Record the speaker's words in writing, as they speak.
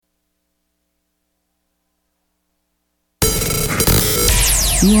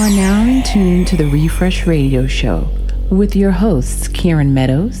You are now in tune to the Refresh Radio Show with your hosts Kieran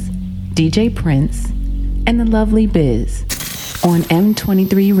Meadows, DJ Prince, and the lovely Biz on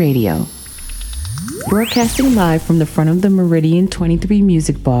M23 Radio. Broadcasting live from the front of the Meridian 23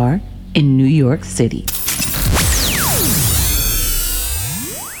 Music Bar in New York City.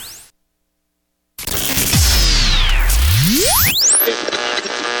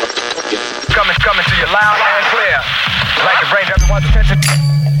 Coming to you loud and clear. I'd like to bring everyone's attention.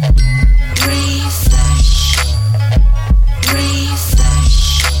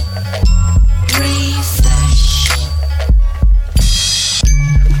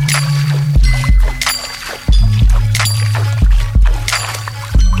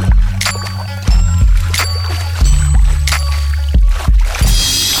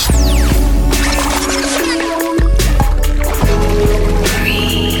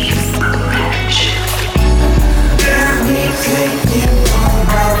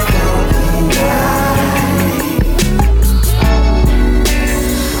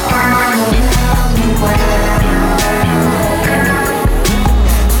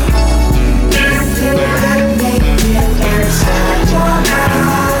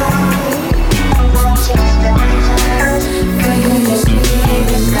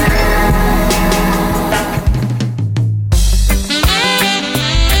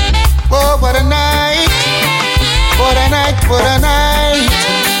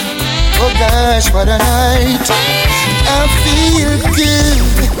 What a night, I feel good.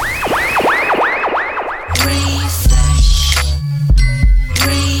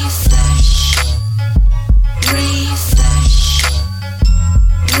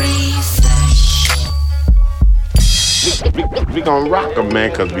 We gon' rock 'em,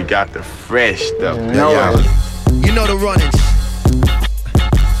 man, cause we got the fresh stuff. You know the runnings.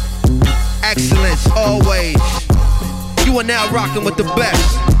 Excellence always. You are now rocking with the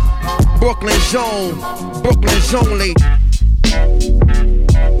best. Brooklyn's own, Brooklyn's only.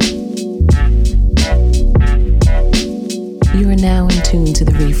 You are now in tune to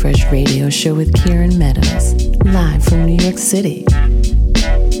the Refresh Radio Show with Kieran Meadows, live from New York City.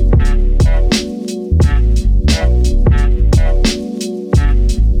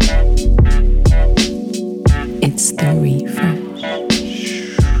 It's the Refresh.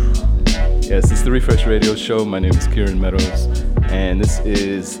 Yes, it's the Refresh Radio Show. My name is Kieran Meadows, and this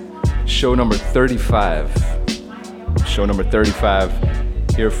is show number 35. Show number 35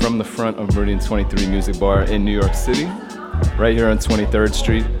 here from the front of Meridian 23 Music Bar in New York City, right here on 23rd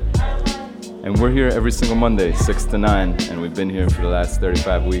Street. And we're here every single Monday, 6 to 9, and we've been here for the last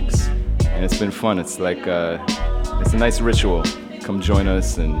 35 weeks. And it's been fun. It's like, it's a nice ritual. Come join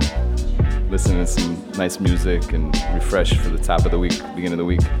us and listen to some nice music and refresh for the top of the week, beginning of the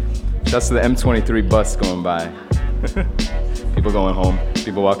week. Shouts to the M23 bus going by. People going home,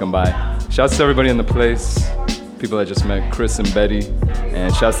 people walking by. Shouts to everybody in the place, people I just met, Chris and Betty.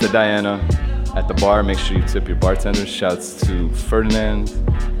 And shouts to Diana at the bar. Make sure you tip your bartenders. Shouts to Ferdinand,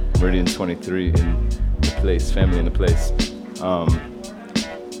 Meridian 23 in the place, family in the place.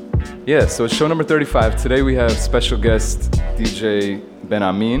 Yeah, so it's show number 35. Today we have special guest DJ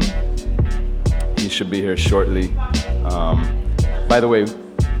BenHaMeen. He should be here shortly. By the way,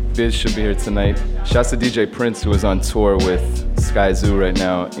 Biz should be here tonight. Shouts to DJ Prince, who is on tour with Sky Zoo right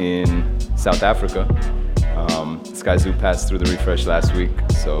now in South Africa. Sky Zoo passed through the Refresh last week,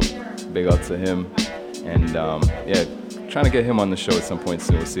 so big up to him. And yeah, trying to get him on the show at some point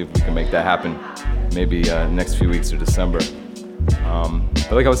soon. We'll see if we can make that happen. Maybe next few weeks or December.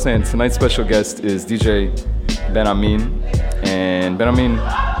 But like I was saying, tonight's special guest is DJ BenHaMeen. And BenHaMeen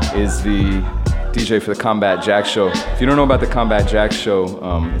is the DJ for the Combat Jack Show. If you don't know about the Combat Jack Show,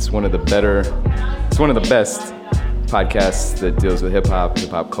 it's one of the best podcasts that deals with hip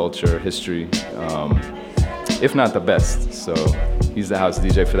hop culture, history, if not the best. So he's the house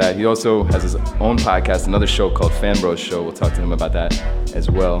DJ for that. He also has his own podcast, another show called Fan Bros Show. We'll talk to him about that as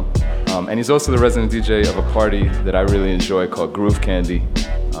well. And he's also the resident DJ of a party that I really enjoy called Groove Candy,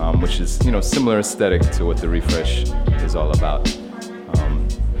 which is, similar aesthetic to what the Refresh is all about.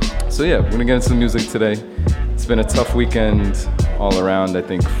 So yeah, we're gonna get into the music today. It's been a tough weekend all around, I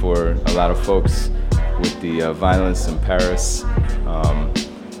think, for a lot of folks with the violence in Paris.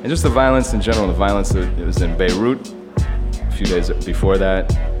 And just the violence in general. The violence that was in Beirut a few days before that.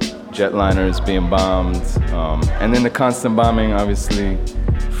 Jetliners being bombed. And then the constant bombing, obviously,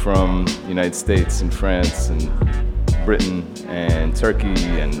 from the United States and France and Britain and Turkey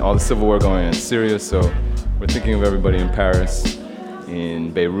and all the civil war going on in Syria. So we're thinking of everybody in Paris,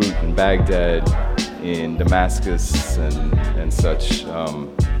 in Beirut, in Baghdad, in Damascus and such.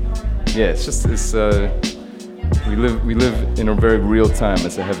 Yeah, it's we live in a very real time.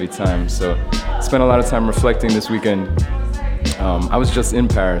 It's a heavy time. So I spent a lot of time reflecting this weekend. I was just in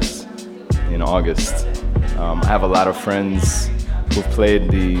Paris in August. I have a lot of friends who've played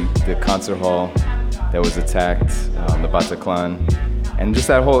the concert hall that was attacked, the Bataclan, and just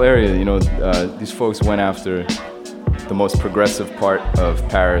that whole area. You know, these folks went after the most progressive part of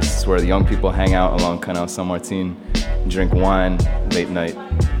Paris, where the young people hang out along Canal Saint-Martin, drink wine late night.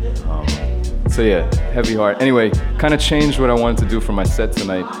 So yeah, heavy heart. Anyway, kind of changed what I wanted to do for my set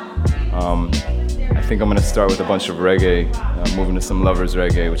tonight. I think I'm gonna start with a bunch of reggae, moving to some lovers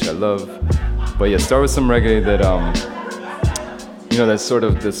reggae, which I love. But yeah, start with some reggae that you know, that sort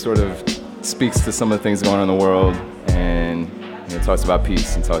of speaks to some of the things going on in the world, and you know, talks about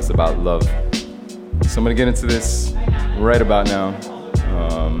peace and talks about love. So I'm gonna get into this right about now.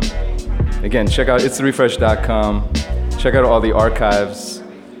 Again, check out itstherefresh.com. Check out all the archives.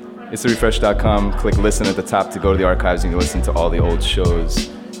 Itstherefresh.com. Click listen at the top to go to the archives. You can listen to all the old shows.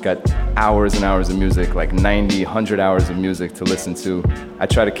 Got hours and hours of music, like 90, 100 hours of music to listen to. I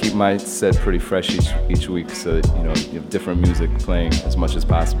try to keep my set pretty fresh each week, so that, you know, you have different music playing as much as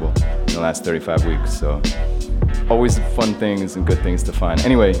possible in the last 35 weeks. So always fun things and good things to find.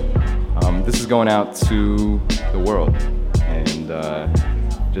 Anyway, this is going out to the world, and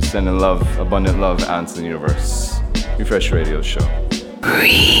just sending love, abundant love out into the universe. Refresh Radio Show.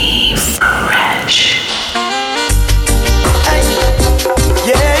 Refresh.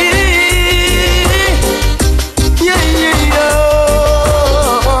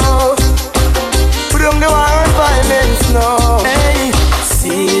 Put on the war and violence now. Hey,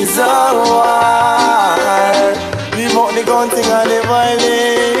 Caesar war. Leave out the gun thing and the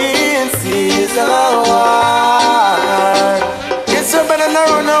violence. Caesar war. Get so better than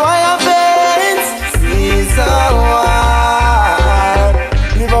run away of it. Caesar war.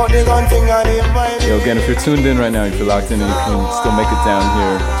 Leave out the gun thing and the violence. Yo, again, if you're tuned in right now, if you're locked in, and you can still make it down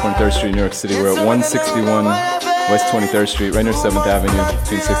here, 23rd Street, New York City. We're at 161 West 23rd Street, right near 7th Avenue,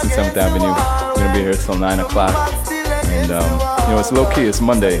 between 6th and 7th Avenue. We're gonna be here till 9 o'clock. And, you know, it's low key, it's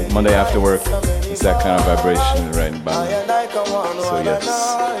Monday after work. It's that kind of vibration right about now. So, yes.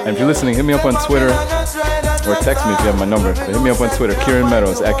 And if you're listening, hit me up on Twitter, or text me if you have my number. But hit me up on Twitter, Kieran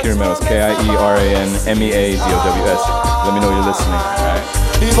Meadows, at Kieran Meadows, KIERANMEADOWS. Let me know you're listening, alright?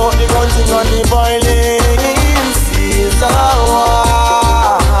 Leave out the guns and the violence. Caesar war.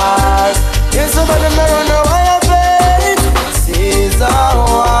 Yes, somebody may run away of it. Caesar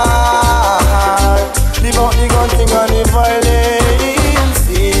war. Leave out the guns and the violence.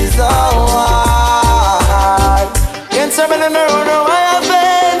 Caesar war. Yes, somebody may run away of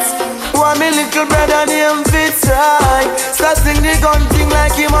it. Want me little brother named Fitzroy. Start sing the gun thing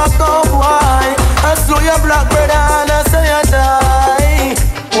like him a cowboy. I slow your black brother and I say you die.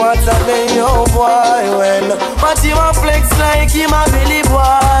 What's a day, yo boy? Well, but him a flex like him a Billy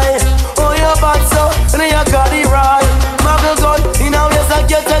boy. Oh, you bad so, and you got it right. Muggle gun, in a ways I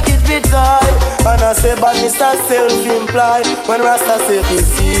get it fit tight. And I say, but Mr. Self-implied. When Rasta say,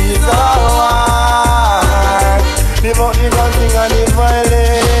 this is war. Leave out the gun thing and the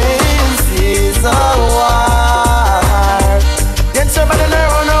violence. Is war. Get somebody to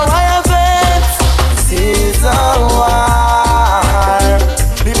run away of it. Is war.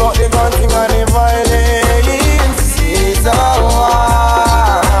 Leave out the gun thing and the violence. Is war.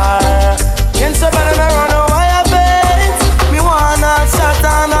 Can somebody run away a bit? Me wanna shot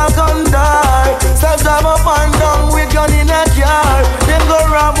and a gun die. Stop drive up and down with gun in a car. Them go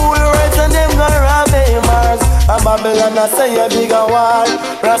rob Woolworths and them go rob Amers. And Babylon I say a bigger war.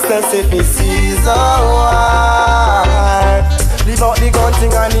 Rasta say this is a war. Leave out the gun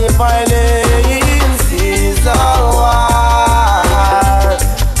thing and the violence. Is a war.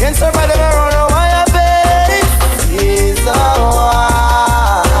 Can somebody run away a bit? Is a war.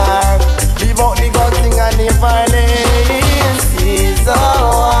 Leave out the gun thing and the violence. Is a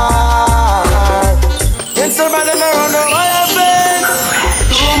war. Can somebody run away a bit?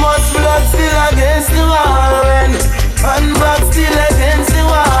 Too much blood still against the wall, and back still against the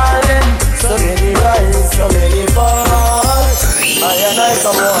wall. So many rise, so many fall. I and I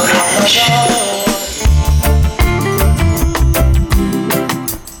come on,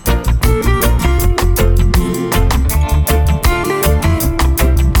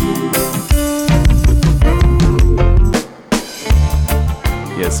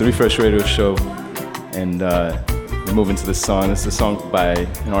 It's the Refresh Radio Show, and we're moving to this song. This is a song by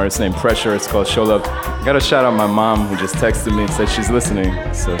an artist named Pressure. It's called Show Love. I gotta shout out my mom, who just texted me and said she's listening.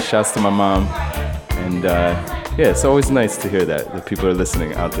 So shouts to my mom. And yeah, it's always nice to hear that people are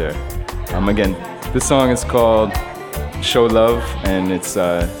listening out there. Again, this song is called Show Love, and it's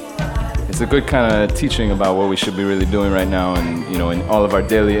it's a good kind of teaching about what we should be really doing right now, and you know, in all of our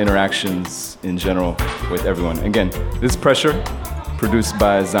daily interactions in general with everyone. Again, this is Pressure, produced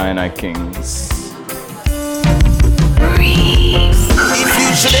by Zion I Kings. If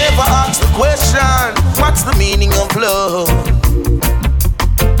you should ever ask the question, what's the meaning of love?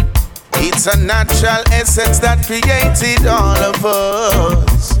 It's a natural essence that created all of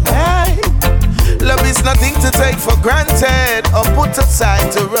us. Hey. Love is nothing to take for granted or put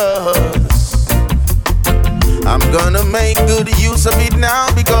aside to rust. I'm gonna make good use of it now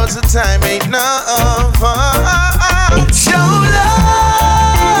because the time ain't enough. Show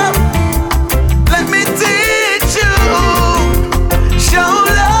love, let me teach you. Show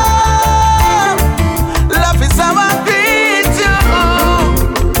love, love is how I greet you.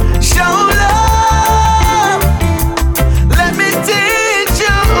 Show love, let me teach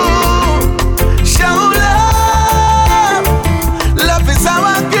you. Show love, love is how I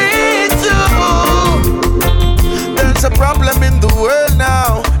greet you. There's a problem in the world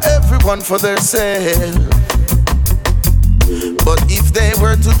now, everyone for themselves. But if they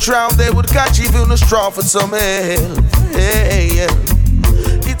were to drown, they would catch even a straw for some help. Hey, yeah.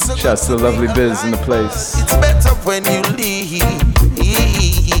 Shouts to the lovely Biz in the place. It's better when you leave,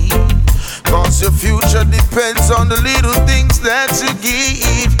 cause your future depends on the little things that you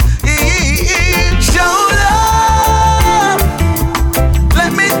give. Show love,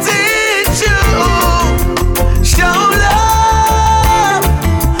 let me teach you. Show love,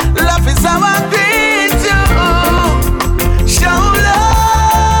 love is how I greet you. Show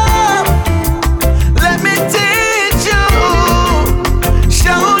love, let me teach you.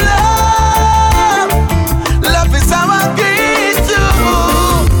 Show love, love is how I greet you.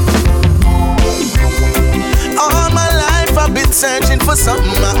 All my life I've been searching for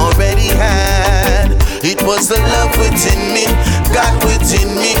something I already had. It was the love within me, God within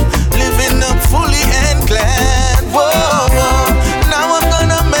me, living up fully and glad. Whoa, whoa. Now I'm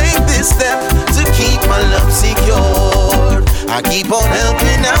gonna make this step to keep my love secured. I keep on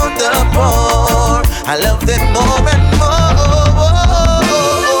helping out the poor. I love them more and more.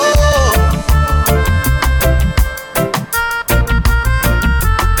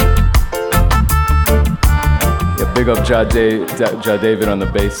 Big up Ja David on the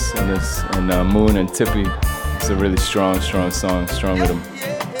bass on this, and Moon and Tippy. It's a really strong song, strong rhythm.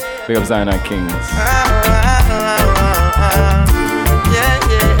 Big up Zion I Kings.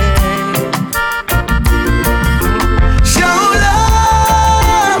 Show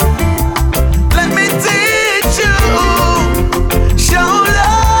love, let me teach you. Show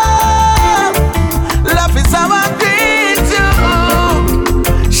love, love is how I greet you.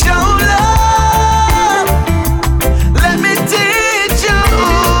 Show love, let me teach you.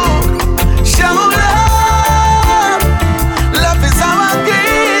 Show love, love is how I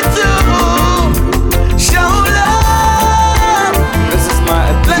greet you. Show love, This is my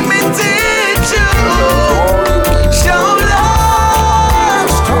let me teach you. Show love,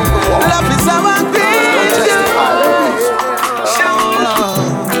 love is how I greet you. Show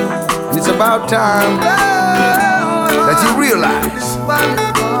love. It's about time that you realize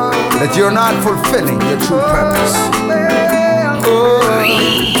that you're not fulfilling your true purpose. Oh,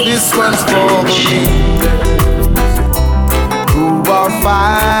 this one's for the leaders who are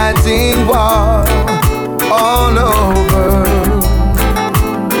fighting war all over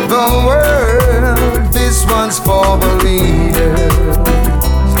the world. This one's for the leaders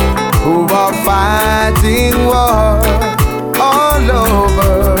who are fighting war all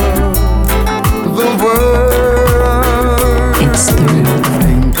over the world. It's through.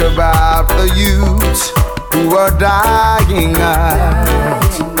 Think about the youth who are dying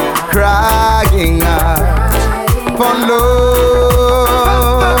out, crying out for love.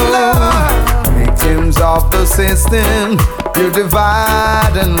 Victims of the system, you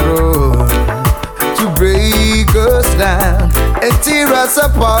divide and rule to break us down and tear us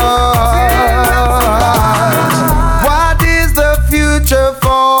apart. What is the future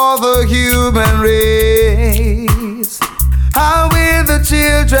for the human race? How will the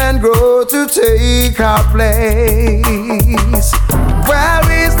children grow to take our place? Where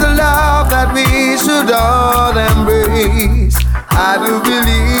is the love that we should all embrace? I do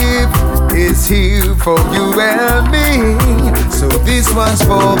believe it's here for you and me. So this one's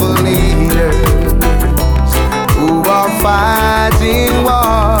for the leaders who are fighting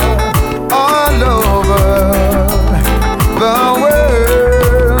war all over the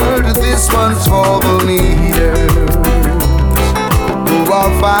world. This one's for the leaders who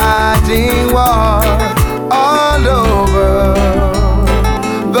are fighting war all over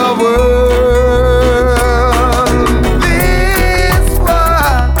the world. This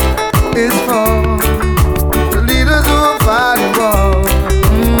one is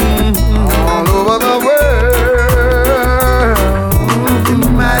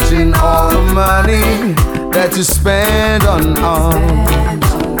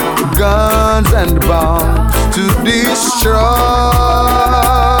and bound to destroy.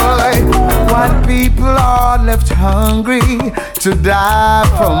 While people are left hungry to die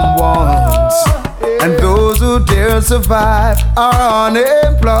from want, and those who dare survive are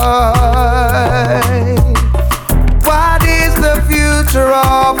unemployed. What is the future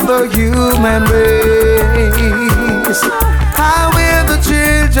of the human race? How will the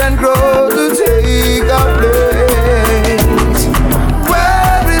children grow to take our place?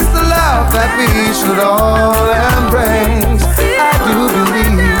 Where is the love that we should all embrace? I do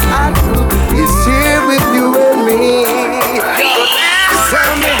believe it's here with you and me.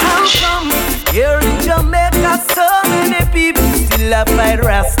 Tell me how come here in Jamaica so many people still have fight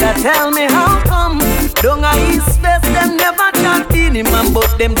Rasta? Tell me how come down a East West them never chat Beanie Man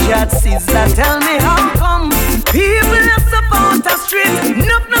but them chat Sizzla? Tell me how come people are support the street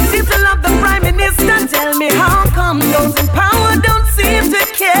nothing seems to love the Prime Minister? Tell me how come those in power don't seem to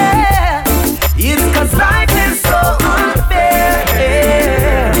care? It's cause life is so unfair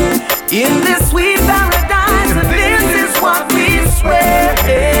in this sweet paradise, and this is what we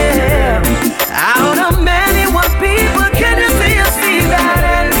swear. Out of many one people, can you see that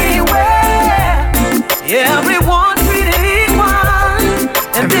anywhere? Everyone treated equal,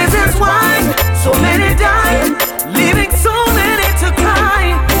 and this is why so many die, leaving so many to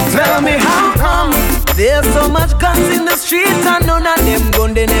cry. Tell me how come there's so much guns in the streets and none of them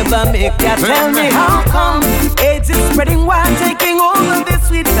gun they never make ya? Tell me how come AIDS is spreading wild, taking over this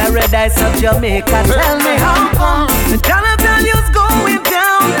sweet paradise of Jamaica? Tell me how come the dollar value's going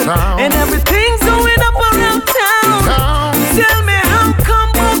down and everything's going up around town? Tell me how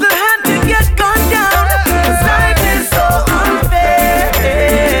come Google had to get gunned down? 'Cause life is so unfair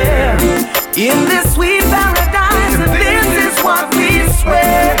in this sweet paradise, and this is what we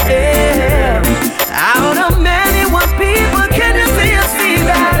swear. Out of many one people, can you see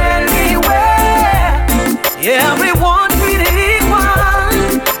that anywhere? Everyone treated equal,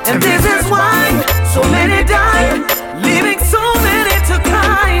 and this is why so many die, leaving so many to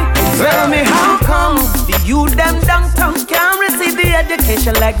cry. Tell me how come the youth them downtown can't receive the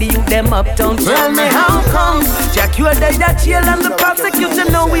education like the youth them uptown? Tell me how come Jack you are dead at jail and the prosecutor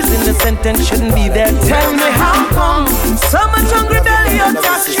know he's innocent and shouldn't be there? Tell me how come so much hungry belly out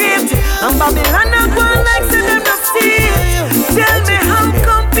the street and Babylon not going like say them not see? Tell me how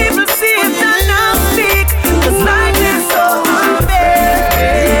come people see it and not speak? 'Cause life is so unfair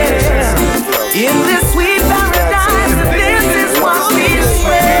in this sweet paradise, and this is what we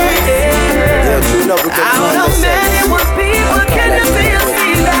swear. Out of many one people, can you see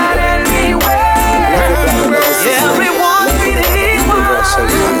that anywhere? Everyone treated equal,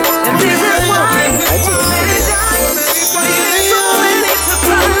 and this is why so many die, leaving so many to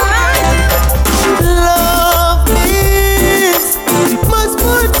cry. Love means much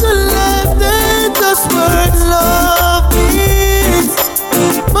more to life than just words. Love means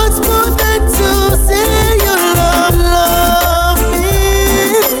much more than to say you love. Love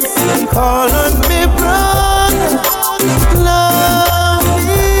means call on me brother. Love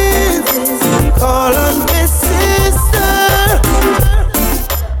means call on me sister.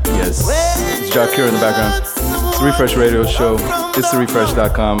 Yes, it's Jack here in the background. It's the Refresh Radio Show. It's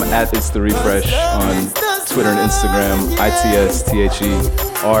therefresh.com, at It's The Refresh on Twitter and Instagram, ITSTHEREFRESH.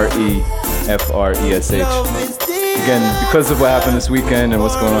 Again, because of what happened this weekend and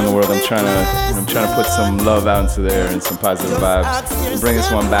what's going on in the world, I'm trying to put some love out into there and some positive vibes. Bring this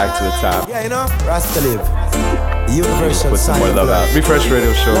one back to the top. Yeah, you know, Rasta live. Universal Put some more love out. Refresh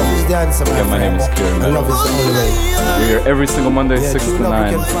Radio Show. Again, my name is Kieran Meadows. Love is the only way. We're here every single Monday, 6 to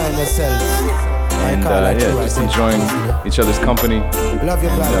 9. And just enjoying each other's company and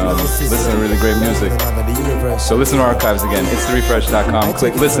listen to really great music. So listen to our archives again. It's therefresh.com.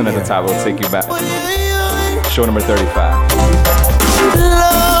 Click listen at the top. It'll take you back. Show number 35.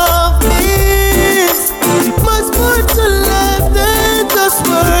 Love means much more to life than just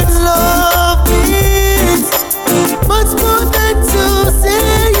words. Love means much more than to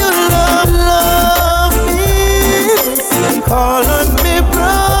say you love. Love means call on me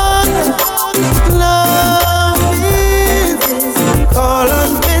brother. Love means call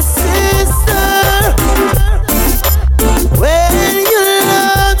on me sister. When you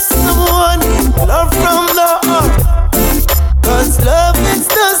love someone, love from the heart, 'cause love is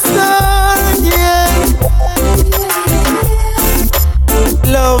the start, yeah.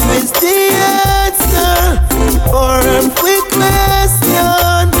 Love is the answer for every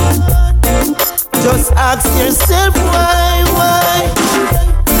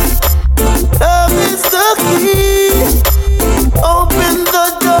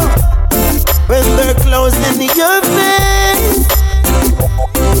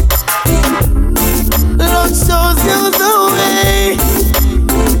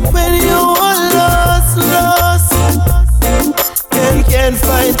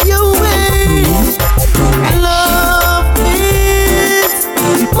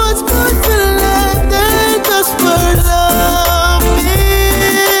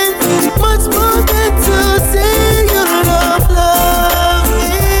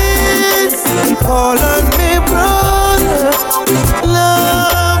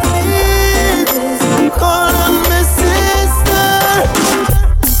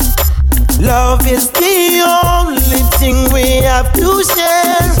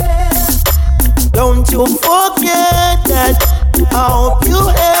you forget that. I hope you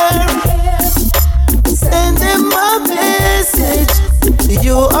hear. Sending my message to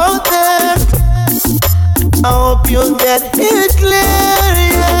you out there. I hope you get it clear,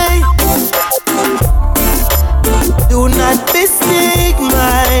 yeah. Do not mistake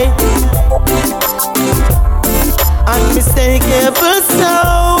my unmistakable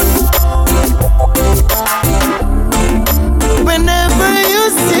sound. Whenever you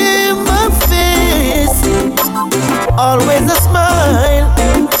see my face, always a smile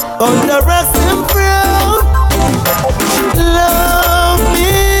on the rocks and proud. Love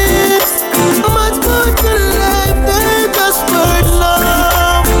is much more to life than just word.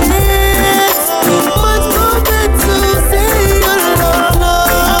 Love is much more than to say you love.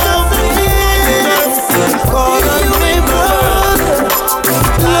 Love is call on me brother.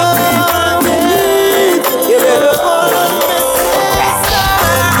 Love is you better call on me sister.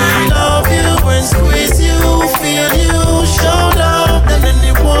 Love you and squeeze you, feel you, show love than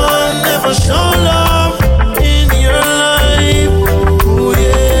anyone ever show love in your life. Ooh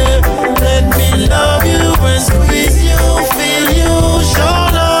yeah, let me love you and squeeze you, feel you, show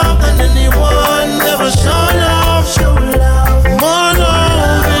love than anyone ever show love. Show love, more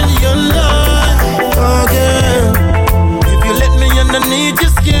love in your life. Oh girl, if you let me underneath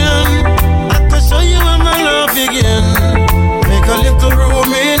your skin, I can show you where my love begin. Make a little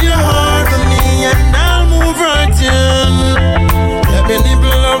room in your heart for me and I'll move right in. Let me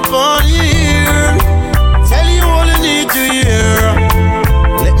nibble up on your ear, tell you all you need to hear.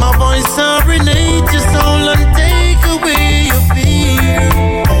 Let my voice serenade your soul and take away your fear.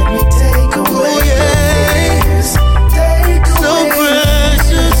 Let me take away your fears. So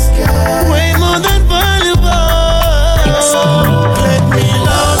precious, way more than valuable. Let me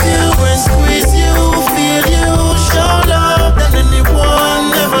love you and squeeze you, feel you, show love than anyone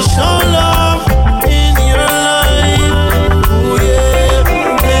ever show love in your life. Ooh yeah,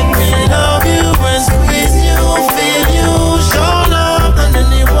 let me love you and squeeze you, feel you, show love than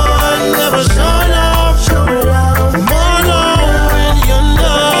anyone ever show love. Show love, more love in your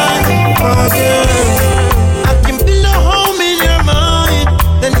life. Oh yeah, I can build a home in your mind,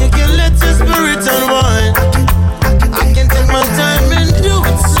 then you can let your spirit unwind. I can take my time and do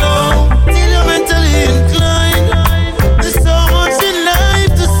it slow till you're mentally inclined. There's so much in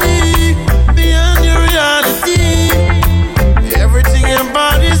life to see beyond your reality. Everything your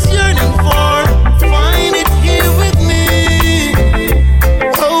body's yearning for, find it here with me.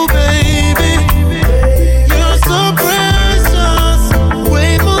 Oh baby, you're so precious,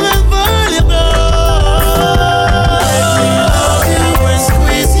 way more than valuable. Let me love you and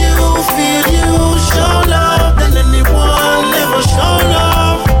squeeze you, feel you, show love than anyone ever show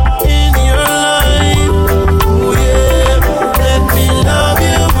love in your life. Ooh yeah, let me love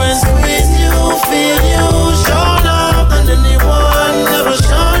you and squeeze you, feel you, show love than anyone ever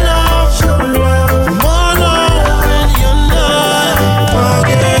show love. Show love, more love in your life. Oh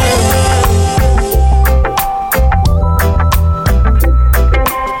yeah.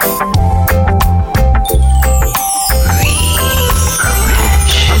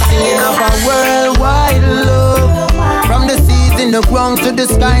 Singing of a worldwide love, from the seas in the ground to the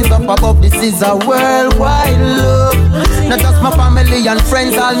skies up above. This is a worldwide love. Not just my family and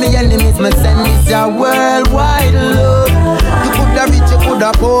friends, all my enemies, me send this a worldwide love. You coulda rich, you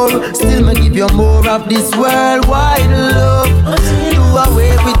coulda poor, still me give you more of this worldwide love. Do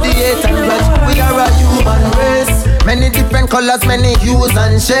away with the hate and grudge. We are a human race. Many different colors, many hues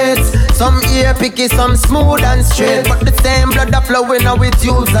and shades. Some ear picky, some smooth and straight, but the same blood that flowing out with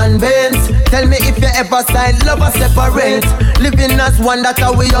tubes and veins. Tell me if you ever side love or separate. Living as one, that's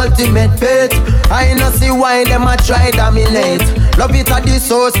our ultimate fate. I no see why them a try dominate. Love it at the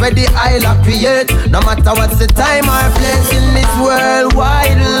source where the isle a create. No matter what's the time or place in this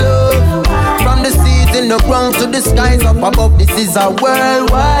worldwide love. From the seas in the ground to the skies up above. This is a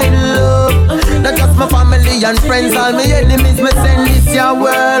worldwide love. Not just my family and friends, all my enemies, me send this your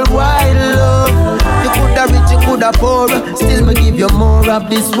worldwide love. You coulda rich, you coulda poor, still me give you more of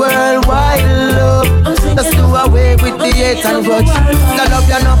this worldwide love. Let's do away with the hate and grudge. The love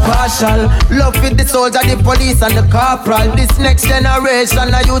you're not partial. Love with the soldier, the police and the corporal. This next generation,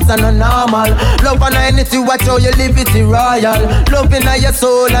 the youth and the normal. Love and anything, watch how you live it royal. Love in your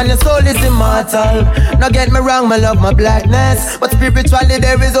soul and your soul is immortal. Now get me wrong, me love my blackness, but spiritually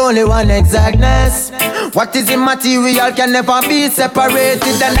there is only one exactness. What is immaterial can never be separated,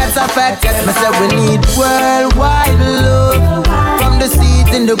 and that's a fact. Yes, me say we need worldwide love. From the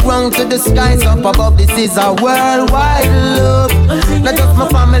seeds in the ground to the skies up above. This is a worldwide love. Not just my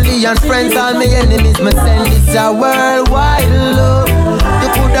family and friends, all my enemies, me send this a worldwide love. You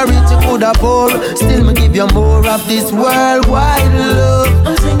coulda rich, you coulda poor. Still me give you more of this worldwide love.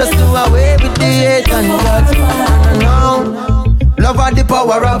 Just do away with the hate and that. No. Love are the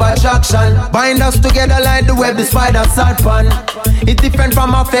power of attraction. Bind us together like the web the spider sat pan. It's different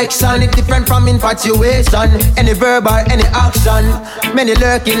from affection, it's different from infatuation. Any verb or any action. Many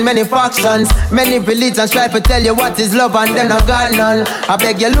lurking, many factions. Many religions try to tell you what is love and then I got none. I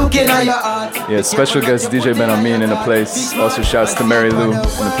beg you look in your heart. Yeah, special guest DJ BenHaMeen in the place. Also shouts to Mary Lou in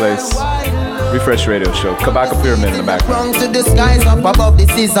the place. Refresh Radio Show. Kabaka Pyramid in the background. To the skies up above,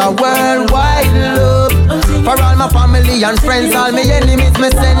 this is a worldwide love. For all my family and friends, all my enemies, me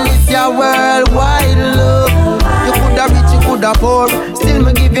send this your worldwide love. You coulda rich, you coulda poor. Still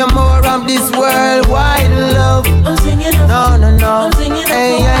me give you more of this worldwide love. No, no, no.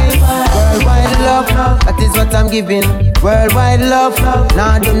 Hey, hey. Worldwide love, that is what I'm giving. Worldwide love,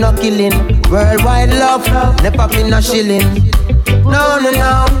 nah do no killing. Worldwide love, never been no shilling. No, no,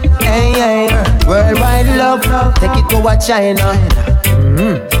 no. Hey, hey. Worldwide love, take it to a China.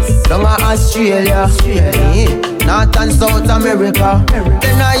 Down a Australia, North and South America,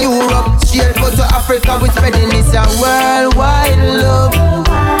 then a Europe, straight go to Africa. We spreading this a worldwide love.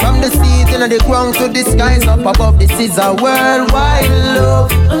 From the seas in the ground to the skies up above, this is a worldwide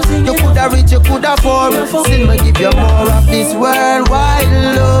love. You coulda rich, you coulda poor, still me give you more of this worldwide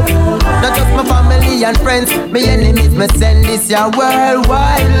love. Not just my family and friends, my enemies, me send this a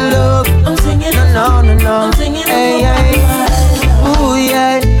worldwide love. No, no, no, hey, hey. Ooh,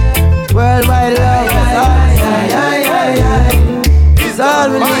 yeah. Worldwide love is all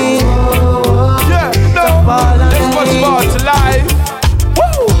we need. Yeah, no, there's much more to life.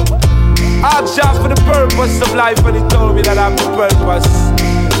 Woo! I shot for the purpose of life, and he told me that I'm the purpose.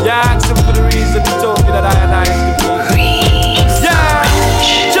 Yeah, I asked him for the reason, he told me that I am the peace. Yeah,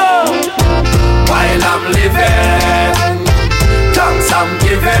 Joe. While I'm living, thanks I'm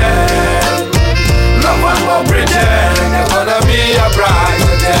giving. Love and more bridges, there's gonna be a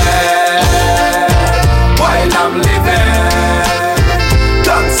brighter day. While I'm living,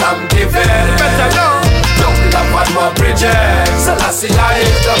 thanks I'm giving. Better know, don't love and more bridges, so I see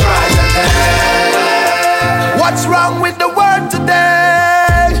life the brighter day. What's wrong with the world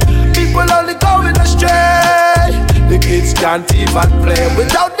today? People only going astray. The kids can't even play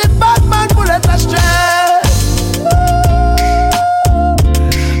without the bad man bullet astray.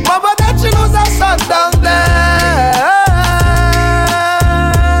 Mama that she knows her son down there.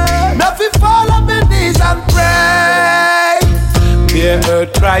 Nothing fall on my knees and pray. Fear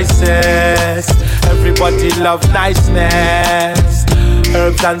earth crisis. Everybody love niceness.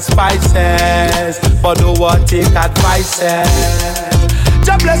 Herbs and spices, but don't want to take advices.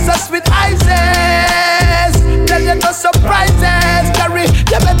 Jah bless us with Isis. Tell you no surprises. Carry,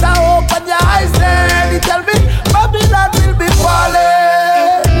 you better open your eyes then. He tell me Babylon will be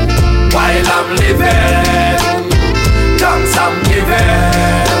falling. While I'm living, thanks I'm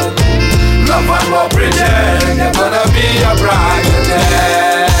giving. Love and more bridges, there's gonna be a brighter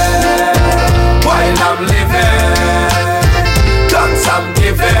day. While I'm living, thanks I'm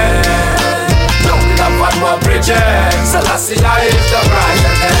giving. Don't love and more bridges, so I see life the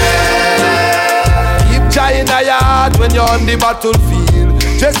brighter day. Keep trying your heart when you're on the battlefield.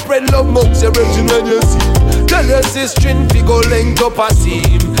 Just spread love amongst your region when you see. Tell your sister we go link up a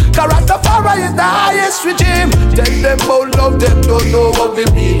seam. Rastafari is the highest regime. Tell them about love, them don't know what we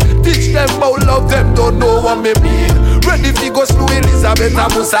mean. Teach them about love, them don't know what we mean. Ready to go slow Elizabeth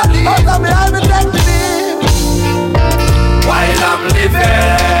and Musa. Out of me, I'm in me. While I'm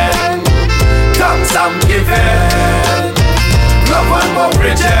living, thanks I'm giving. Love and more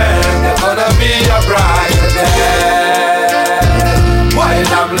bridges, there's gonna be a brighter day.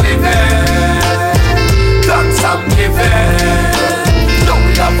 While I'm living, thanks I'm giving. Don't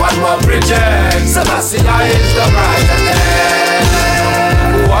love and more bridges, Selassie is the brighter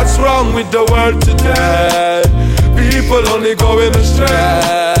day. What's wrong with the world today? People only going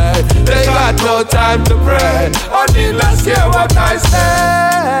astray. They got no time to pray. Only let's hear what I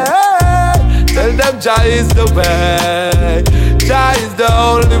say. Tell them Jah is the way. Jah is the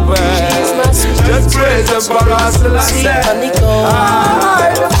only way. Just praise him for us till I say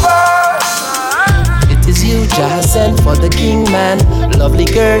it is you, Jah sent for the king man. Lovely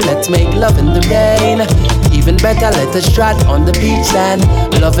girl, let's make love in the rain. Even better, let us trot on the beach land.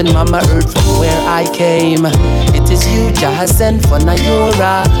 Loving Mama Earth from where I came. It is you, Jah sent for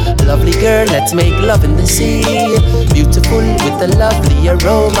Nayora. Lovely girl, let's make love in the sea. Beautiful with a lovely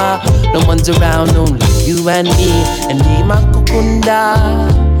aroma. No one's around, only you and me. And Lima Kukunda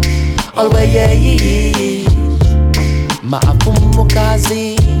always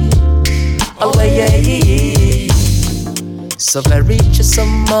Maapumukazi always So very just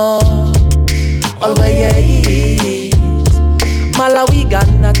some more. Always. Malawi,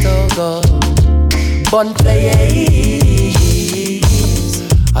 Ghana, Togo. Bon place.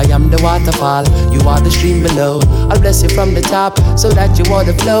 I am the waterfall, you are the stream below. I'll bless you from the top so that your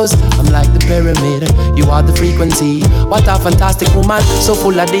water flows. I'm like the pyramid, you are the frequency. What a fantastic woman, so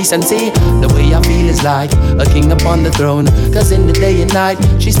full of decency. The way I feel is like a king upon the throne. Cause in the day and night,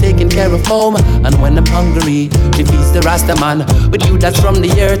 she's taking care of home. And when I'm hungry, she feeds the Rasta man. With you that's from the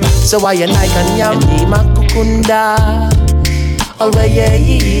earth, so I and I can yam. Nima kukunda,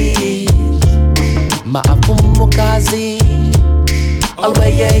 always. Maapumukazi,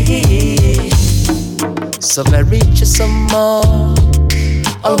 always. So very just some more,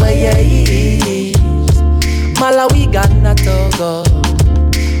 always. Malawi, Ghana, Togo,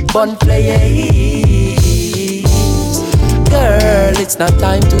 bon place. Girl, it's not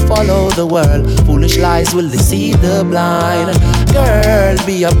time to follow the world. Foolish lies will deceive the blind. Girl,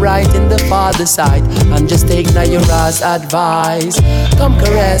 be upright in the Father's sight and just take Nayara's advice. Come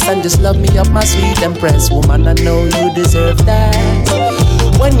caress and just love me up, my sweet empress. Woman, I know you deserve that.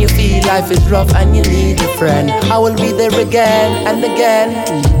 When you feel life is rough and you need a friend, I will be there again and again.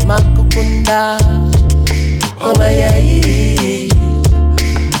 Makukunda, always.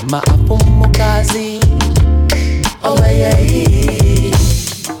 Maapumukazi, always.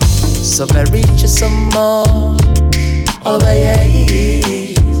 So very just some more,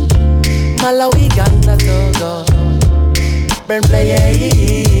 always. Malawi, Ghana, Togo, burn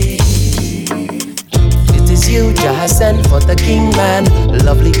place. It is you, Jah has sent for the king man.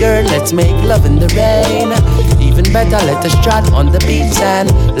 Lovely girl, let's make love in the rain. Even better, let us trot on the beach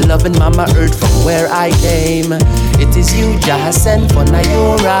sand. Loving Mama Earth from where I came. It is you, Jah has sent for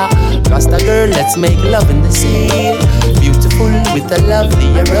Nayora. Rasta girl, let's make love in the sea. Beautiful with a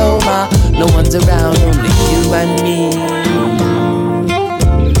lovely aroma. No one's around, only you and me.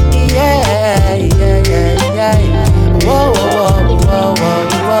 Yeah, yeah, yeah, yeah. Whoa, whoa, whoa,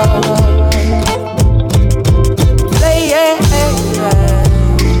 whoa, whoa. Play, yeah,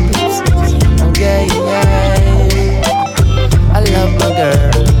 okay, yeah. I love my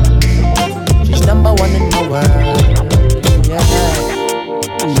girl. She's number one in my world. Yeah.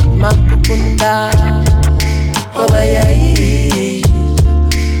 Makukunda, always.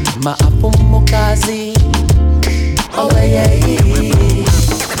 Maapumukazi, always.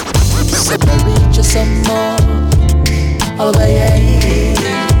 So very just some more, always.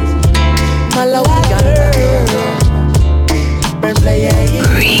 Malawi, Ghana, burn play,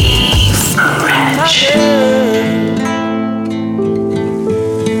 refresh.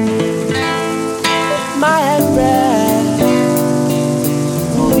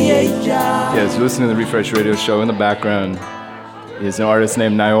 Yes, you're listening to the Refresh Radio Show. In the background is an artist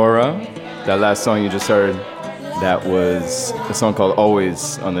named Nayora. That last song you just heard, that was a song called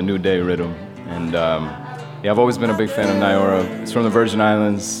Always on the New Day rhythm. And yeah, I've always been a big fan of Nayora. It's from the Virgin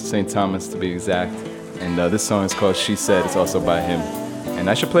Islands, St. Thomas to be exact. And this song is called She Said. It's also by him. And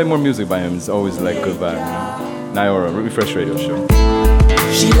I should play more music by him. It's always like good vibe, you know. Nayora, Refresh Radio Show.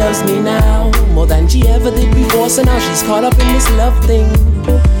 She loves me now more than she ever did before. So now she's caught up in this love thing.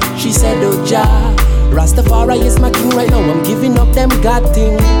 She said, oh Jah, Rastafari is my king. Right now I'm giving up them God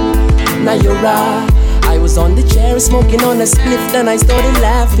thing. Nayora, I was on the chair smoking on a spliff. Then I started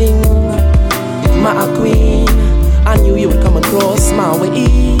laughing. My queen, I knew you would come across my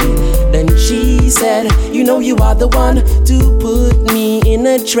way. Then she said, you know you are the one to put me in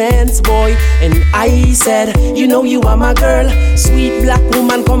a trance, boy. And I said, you know you are my girl. Sweet black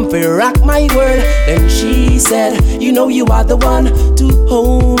woman, come for rock my world. Then she said, you know you are the one to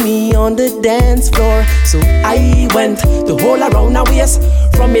hold me on the dance floor. So I went to hold around her waist.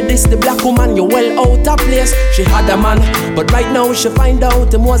 From me this the black woman, you well out of place. She had a man, but right now she find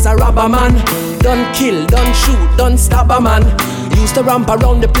out him was a robber man. Done kill, done shoot, done stab a man. Used to ramp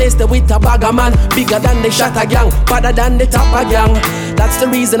around the place there with a bagger man. Bigger than the shatter gang, badder than the tapper gang. That's the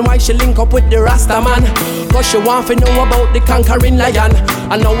reason why she link up with the Rasta man. Cause she want to know about the conquering lion.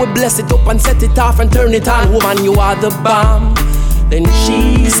 And now we bless it up and set it off and turn it on. Woman, you are the bomb. Then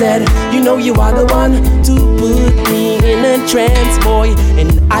she said, you know you are the one to put me in a trance, boy.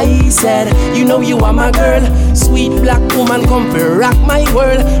 And I said, you know you are my girl. Sweet black woman, come for rock my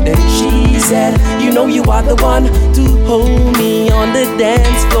world. Then she said, you know you are the one to hold me on the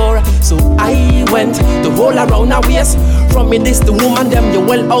dance floor. So I went to hold around her waist. From me this the woman them you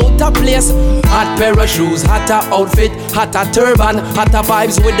well out of place. Hot pair of shoes, hotter outfit, hotter turban, hotter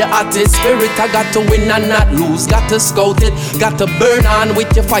vibes with the hottest spirit. I got to win and not lose, got to scout it, got to burn on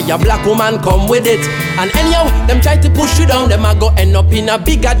with your fire. Black woman come with it. And anyhow, them try to push you down, them I go end up in a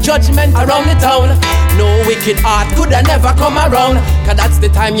bigger judgment around the town. No wicked heart could I never come around, cause that's the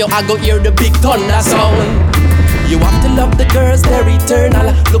time you I go hear the big thunder sound. You have to love the girls, they're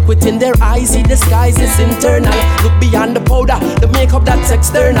eternal. Look within their eyes, see the skies is internal. Look beyond the powder, the makeup that's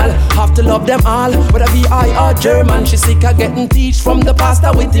external. Have to love them all, whether VI or German. She sick of getting teach from the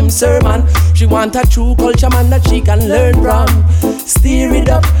pastor with him sermon. She want a true culture man that she can learn from. Steer it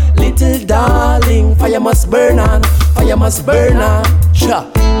up, little darling. Fire must burn on, fire must burn on. Sure.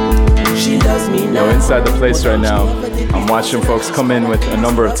 She loves me now. Yo, inside the place right now, I'm watching folks come in with a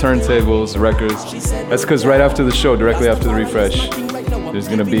number of turntables, records. That's because right after the show, directly after the refresh, there's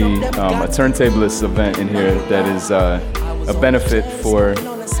going to be a turntablist event in here that is a benefit for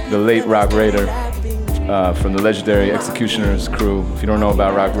the late Rock Raider from the legendary Executioners crew. If you don't know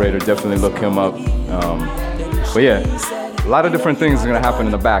about Rock Raider, definitely look him up. But yeah, a lot of different things are going to happen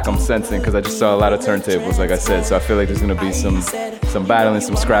in the back, I'm sensing, because I just saw a lot of turntables, like I said. So I feel like there's going to be some battling,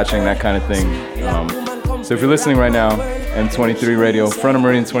 some scratching, that kind of thing. So if you're listening right now, M23 Radio, Front of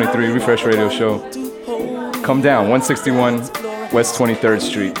Meridian 23, Refresh Radio Show, come down, 161 West 23rd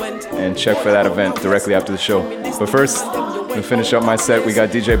Street, and check for that event directly after the show. But first, to finish up my set, we got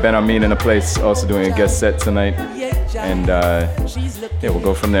DJ BenHaMeen in the place, also doing a guest set tonight. And yeah, we'll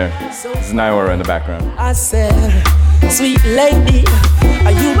go from there. This is Nyora in the background. I said, sweet lady,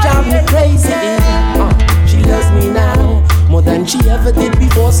 are you driving me crazy? She loves me now more than she ever did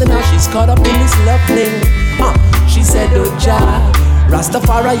before, so now she's caught up in this love thing. She said, oh Jah,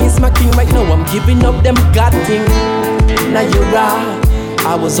 Rastafari is my king. Right now I'm giving up them God thing. Now you're right.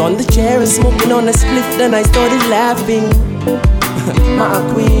 I was on the chair and smoking on a spliff, then I started laughing. My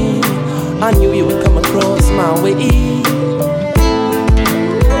queen, I knew you would come across my way.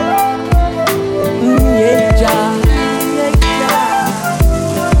 Yeah, Jah.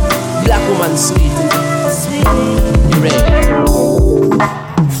 Black woman sweet. You ready?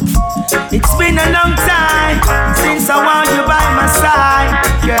 It's been a long time since I want you by my side,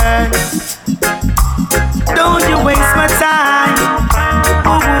 girl. Don't you waste my time,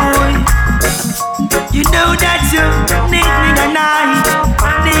 oh boy. You know that you need me tonight,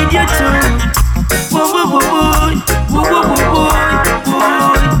 need you too. Woo woo woo woo, woo woo woo woo.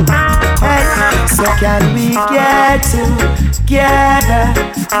 Hey, so can we get together,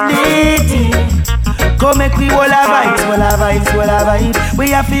 lady? Come make we all a vibes, all a vibes, all a vibes. We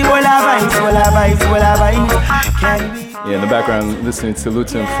have to all a vibes, all a vibes, all a vibes. Can we? Yeah, in the background, listening to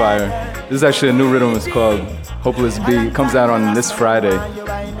Salute and Fire. This is actually a new rhythm. It's called Hopeless B. It comes out on this Friday.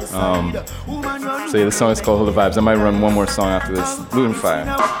 So yeah, the song is called Hold the Vibes. I might run one more song after this. Salute and Fire.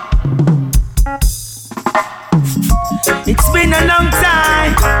 It's been a long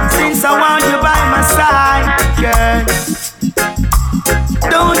time since I want you by my side, girl.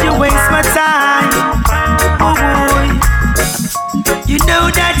 Don't you waste my time, oh boy. You know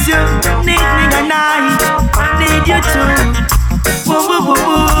that you need me tonight, need you too. Woo woo woo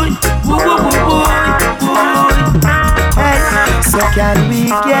woo, woo woo woo woo. Hey, so can we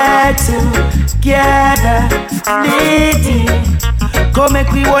get together, lady? Come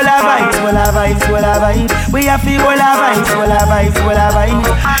make we all a vibes, all a vibes, all a vibes. We have to all a vibes, all a vibes, all a vibes.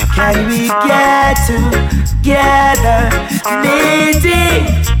 Can we get together, lady?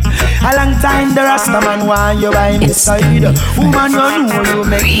 A long time the Rasta man want you by my side. Woman, you know you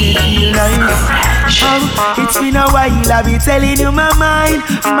make me feel nice. It's been a while, I'll be telling you my mind.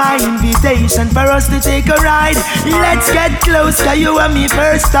 My invitation for us to take a ride. Let's get close, cause you and me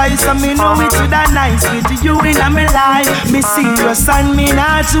first time. So me know it's with a nice with you in my life. Me serious and me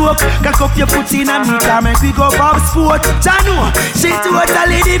not joke. Cock up your foot in a me car, make we go pop sport. Jano, she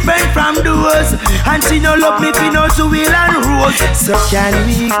totally different from those. And she no love me, fi no two wheel and road. So can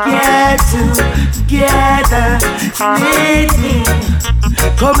we get together, lady?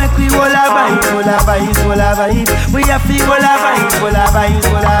 Come make we all a vibes, all a vibes, all a vibes. We have to all a vibes, all a vibes,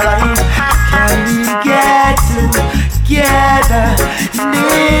 all a vibes. Can we get together,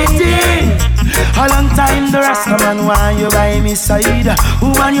 lady? A long time the Rasta man want you by my side.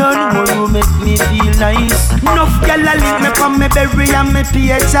 Woman, you know you make me feel nice. Enough gyal a link me from me berry and me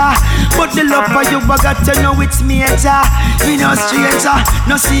picture. But the love for you I got to know it's major. Me no stranger,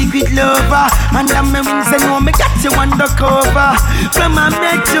 no secret lover. And then me wings and know me got you undercover. From I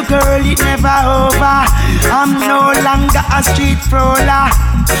met you girl it never over. I'm no longer a street prowler.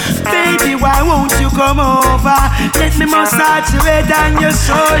 Baby, why won't you come over? Let me massage your head and your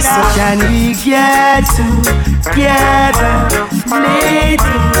shoulder. So can we get together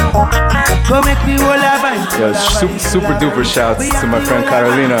later? Go make me all about. Yo, super duper shouts to my friend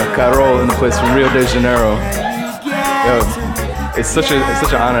Carol in the place from Rio de Janeiro. Yo, it's such an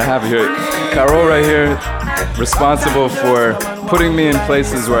honor to have you here. Carol right here, responsible for putting me in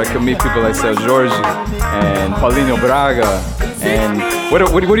places where I could meet people like Seu Jorge and Paulinho Braga. And what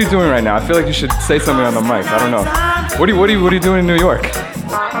are you doing right now? I feel like you should say something on the mic. I don't know. What are you doing in New York?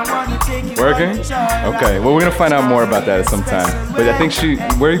 Working? Okay. Well, we're gonna find out more about that at some time. But I think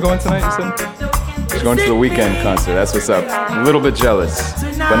where are you going tonight? You said she's going to the weekend concert. That's what's up. A little bit jealous,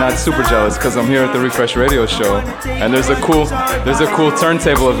 but not super jealous because I'm here at the Refresh Radio Show, and there's a cool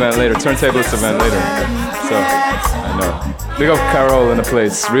turntable event later, turntablist event later. So I know. Big up Carol in the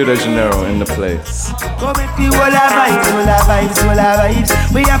place, Rio de Janeiro in the place. Go make me all our vibes.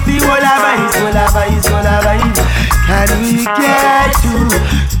 We have to all our vibes. Can we get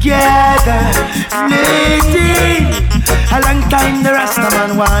together, lady? A long time the Rasta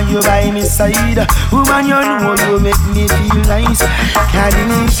man want you by my side. Woman, you know you make me feel nice. Can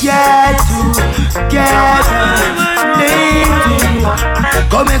we get together, lady?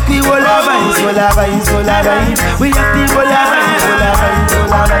 Go make me all our vibes. We have to all our vibes.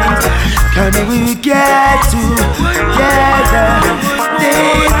 Can we get together,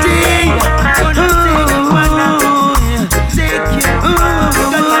 lady?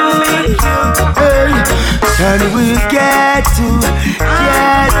 Can we get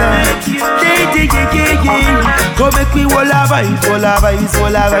together, lady? Go make me all our vibes.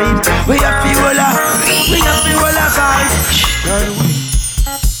 We have to all our vibes.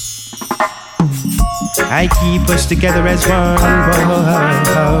 I keep us together as one,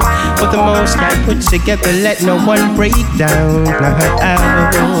 but the most I put together, let no one break down.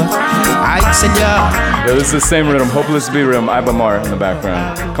 I said, Yo, this is the same rhythm, Hopeless B rhythm, Ibamar in the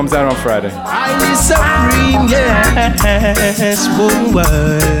background. Comes out on Friday. I is supreme, yes. Whoa,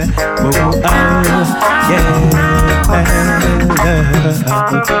 yeah.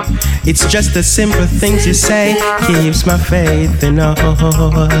 It's just the simple things you say keeps my faith in all.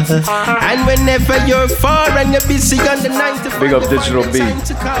 And whenever you're far and you're busy on the 9 to 5, big up Digital B.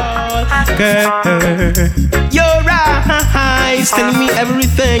 Girl, your eyes telling me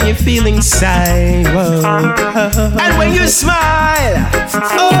everything you feel inside. Whoa. And when you smile,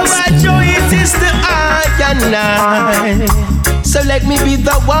 oh my joy, it is the I and I. So let me be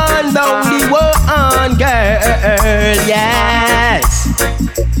the one, the only one, girl, yes.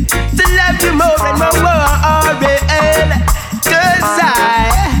 To love you more and more, cause I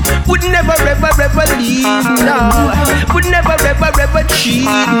would never ever leave, no. Would never ever cheat,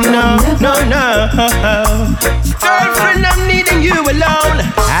 no. Girlfriend, I'm needing you alone.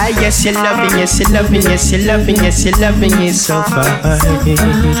 Ah, yes, you're loving is so fine.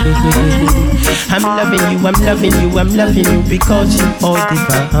 I'm loving you because you are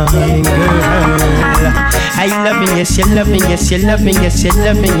divine, girl. I loving yes, you're loving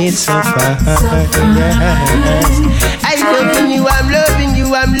is so fine. Yes. I'm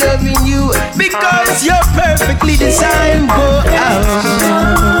loving you because you're perfectly designed.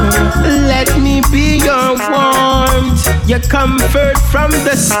 Let me be your warmth, your comfort from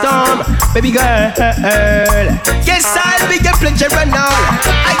the storm, baby girl. Yes, I'll be your pleasure and all.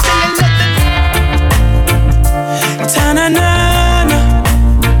 I tell you nothing. Ta-na-na-na,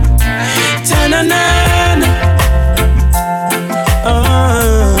 ta-na-na-na.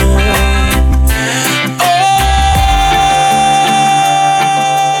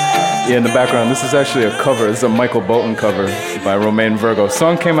 Yeah, in the background, this is actually a cover. This is a Michael Bolton cover by Romain Virgo.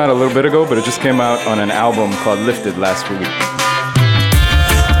 Song came out a little bit ago, but it just came out on an album called Lifted last week.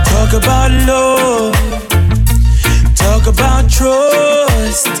 Talk about love, talk about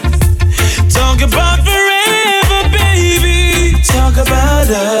trust, talk about forever, baby. Talk about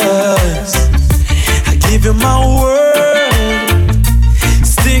us. I give you my word,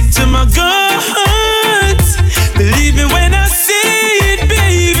 stick to my guns. Believe me when I say it,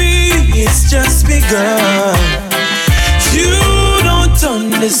 baby. It's just begun. You don't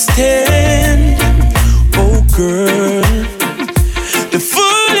understand, oh girl, the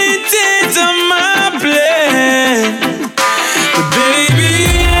full intent of my plan. But baby,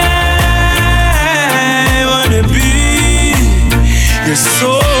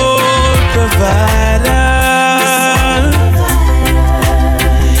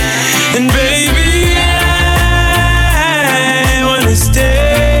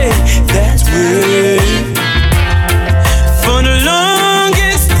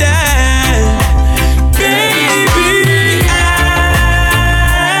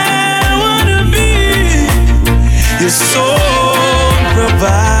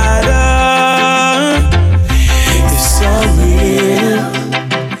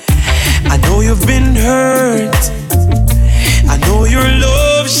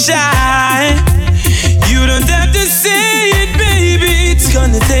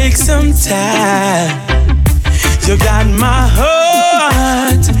 some time. You got my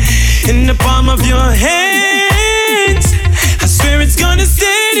heart in the palm of your hands. I swear it's gonna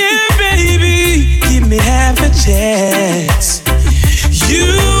stay there, baby. Give me half a chance. You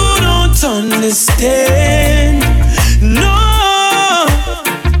don't understand, no,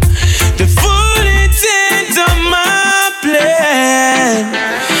 the full intent of my plan.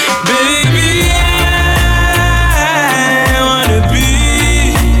 Baby, I wanna be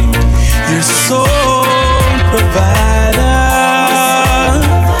your soul provider.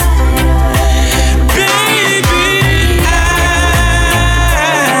 Baby, I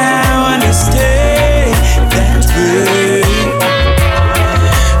wanna stay that way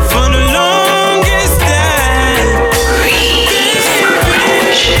for the longest time.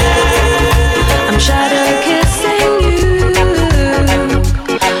 I'm shadow kissing you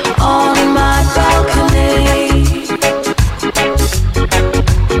on my balcony.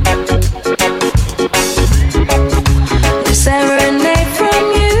 The serenade from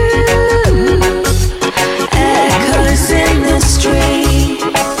you echoes in the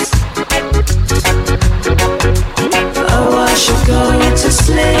streets. Oh, I should go to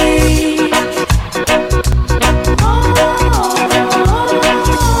sleep.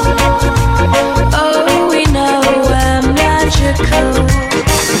 Oh, we know we're magical.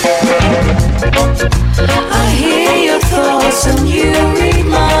 I hear your thoughts and you read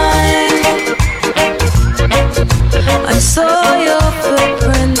mine. I saw your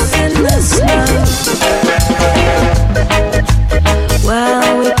footprints in the snow. Well,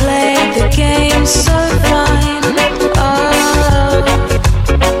 we played the game so fine. Oh,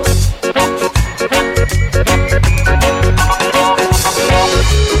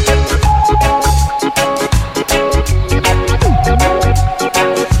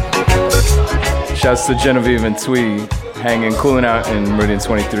 Shouts to Genevieve and Twee, hanging, cooling out in Meridian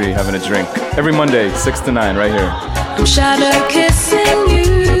 23, having a drink. Every Monday, 6 to 9, right here. I'm shadow kissing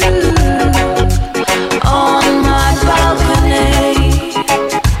you on my balcony.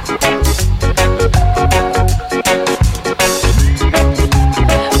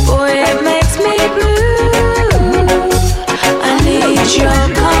 Boy, it makes me blue. I need your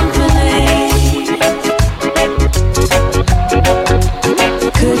company.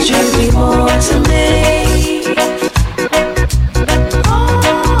 Could you be more to me?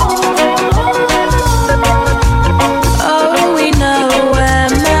 Oh, we know we're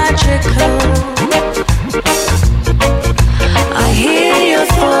magical. I hear your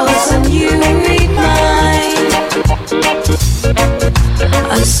thoughts and you read mine.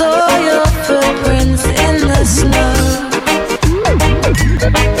 I saw your footprints in the snow.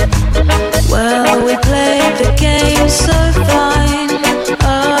 Well, we played the game so fine.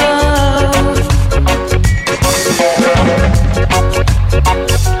 Oh,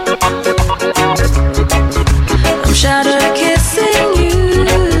 I'm shadow kissing you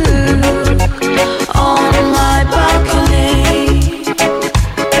on my balcony.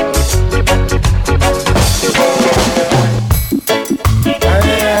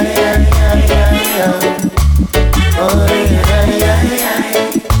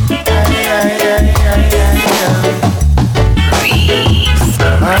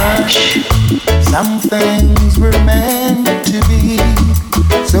 Some things were meant to be,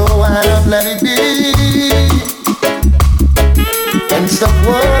 so why not let it be? And stop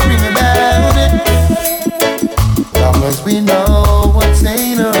worrying about it. Long as we know what's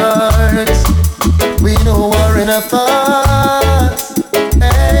in our hearts, we know we're in our thoughts.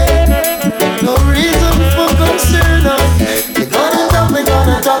 Hey, no reason for concern. They're gonna talk, they're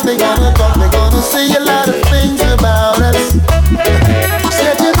gonna talk, they're gonna talk, they're gonna say a lot of things about us.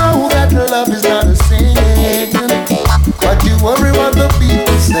 Said you know that love is not a sin, but you worry what the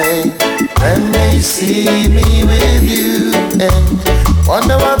people say when they see me with you, and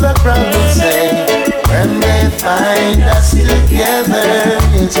wonder what the crowd will say when they find us together.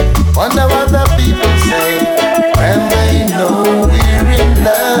 Yes, wonder what the people say when they know we're in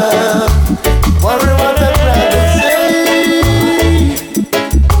love. Worry what the crowd will say.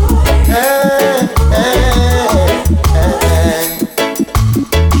 Hey, hey, hey.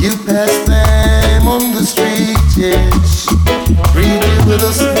 You pass them on the street, yes, greet you with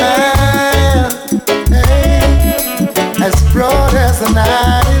a smile, hey, as broad as an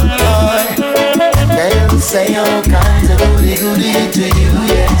Nile, boy. They'll say all kinds of goody-goody to you,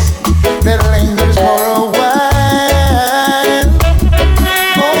 yes, that lingers for a while.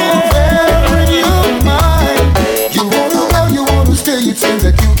 Over in your mind, you wanna go, you wanna stay, it seems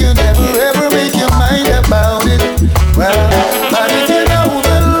like you can never ever make your mind about it. Well, but if you know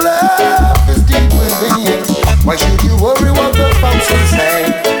that love is deep within, why should you worry what the folks will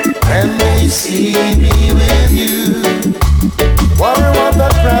say?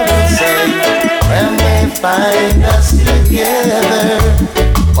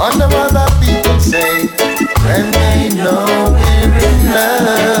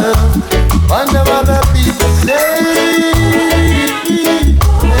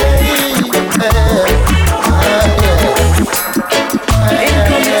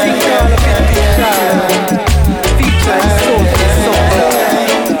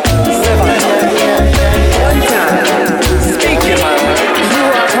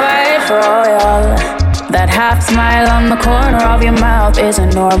 smile on the corner of your mouth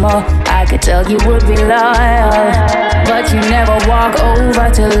isn't normal. I could tell you would be loyal, but you never walk over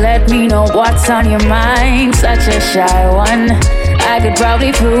to let me know what's on your mind. Such a shy one. I could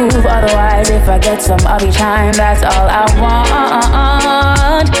probably prove otherwise if I get some of your time. That's all I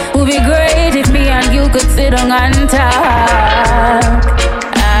want. Would be great if me and you could sit down and talk.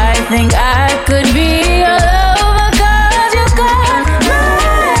 I think I could be your lover 'cause you got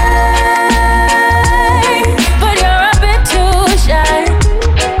mine, but you're a bit too shy.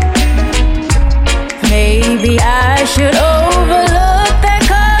 Maybe I should overlook that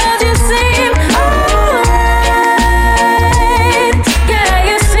 'cause you seem alright. Yeah,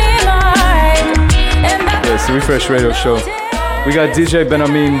 you seem alright. Yeah, it's the Refresh Radio Show. We got DJ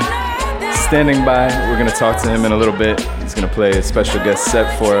BenHaMeen standing by. We're gonna talk to him in a little bit. He's gonna play a special guest set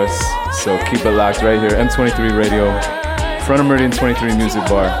for us. So keep it locked right here. M23 Radio, front of Meridian 23 Music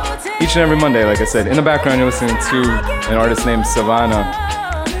Bar. Each and every Monday, like I said. In the background, you're listening to an artist named Savannah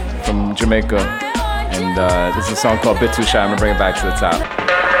from Jamaica. And this is a song called Bit Too Shy. I'm gonna bring it back to the top.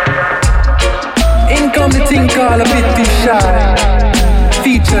 In come the thing called A Bit Too Shy,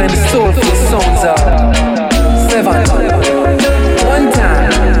 featuring the soulful sounds of Savannah. One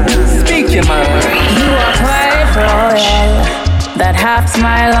time, speak your mind. You are quite royal. That half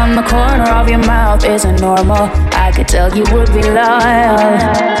smile on the corner of your mouth isn't normal. I could tell you would be loyal,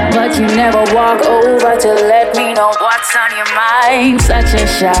 but you never walk over to let me know what's on your mind. Such a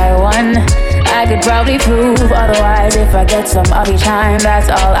shy one. I could probably prove otherwise if I get some of your time. That's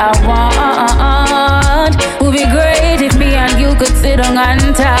all I want. Would be great if me and you could sit down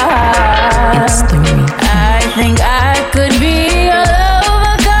and talk. I think I could be your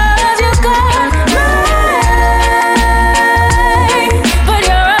lover 'cause you got mine, but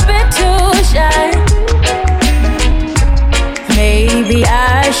you're a bit too shy. Maybe I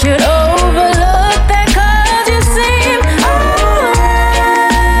should overlook that 'cause you seem alright.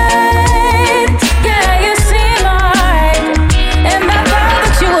 Yeah, you seem alright. And I thought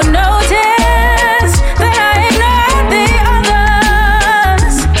that you would notice that I ignored the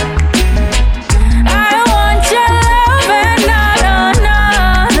others. I want your love and not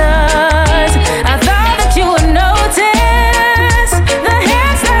another's. I thought that you would notice the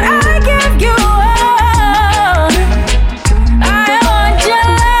hints that I give you. I want your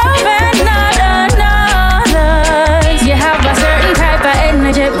love and not another's. You have a certain type of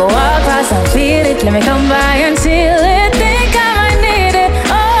energy, but walk past and feel it. Let me come by and seal it. Think I might need it.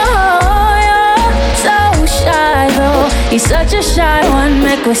 Oh, you're so shy though. You're such a shy one.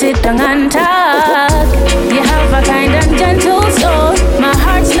 Make we sit down and talk. You have a kind and gentle soul. My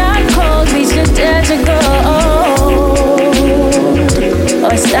heart's not cold. We should dare to go.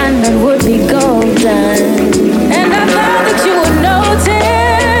 Our standard would be golden. And I thought that you would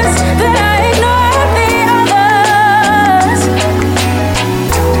notice that I ignored the others.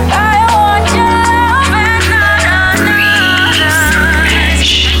 I want your love and not another's.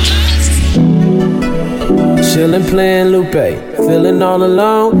 Chillin', playing Lupe, feeling all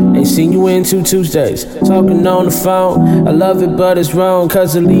alone. Ain't seen you in 2 Tuesdays, talking on the phone. I love it, but it's wrong,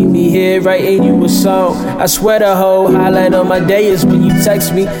 'cause it leave me here writing you a song. I swear the whole highlight of my day is when you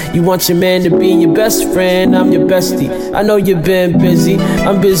text me. You want your man to be your best friend, I'm your bestie. I know you've been busy,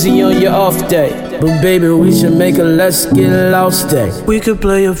 I'm busy on your off day. But baby, we should make a let's get lost day. We could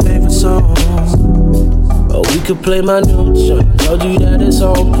play your favorite song, or we could play my new joint. Told you that it's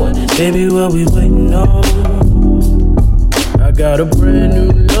on point. Baby, what we waiting on? I got a brand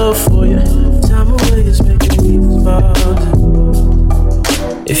new love for you. Time away is making me respond.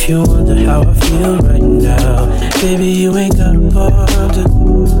 If you wonder how I feel right now, baby, you ain't got a bother.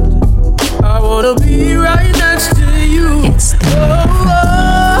 I wanna be right next to you. It's been a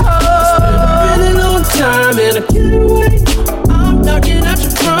really long time and I can't wait. I'm knocking at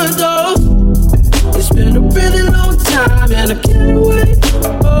your front door. It's been a really long time and I can't wait.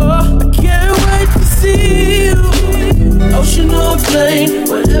 Oh, I can't wait to see you. Ocean or plane,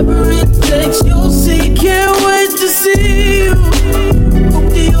 whatever it takes, you'll see. Can't wait to see you.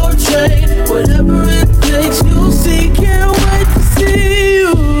 Hoopty or train, whatever it takes, you'll see. Can't wait to see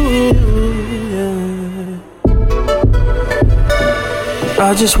you. Yeah. I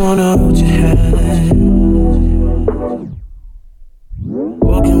just wanna hold your hand,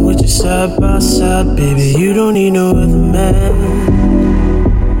 walking with you side by side, baby. You don't need no other man.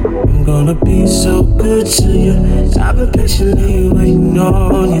 I'm gonna be so good to you. I've been patiently waiting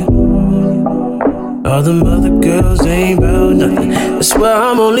on you. All them other girls ain't about nothing. I swear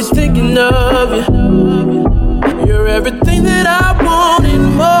I'm only thinking of you. You're everything that I want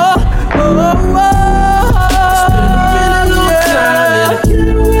and more. Oh, oh, oh. It's been a really long time and I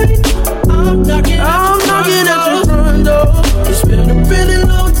can't wait. I'm knocking at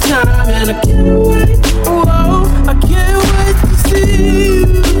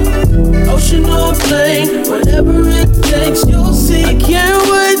train, whatever it takes, you'll see. I can't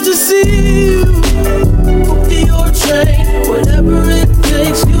wait to see you. Book your train, whatever it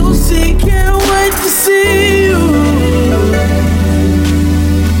takes, you'll see. Can't wait to see you.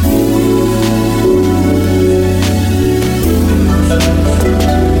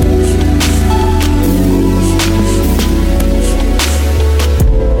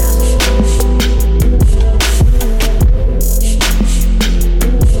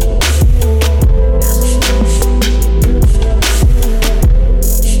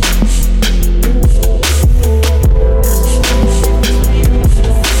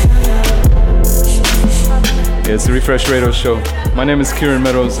 It's the Refresh Radio Show. My name is Kieran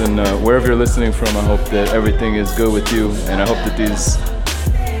Meadows, and wherever you're listening from, I hope that everything is good with you, and I hope that these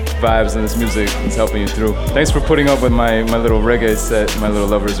vibes and this music is helping you through. Thanks for putting up with my little reggae set, my little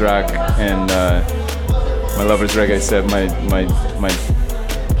Lovers Rock, and my Lovers Reggae set, my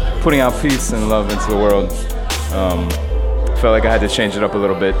putting out peace and love into the world. Felt like I had to change it up a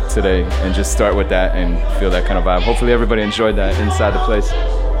little bit today and just start with that and feel that kind of vibe. Hopefully everybody enjoyed that inside the place.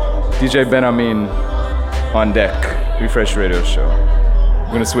 DJ BenHaMeen on deck, Refresh Radio Show.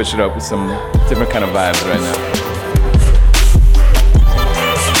 We're gonna switch it up with some different kind of vibes right now.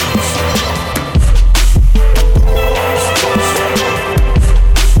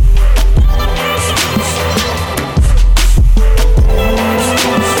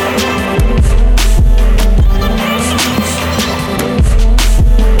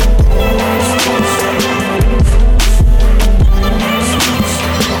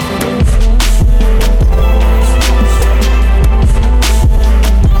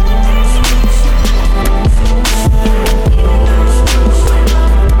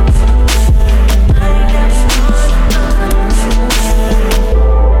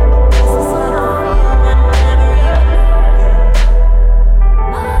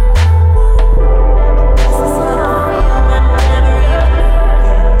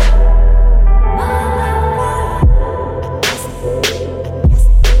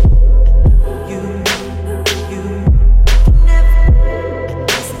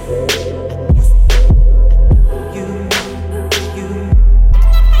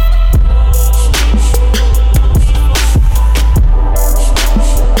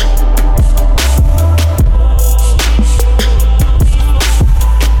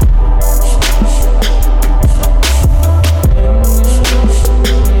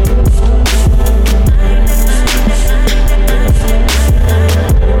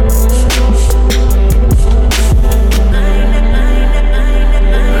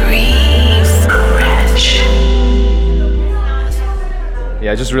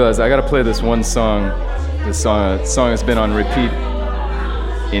 I just realized I gotta play this one song. This song has been on repeat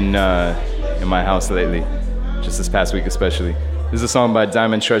in my house lately, just this past week especially. This is a song by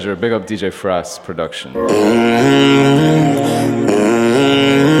Diamond Treasure. Big up DJ Frost production. Girl,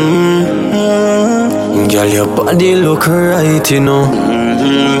 your body look right, you know.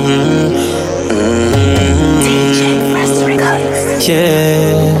 DJ Frost Records.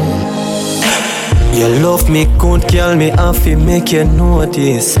 Yeah. You love me good, girl, me have to make you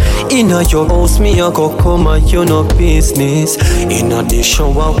notice. Inna your house, me a go come and you no business. Inna the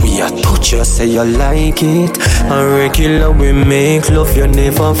shower, we a touch you, say you like it. And regular, we make love, you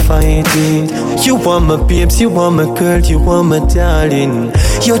never fight it. You want my babes, you want my girl, you want my darling.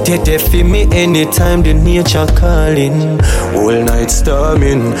 You take there for me anytime the nature calling. All night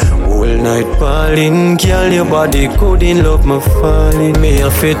storming, all night balling. Girl, your body good in love, me falling. Me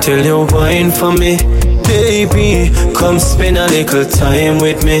have to tell you wine for me. Baby, come spend a little time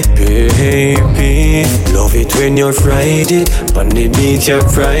with me. Baby, love it when you ride it. On the beat you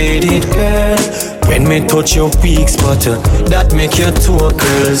ride it, girl. When me touch your weak spot, that make you two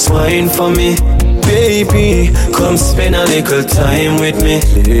girls wine for me. Baby, come spend a little time with me.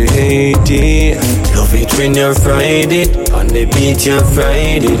 Lady, love it when you ride it. On the beat you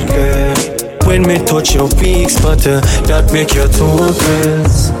ride it, girl. When me touch your weak spot, that make you two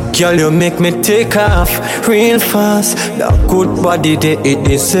girls. Girl, you make me take off real fast. That good body, it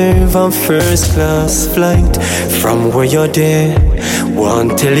deserve a first class flight. From where you're there,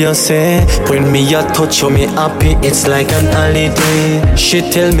 one till you say, when me a touch you, me happy, it's like an holiday. She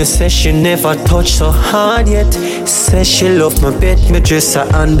tell me, say she never touched so hard yet. Say she love my bed, me dress her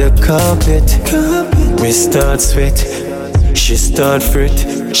on the carpet. We start sweat, she start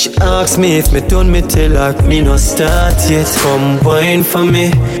fret. She asks me if me done, me tell her me no start yet. Come wine for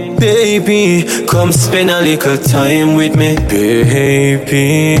me, Baby, come spend a little time with me.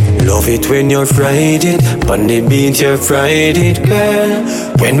 Baby, love it when you're fried it. On the beat you're fried it, girl.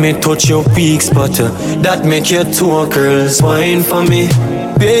 When me touch your weak spot, that make your two girls whine for me.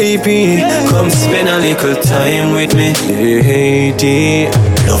 Baby, come spend a little time with me. Lady,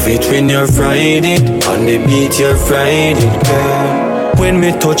 love it when you're fried it. On the beat you're fried it, girl. When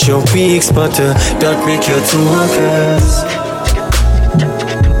me touch your weak spot, that make your two girls.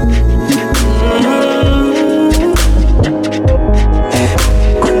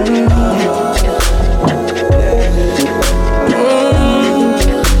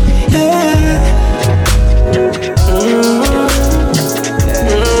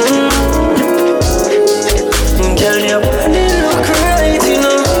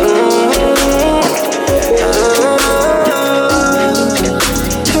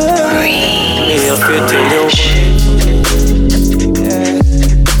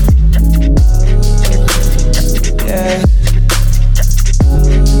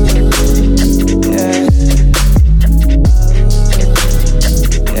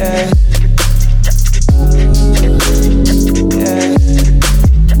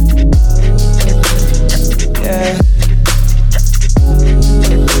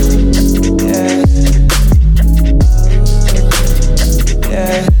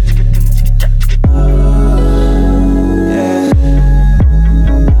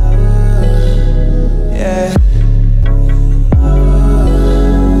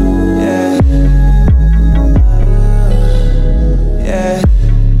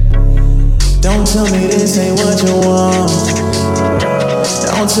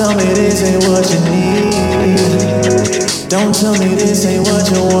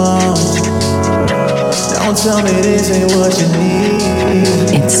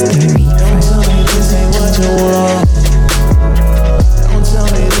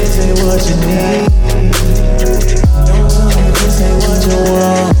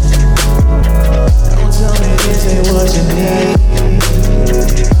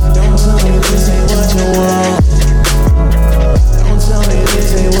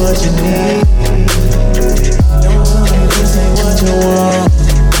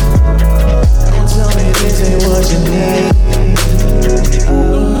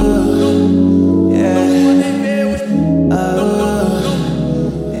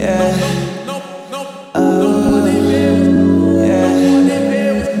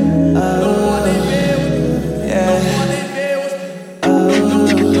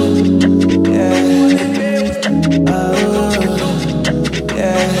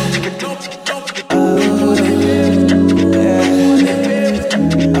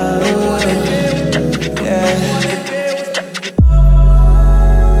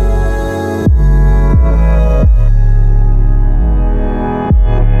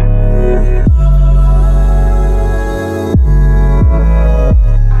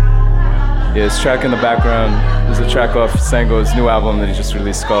 Track in the background is a track off Sango's new album that he just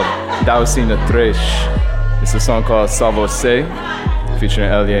released called Daocina Tresh. It's a song called Salvo Se, featuring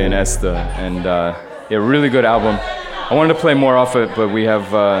Elia and Esta, and yeah, really good album. I wanted to play more off it, but we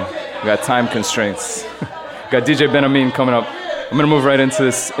got time constraints. Got DJ BenHaMeen coming up. I'm gonna move right into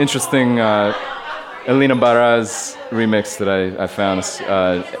this interesting Elena Baraz remix that I found,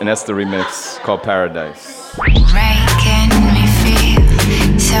 an Esta remix called Paradise. Making me feel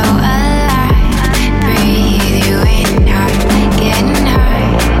so alive. Breathe you in hard, getting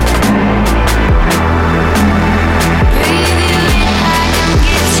high. Breathe you in hard, I'm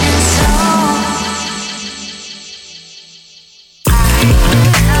getting so.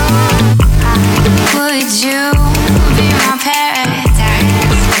 Would you be my paradise?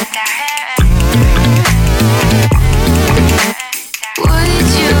 Would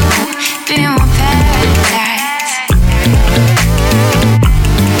you be my paradise?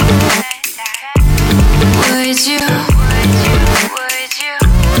 Would you?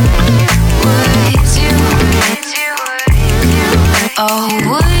 Oh,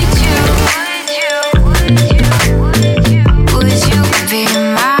 would you? Would you be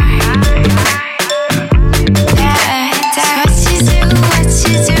my paradise? What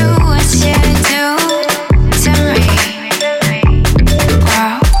you do to me?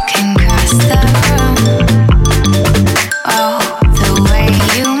 Walking across the room. Oh, the way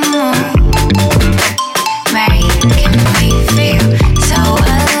you move, making me feel so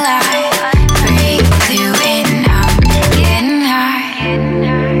alive. Breathe you in, I'm getting high.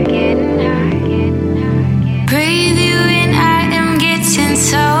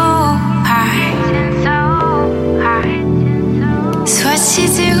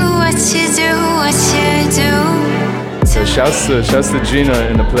 shouts to Gina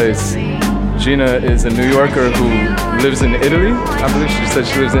in the place. Gina is a New Yorker who lives in Italy. I believe she said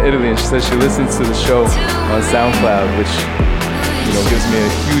she lives in Italy, and she said she listens to the show on SoundCloud, which gives me a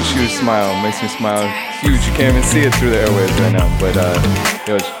huge smile, makes me smile huge. You can't even see it through the airwaves right now,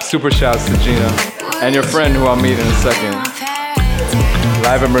 but super shouts to Gina and your friend who I'll meet in a second.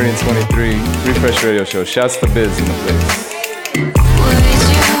 Live at Meridian 23, Refresh Radio Show. Shouts to Biz in the place.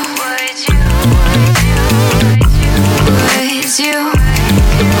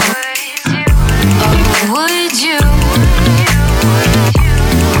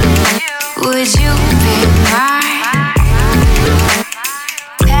 Would you be my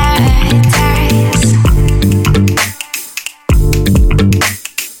paradise?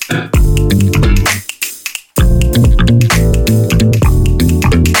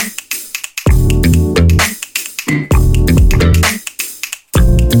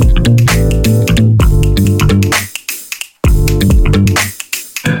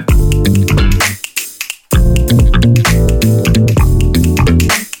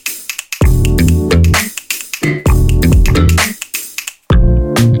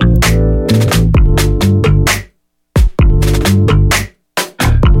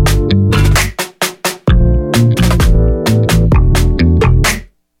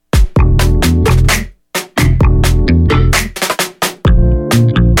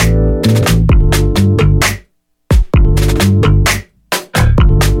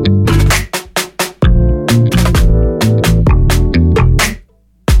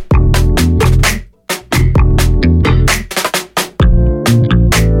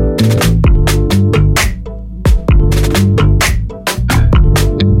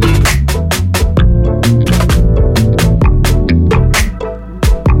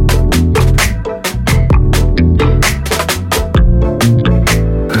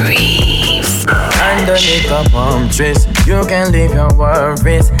 You can leave your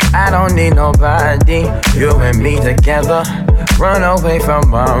worries, I don't need nobody. You and me together, run away from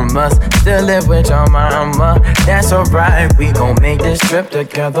mamas, still live with your mama. That's alright, we gon' make this trip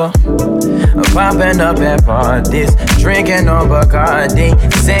together. Popping up at parties, drinking on Bacardi,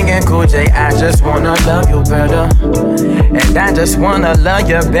 singing Cool J, I just wanna love you better. And I just wanna love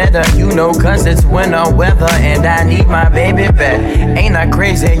you better, cause it's winter weather and I need my baby back. Ain't I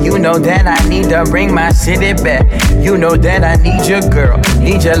crazy, that I need to bring my city back. That I need your girl,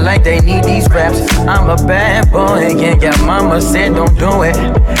 need you like they need these raps. I'm a bad boy and your mama said don't do it,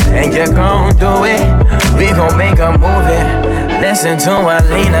 and you gon' do it. We gon' make a movie. Listen to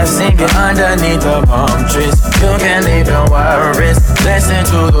Alina singing underneath the palm trees. You can leave your worries, listen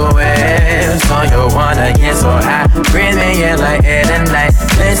to the waves. So you wanna get so high, breathe me in like air and light.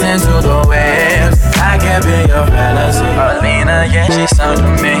 Listen to the waves, I can be your fantasy. Alina, yeah, she sound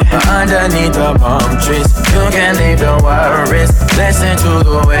to me. Underneath the palm trees, you can leave your worries, listen to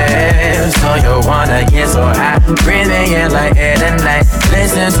the waves. So you wanna get so high, breathe me in like air and light.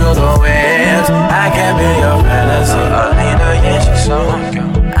 Listen to the waves, I can be your fantasy. Alina, yeah, she's so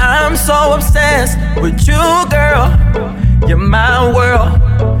good. I'm so obsessed with you, girl. You're my world.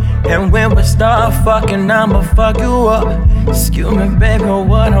 And when we start fucking, I'ma fuck you up. Excuse me, baby,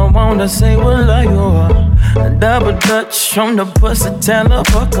 what I wanna say will love you up. A double dutch on the pussy, tell her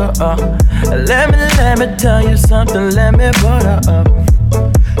fuck her up. Let me tell you something, let me butter up.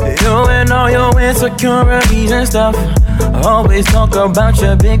 You and all your insecurities and stuff, always talk about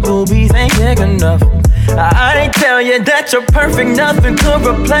your big boobies ain't big enough. I didn't tell you that you're perfect, nothing could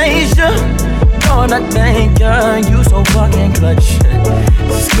replace you. Lord, I thank you, you so fucking clutch.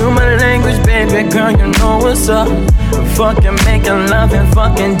 Excuse my language, baby girl, you know what's up. Fucking making love and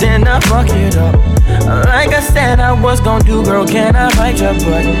fucking dinner, fuck it up. Like I said I was gon' do, girl, can I bite your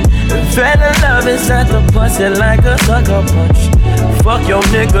butt? Fella love inside the pussy like a sucker punch. Fuck your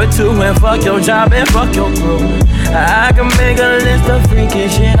nigga too, and fuck your job, and fuck your crew. I can make a list of freaky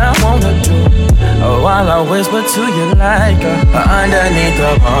shit I wanna do. While I whisper to you like underneath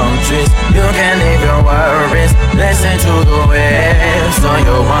the palm trees. You can leave your worries, listen to the waves. So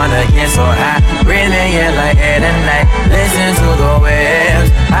you wanna get so high, breathe me in like air and light. Listen to the waves,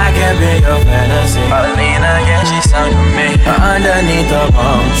 I can be your fantasy. Alina, yeah, she sound to me. Underneath the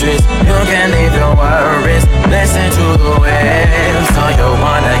palm trees, you can leave your worries, listen to the waves. So you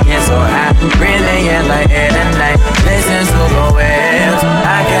wanna get so high, breathe me in like air and light. Listen to the waves,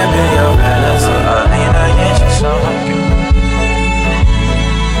 I can be your fantasy. Alina, yeah, she sound good.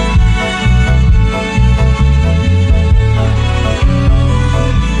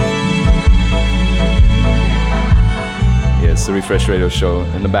 It's the Refresh Radio Show.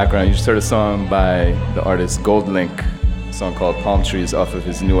 In the background, you just heard a song by the artist Gold Link, a song called Palm Trees off of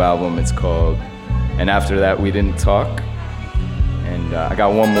his new album. It's called And After That We Didn't Talk. And I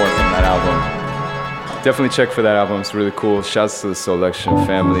got one more from that album. Definitely check for that album. It's really cool. Shouts to the Selection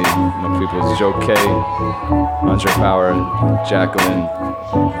family. My people's Joe K, Andre Power, Jacqueline,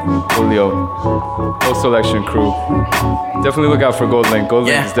 Julio, whole Selection crew. Definitely look out for Gold Link. Gold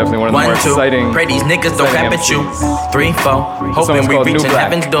Link is definitely one of the more exciting. Pray these niggas don't cap at you. 3, 4, hoping we reaching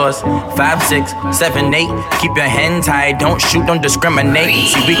heaven's doors. 5, 6, 7, 8. Keep your hands high, don't shoot, don't discriminate.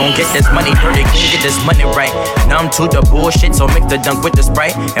 See, we gon' get this money, dirty, get this money right. Numb to the bullshit, so mix the dunk with the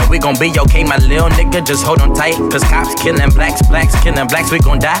Sprite. And we gon' be okay, my little nigga, just hold on tight. Cause cops killing blacks, blacks killing blacks. We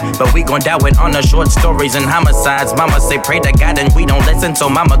gon' die, but we gon' die with honor, short stories and homicides. Mama say pray to God and we don't listen, so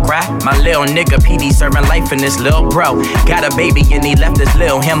mama cry. My little nigga PD serving life in this little bro. Got a baby and he left this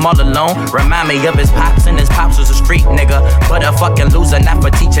little him all alone. Remind me of his pops, and his pops was a street nigga, but a fucking loser, not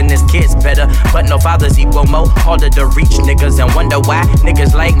for teaching his kids better. But no fathers equal more, harder to reach niggas, and wonder why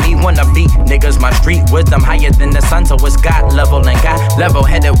niggas like me wanna be niggas. My street wisdom higher than the sun, so it's God level, and got level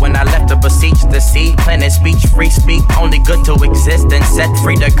headed when I left to beseech the seed. Planet speech, free speak, only good to exist, and set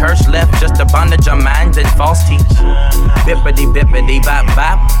free the curse left, just a bondage of minds and false teach. Bippity bippity bop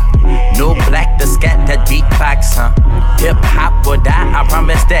bop, new black the scat that beatbox, huh? Hip hop will die, I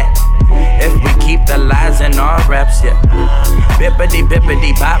promise that. If we keep the lies in our raps, yeah. Bippity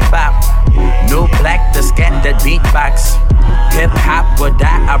bippity bop bop, new black the scat that beatbox. Hip hop will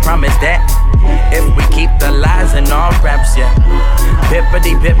die, I promise that. If we keep the lies in our raps, yeah.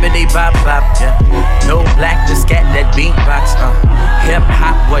 Bippity bippity bop bop, yeah. No black the scat that beatbox, Hip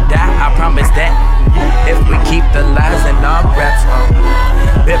hop will die, I promise that. If we keep the lies in our raps,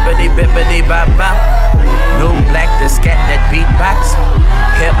 Bippity bippity bop bop, no black the scat that beatbox.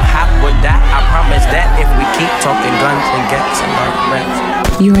 Hip hop will die, I promise that. If we keep talking guns and gats in our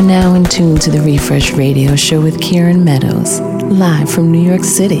raps. You are now in tune to the Refresh Radio Show with Kieran Meadows, live from New York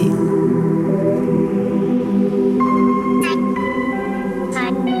City.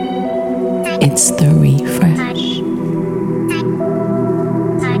 It's the Refresh.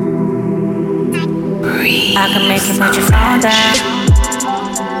 I can make you put your phone down.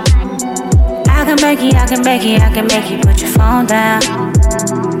 I can make you put your phone down.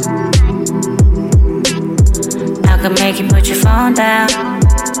 I can make you put your phone down.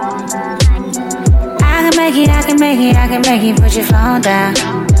 I can make you put your phone down.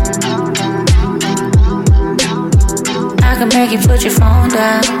 I can make you put your phone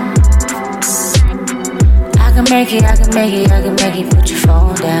down. I can make you put your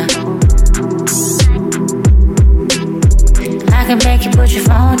phone down. I can make you put your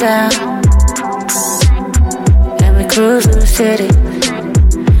phone down. And we cruise through the city.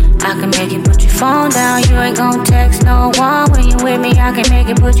 I can make you put your phone down. You ain't gon' text no one when you with me. I can make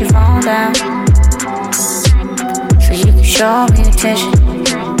you put your phone down. So you can show me attention.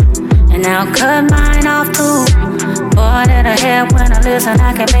 And I'll cut mine off too. Boy, that I have when I listen.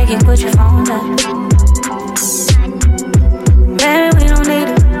 I can make you put your phone down. Baby, we don't need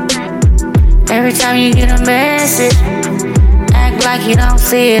it. Every time you get a message, act like you don't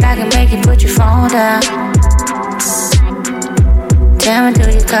see it. I can make you put your phone down. Tell me, do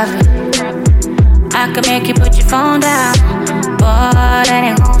you copy? I can make you put your phone down. Boy, that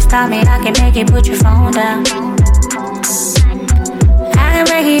ain't gon' stop me. I can make you put your phone down. I can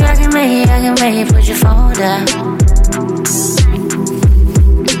make you put your phone down.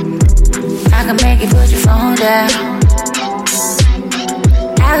 I can make you put your phone down.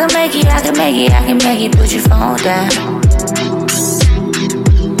 I can make you put your phone down.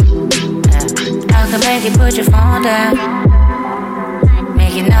 I can make you put your phone down.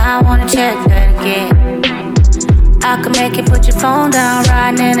 Make you not wanna check that again. I can make you put your phone down.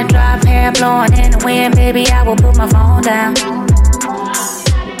 Riding in the drop, hair blowing in the wind. Baby, I will put my phone down.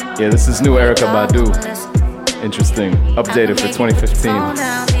 Yeah, this is new Erykah Badu. Interesting. Updated for 2015.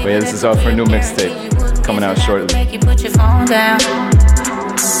 But yeah, this is off her new mixtape. Coming out shortly. Make you put your phone down.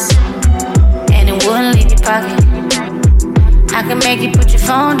 And it wouldn't leave your pocket. I can make you put your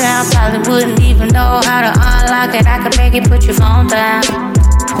phone down. Probably wouldn't even know how to unlock it. I can make you put your phone down.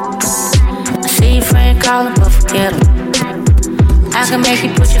 I see your friend calling, but forget him. I can make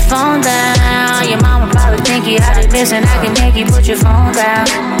you put your phone down. Your mama probably think you out of listen. I can make you put your phone down.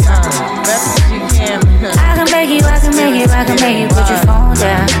 I can make you put your phone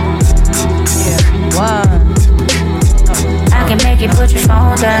down. I can make you put your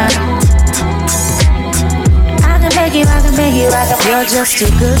phone down. You're just too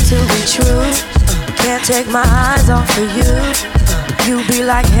good to be true. Can't take my eyes off of you. You be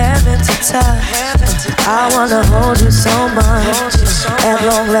like heaven to touch. I wanna hold you so much. At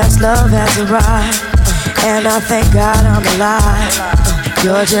long last, love has arrived, and I thank God I'm alive.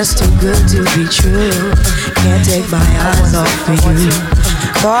 You're just too good to be true. can't take my eyes off of you.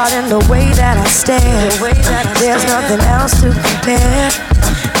 Caught in the way that I stare, there's nothing else to compare.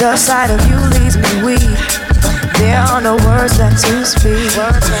 The sight of you leaves me weak. There are no words left to speak.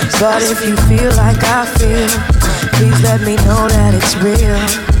 But if you feel like I feel, please let me know that it's real.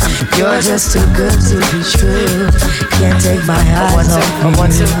 You're just too good to be true. Can't take my eyes off of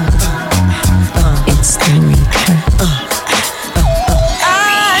you. It's the replay.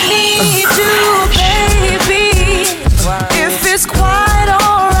 I need you, baby. If it's quite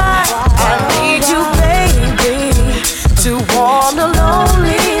alright, I need you, baby, to warm the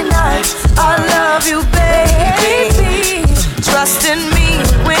lonely nights. I love you, baby. Trust in me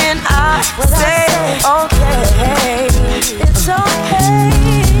when I say okay. It's okay.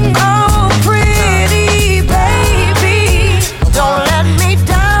 Oh, pretty baby, don't let me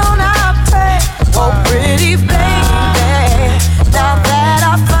down, I pray. Oh, pretty baby, now that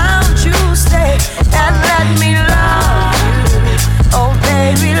I found you, stay and let me love you. Oh,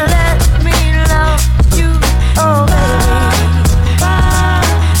 baby, let me love you. Oh, baby,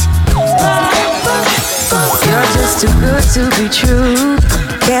 you're just too good to be true.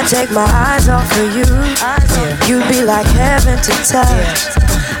 Can't take my eyes off of you. You'd be like heaven to touch.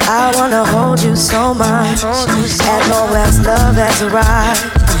 I wanna hold you so much. At long last, love has arrived,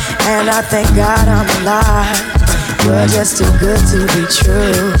 and I thank God I'm alive. You're just too good to be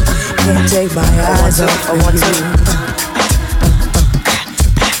true. Can't take my eyes off of you.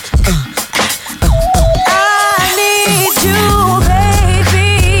 I need you,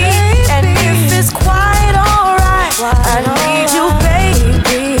 baby, and if it's quite alright, I need you,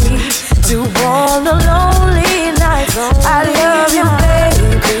 baby, to warm the lonely nights. I love you, baby.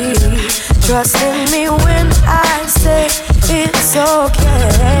 Trust in me when I say it's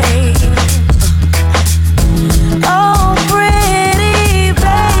okay. Oh, pretty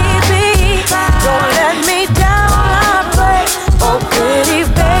baby, don't let me down, I pray. Oh, pretty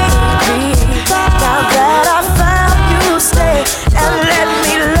baby, now that I found you, stay and let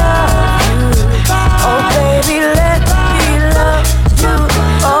me love you. Oh, baby, let me love you.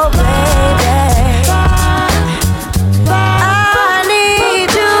 Oh, baby, I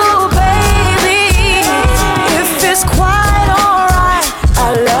need you, baby. If it's quite alright, I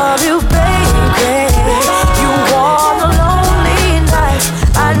love you, baby. You warm the lonely nights.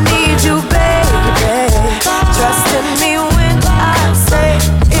 I need you, baby. Trust in me when I say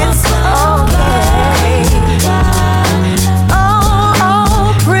it's okay.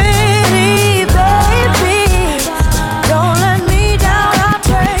 Oh, pretty baby, don't let me down, I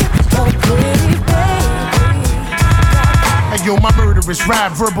pray. Oh, pretty baby. Hey yo, my murderous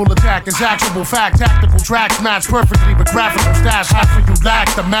rap, verbal attack is actual fact. Tactical tracks match perfectly with graphical stats. Half of you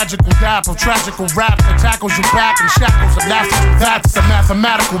lack the magical dap of tragical rap that tackles you back in shackles of laughter. That's the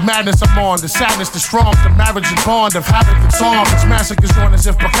mathematical madness I'm on. The sadness, the strong, the marriage and bond of havoc and song. It's massacres drawn as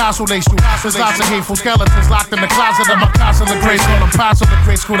if Picasso laced you. There's lots of hateful skeletons locked in the closet of my castle of grade school. I'm past of the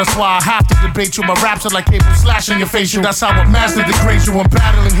grade school, that's why I have to debate you. My raps are like cable slashing your facial. That's how I master degrade you. I'm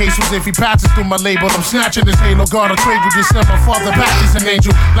battling Jesus if he passes through my label. I'm snatching his halo. God, I trade with this son. My father back is an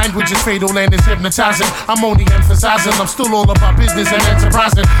angel. Language is fatal and it's hypnotizing. I'm only emphasizing. I'm still all about business and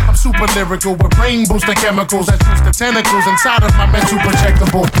enterprising. I'm super lyrical with brain boosting chemicals that boost the tentacles inside of my mental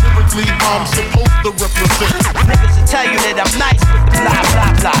projectable. Lyrically, I'm supposed to represent. Niggas will tell you that I'm nice with the blah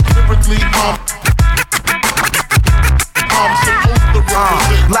blah blah. Lyrically, I'm supposed to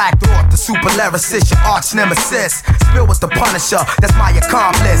represent. Black Thought, the super lyricist, your arch nemesis. Spill with the Punisher, that's my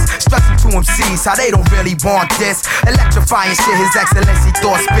accomplice. Stressing to MCs how they don't really want this. Electrifying shit, His Excellency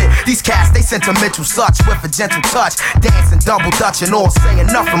Thought spit. These cats, they sentimental such with a gentle touch. Dancing double dutch and all saying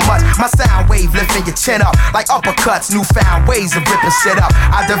nothing much. My sound wave lifting your chin up like uppercuts. Newfound ways of ripping shit up.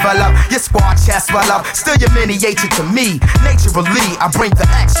 I develop your squad chest swell up. Still your miniature to me. Naturally, I bring the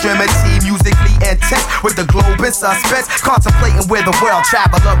extremity. Musically intense with the globe in suspense. Contemplating where the world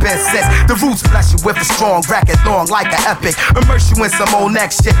traveler been since. The roots bless you with a strong record long like an epic. Immerse you in some old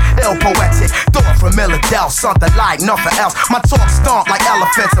next shit. Ill poetic. Thought from Milladel, something like nothing else. My talk stomp like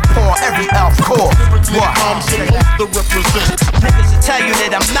elephants upon every elf core. What? I'm supposed to represent. Niggas will tell you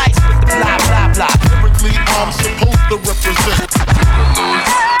that I'm nice with the blah blah blah. Lyrically, I'm supposed to represent.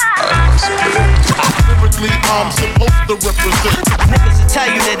 Lyrically, I'm supposed to represent. Niggas will tell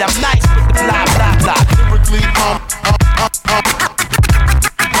you that I'm nice with the blah blah blah. Lyrically, I'm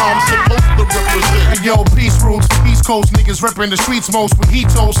supposed to represent. Yo, peace roots, East Coast niggas reppin' the streets most with heat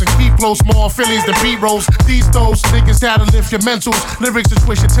toast and keep close. More Phillies than beat rolls. These those niggas that'll lift your mentals. Lyrics to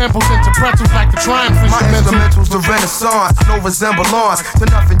twist your temples into pretzels like the Triumph instrumental. My instrumentals, the Renaissance, no resemblance to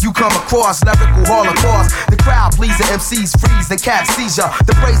nothing you come across. Lyrical holocaust. The crowd pleasing MCs freeze and cap seizure.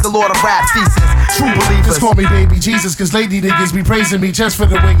 To praise the Lord of rap thesis. True believers. Just call me baby Jesus, cause lady niggas be praising me just for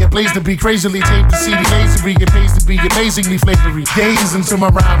the way it plays to be crazily taped to see the lasery. It pays to be amazingly flavory. Gaze into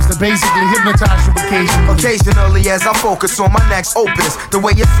my rhymes that basically hypnotize you occasionally as I focus on my next opus. The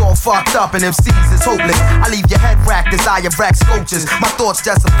way it's all fucked up and MCs is hopeless. I leave your head racked as I erect sculptures. My thoughts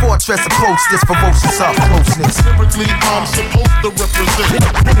just a fortress approach this ferocious up closeness. Lyrically, I'm supposed to represent.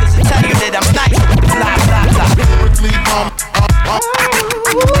 Niggas will tell you that I'm nice. Blah, blah, blah. Lyrically, I'm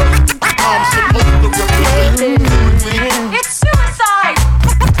supposed to represent. Lyrically, it's suicide.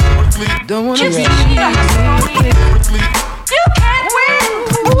 Don't wanna you can't win.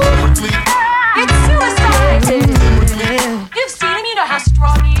 It's suicide. You've seen him, you know how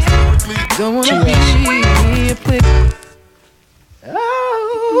strong he is. Don't wanna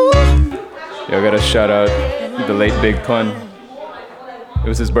Yo, I gotta shout out the late Big Pun. It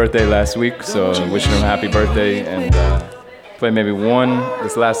was his birthday last week, so wishing him a happy birthday and play maybe one,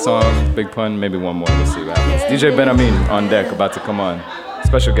 this last song, Big Pun, maybe one more, let's see what happens. DJ BenHaMeen on deck, about to come on.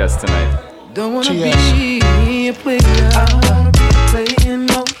 Special guest tonight. Don't wanna be a player, I don't wanna be playing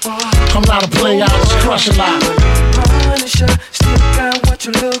no more. I'm not a player, I just crush a lot. Punisher, still got what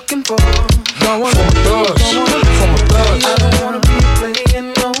you're looking for. Don't wanna from a thug. I don't wanna be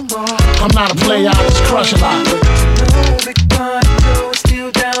playing no more. I'm not a player, I just crush a lot. No big pun, Joe is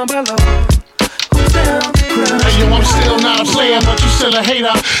still down below. Who's down the crowd? Hey, yo, I'm still not a player, but you still a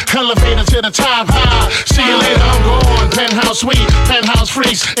hater. Elevator to the top high. See you later, I'm gone. Penthouse suite, penthouse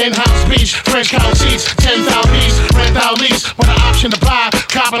freaks, in-house beach, French couch seats, 10,000 piece, rent out lease with an option to buy.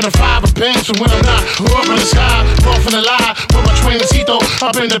 Copping the 5 Benz for when I'm not. Up in the sky, off in the lie with my twincito.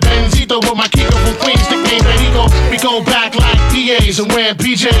 Up in the Benzito with my Kiko from Queens, nickname Benito. We go back like PAs and wearing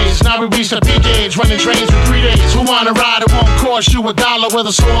PJs. Now we reach the P gauge, running trains for 3 days. Who wanna ride? It won't cost you $1.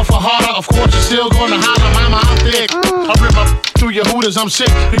 Whether sore for harder, of course you're still gonna holler. Mama, I'm thick. I rip up through your hooters, I'm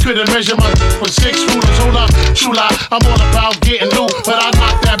sick. We couldn't measure my with 6 rulers. Hold up, true lie. I'm all about getting loot, but I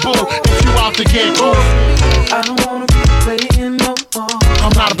knock that bull if you out to get cool. I don't wanna be playing no more.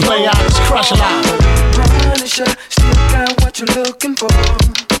 I'm not a player, I just crush a lot. Punisher, still got what you're looking for.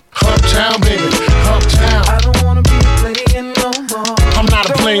 Uptown, baby, uptown. I don't wanna be playing no more. I'm not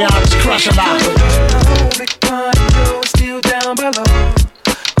a player, I just crush a lot. Big pun, Joe is still down below.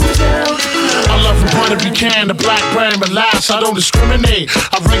 I love from point of view can, the black brand, but last I don't discriminate.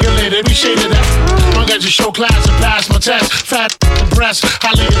 I regulate every shade of that. Long as you show class and pass my test. Fat breasts,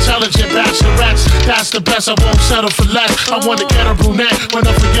 highly intelligent bachelorettes. That's the best, I won't settle for less. I want to get a brunette with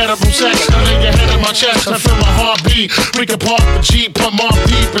unforgettable sex. I lay your head on my chest, I feel my heartbeat. We can park the Jeep, put more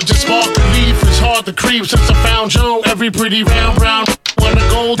deep and just spark the leaf. It's hard to creep since I found Joe. Every pretty round brown wanna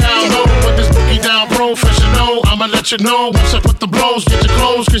go down low. Put this boogie down professional. I'ma let you know once I put the blows. Get your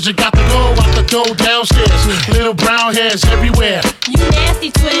clothes, cause you got to go out the door downstairs. Little brown hairs everywhere. You nasty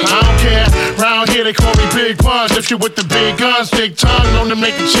twin. I don't care. Round here they call me Big Puns. If you with the big guns, big tongue, known to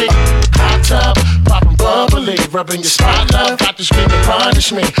make a chick hot tub, poppin' bubbly, rubbing your spot love. Got to scream to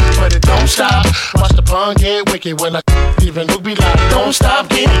punish me, but it don't stop. Watch the pun get wicked when I even look be like, don't stop,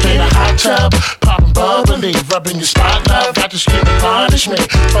 get in a hot tub, poppin' bubbly, rubbing your spot love. Got to scream to punish me,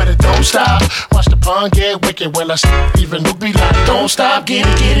 but it don't stop. Watch the pun get wicked when I even look be like, don't stop, get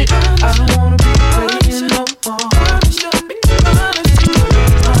it, get it. I don't wanna be playing no more.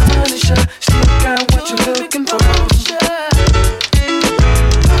 Punisher, still got what you're looking for.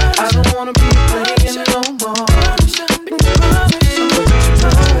 I don't wanna be playing no more.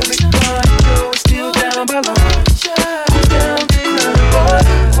 Big pun, Joe is still down below. Down to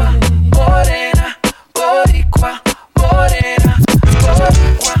ground. Morena, boricua, morena,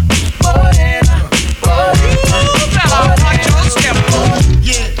 boricua, morena,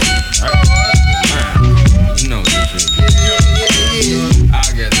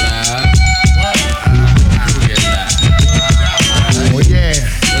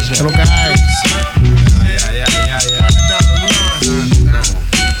 Hello guys.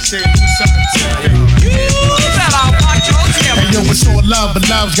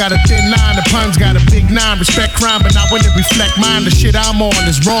 12's got a thin line, the pun's got a big 9. Respect crime, but not when it reflect mine. The shit I'm on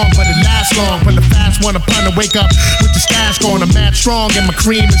is wrong, but it lasts long. But the fast one, a pun to wake up with the stash going. I'm mad strong and my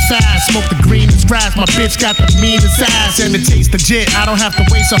cream is fast. Smoke the green is grass. My bitch got the meanest ass and it tastes legit. I don't have to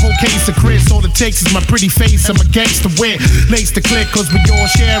waste a whole case of Chris. All it takes is my pretty face and my gangster wit. Lace the click, cause we all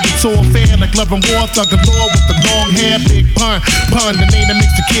share. It's all fair, like love and war. Thug galore with the long hair. Big pun, the name that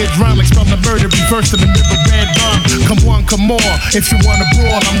makes the kids run. Like from the murder, reversed in the mirror, red rum. Come one, come more. If you wanna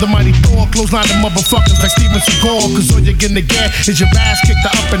brawl, I'm the mighty Thor. Clothesline the motherfuckers like Steven Seagal. Cause all you're gonna get is your ass kicked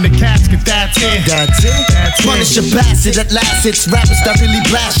up in the casket. That's it. That's it. That's it. Punish your bastard at last. It's rappers that really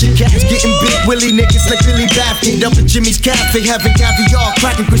blast your cats. Getting big willy niggas like Billy Baffin. Up at Jimmy's Cafe, having caviar,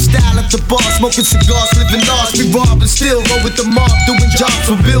 cracking crystal at the bar, smoking cigars, living large. We rob and still roll with the mob, doing jobs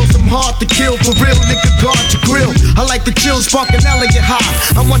for bills. I'm hard to kill, for real, nigga. Guard your grill. I like the chill, sparking elegant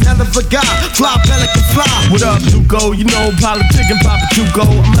high. I'm one hell of a guy, fly pelican fly. What up, Duco? You know, politicking, Papa Chuco.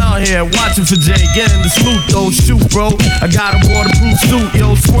 I'm out here watching for Jay, getting the salute, though. Shoot, bro. I got a waterproof suit,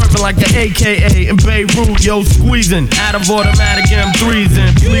 yo, swerving like an AKA in Beirut, yo, squeezing out of automatic M3s.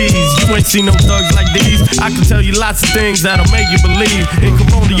 And please, you ain't seen no thugs like these. I can tell you lots of things that'll make you believe. In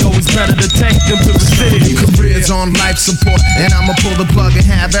Corona, yo, it's better to take them to the city. Careers on life support, and I'ma pull the plug and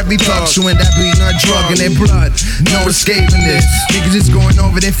have every thug chewing that beat nut drug in their blood. No escaping this. Niggas just going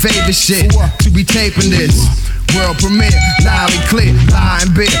over their favorite shit to be taping this. World premiere, loud and clear, lie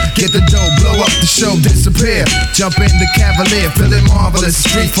and beer. Get the dough, blow up the show, disappear. Jump in the Cavalier, feeling marvelous.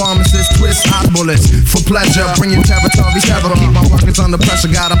 Street pharmacist, twist hot bullets. For pleasure, bring your territory terror. Keep my workers under pressure,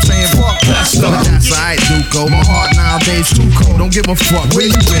 God, I'm saying fuck that stuff. But that's alright, Duco. My heart nowadays too cold. Don't give a fuck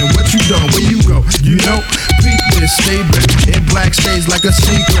where you been, what you done, where you go. You know, beat this, stay back. In black stays like a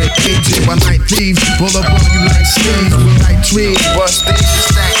secret. AJ by night thieves, pull up on you like sleeves. We like trees, bust these,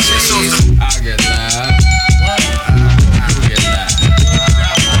 stack cheese. I get live.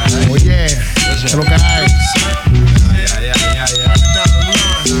 Oh yeah, lo que hay.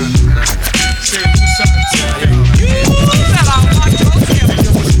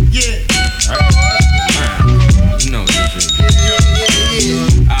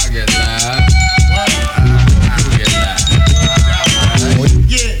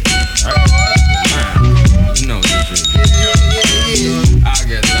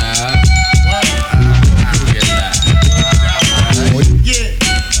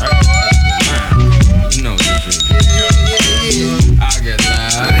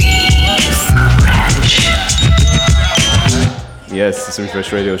 Yes, it's a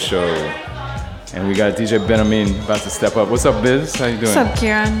Refresh Radio Show. And we got DJ BenHaMeen about to step up. What's up, Biz? How you doing? What's up,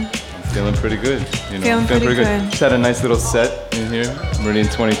 Kieran? I'm feeling pretty good. Feeling pretty good. Just had a nice little set in here. Meridian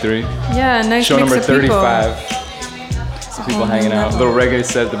 23. Yeah, nice show mix number of 35. Some people hanging out. A little reggae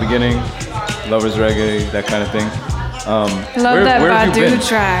set at the beginning. Lovers reggae, that kind of thing. Love that Badu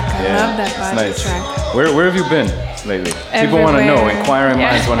track. I love that Badu track. Where have you been lately? Everywhere. People want to know. Inquiring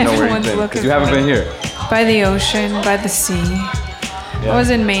minds want to know where you've been. Because you haven't been here. By the ocean, by the sea. I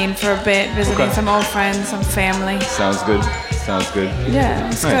was in Maine for a bit, visiting some old friends, some family. Sounds good. Sounds good. Yeah,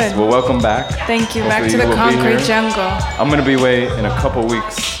 it's nice. good. Well, welcome back. Thank you. Hopefully back to the concrete jungle. I'm going to be away in a couple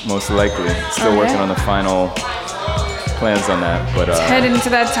weeks, most likely. Still working on the final plans on that. But it's heading to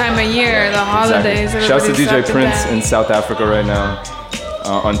that time of year, the holidays. Exactly. Shouts to DJ Prince in South Africa right now,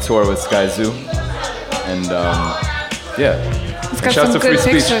 on tour with Sky Zoo. And He's got some good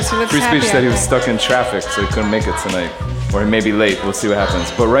pictures. He looks Free happy Speech said he was stuck in traffic, so he couldn't make it tonight. Or he may be late. We'll see what happens.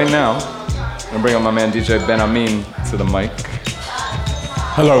 But right now, I'm going to bring up my man DJ BenHaMeen to the mic.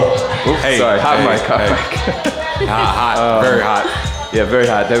 Hello. Oops, hey, sorry, hot mic. Hot, very hot. Yeah, very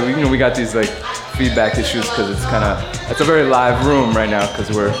hot. We got these like feedback issues because it's a very live room right now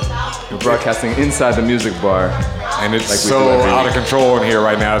because we're broadcasting inside the music bar. And it's like so out of control in here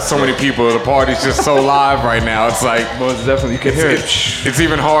right now. So many people. The party's just so live right now. It's like most definitely you can hear it. It's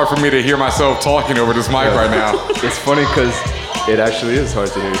even hard for me to hear myself talking over this mic right now. It's funny because it actually is hard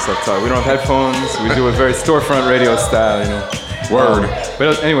to hear yourself talk. We don't have headphones. We do it very storefront radio style, you know. Word.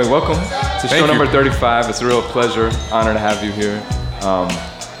 But anyway, welcome to show number 35. It's a real pleasure, honor to have you here.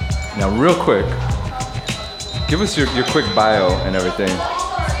 Now, real quick, give us your quick bio and everything.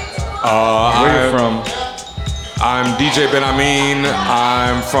 Where you from? I'm DJ BenHaMeen.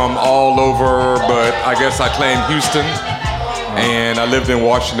 I'm from all over, but I guess I claim Houston. And I lived in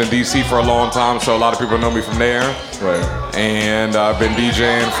Washington, D.C. for a long time, so a lot of people know me from there. Right. And I've been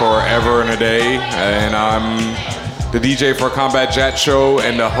DJing forever and a day. And I'm the DJ for Combat Jet Show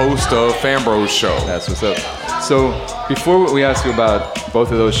and the host of Fambro's Show. That's what's up. So, before we ask you about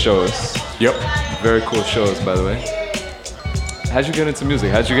both of those shows. Yep. Very cool shows, by the way. How'd you get into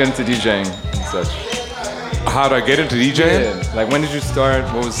music? How'd you get into DJing and such? How'd I get into DJing? Yeah. Like, when did you start?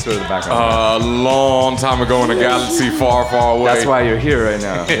 What was sort of the background? A long time ago in a galaxy far, far away. That's why you're here right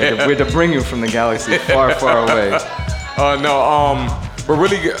now. Yeah. We're to bring you from the galaxy far, far away. But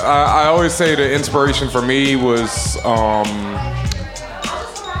really, I always say the inspiration for me was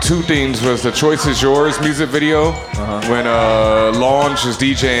two things. Was the Choice Is Yours music video when Launch is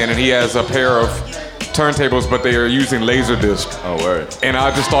DJing and he has a pair of turntables, but they are using Laserdisc. Oh, word. And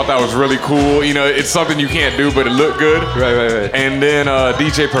I just thought that was really cool. You know, it's something you can't do, but it looked good. Right. And then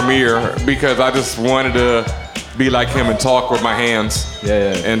DJ Premier, because I just wanted to be like him and talk with my hands.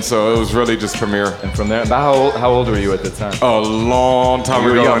 Yeah. And so it was really just Premier. And from there, about how old were you at the time? A long time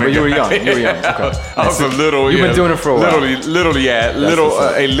ago. You were young. Okay. I was a little. You've been doing it for a while.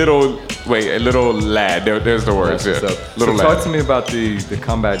 A little lad. There's the words. Yeah. Little lad. Talk to me about the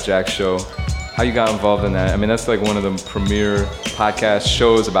Combat Jack show. How you got involved in that? I mean, that's like one of the premier podcast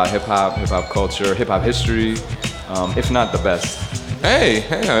shows about hip hop culture, hip hop history, if not the best. Hey,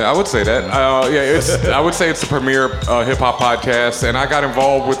 I would say that. I would say it's the premier hip hop podcast, and I got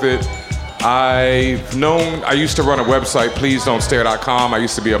involved with it. I used to run a website, pleasedon'tstare.com. I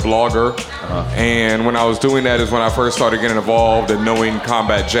used to be a blogger, and when I was doing that is when I first started getting involved and knowing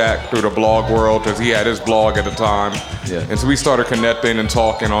Combat Jack through the blog world, because he had his blog at the time. Yeah. And so we started connecting and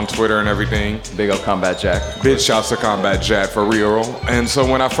talking on Twitter and everything. Big up Combat Jack. Big shouts to Combat Jack for real. And so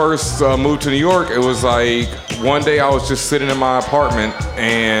when I first moved to New York, it was like one day I was just sitting in my apartment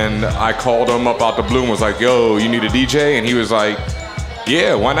and I called him up out the blue and was like, "Yo, you need a DJ?" And he was like,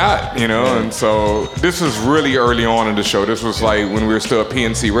 "Yeah, why not?" You know, and so this was really early on in the show. This was like when we were still at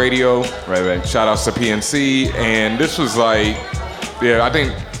PNC Radio. Right. Shout outs to PNC. And this was like, I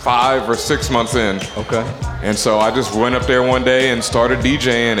think 5 or 6 months in. Okay. And so I just went up there one day and started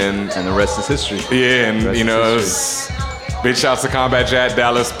DJing, and the rest is history. Yeah, and big shouts to Combat Jack,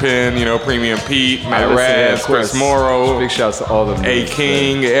 Dallas Penn, Premium Pete, Matt Raz, Chris Morrow. Big shouts to all of them. A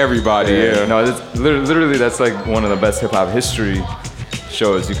King, everybody. Yeah. No, it's literally that's like one of the best hip hop history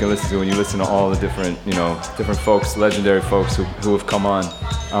shows you can listen to when you listen to all the different folks, legendary folks who have come on.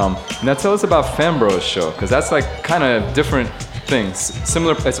 Now tell us about Fambro's show, because that's like kind of different things.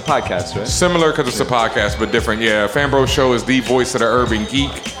 Similar, it's a podcast, right? Similar because it's a podcast, but different. Yeah, Fambro's show is the voice of the urban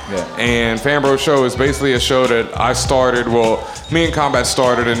geek. Yeah. And Fambro's show is basically a show that I started. Well, me and Combat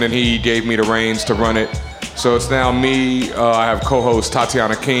started, and then he gave me the reins to run it. So it's now me. I have co-host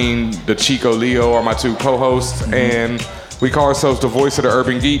Tatiana King, the Chico Leo are my two co-hosts, and we call ourselves the voice of the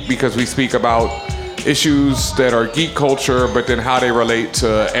urban geek because we speak about issues that are geek culture, but then how they relate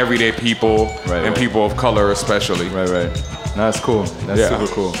to everyday people and people of color especially. Right. No, that's cool. That's super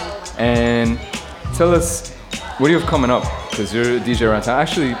cool. And tell us, what do you have coming up? Because you're a DJ around town.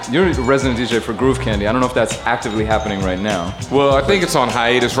 Actually, you're a resident DJ for Groove Candy. I don't know if that's actively happening right now. Well, I think it's on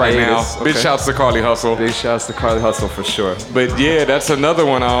hiatus right now. Okay. Big shouts to Carly Hustle. Big shouts to Carly Hustle for sure. But yeah, that's another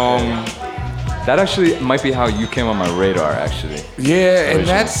one. That actually might be how you came on my radar, actually. Yeah, and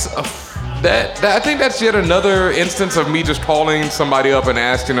that's I think that's yet another instance of me just calling somebody up and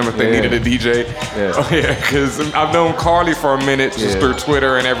asking them if they needed a DJ. Yeah. Because I've known Carly for a minute just through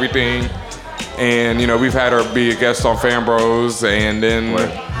Twitter and everything. And, we've had her be a guest on Fambros, and then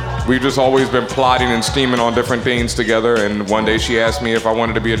we've just always been plotting and steaming on different things together. And one day she asked me if I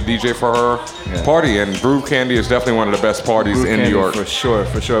wanted to be a DJ for her party, and Groove Candy is definitely one of the best parties Groove in Candy, New York. For sure.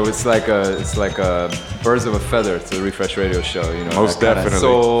 It's like a birds of a feather to the Refresh Radio show. Most definitely.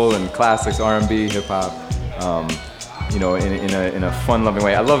 Soul and classics, R&B, hip hop. In a fun-loving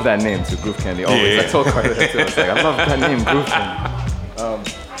way. I love that name too, Groove Candy. Always. I told Carly that too. I was like, I love that name, Groove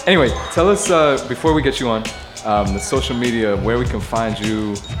Candy. Anyway, tell us before we get you on. The social media, where we can find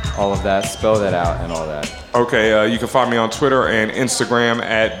you, all of that, spell that out and all that. Okay, you can find me on Twitter and Instagram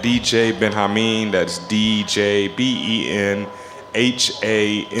at DJ BenHaMeen. That's DJ BenHaMeen.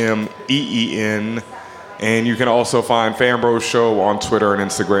 And you can also find Fambro Show on Twitter and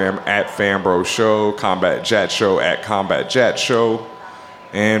Instagram at Fambro Show, Combat Jack Show at Combat Jack Show.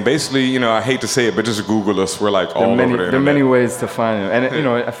 And basically, I hate to say it, but just Google us. We're like all over the internet. There are many ways to find him. And,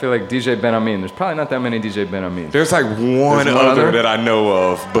 I feel like DJ BenHaMeen, there's probably not that many DJ BenHaMeen. There's like one other that I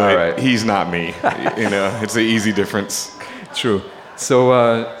know of, but he's not me. It's an easy difference. True. So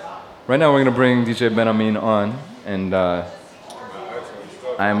right now we're going to bring DJ BenHaMeen on, and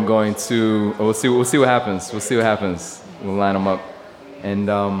I'm going to, we'll see what happens. We'll line them up. And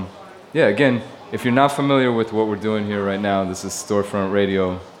again, if you're not familiar with what we're doing here right now, this is Storefront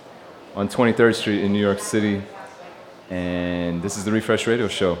Radio on 23rd Street in New York City. And this is the Refresh Radio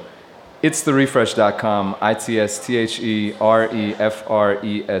Show. It's therefresh.com, ITSTHEREFRESH.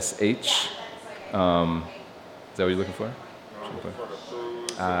 Is that what you're looking for?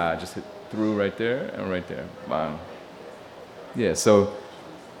 Just hit. through right there and right there. Bang. Yeah, so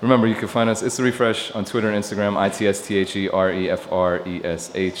remember, you can find us, It's The Refresh, on Twitter and Instagram,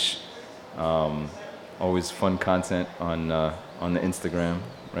 ITSTHEREFRESH. Always fun content on the Instagram,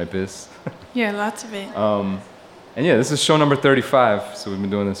 right, Biz? Yeah, lots of it. And yeah, this is show number 35, so we've been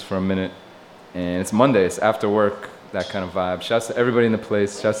doing this for a minute. And it's Monday, it's after work, that kind of vibe. Shouts to everybody in the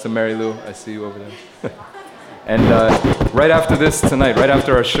place. Shouts to Mary Lou, I see you over there. And right after this tonight, right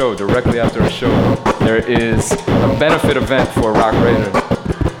after our show, directly after our show, there is a benefit event for Rock Raider.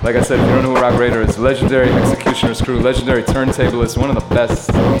 Like I said, if you don't know who Rock Raider is, legendary executioner's crew, legendary turntablist, one of the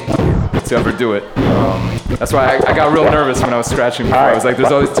best to ever do it. That's why I got real nervous when I was scratching before. I was like,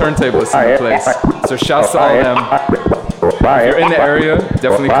 there's all these turntablists in the place. So shouts to all of them. If you're in the area,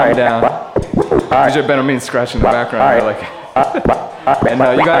 definitely come down. DJ BenHaMeen scratching in the background. I like it. And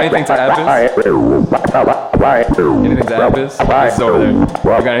you got anything to add, Biz? Anything to add, Biz? Biz over there. You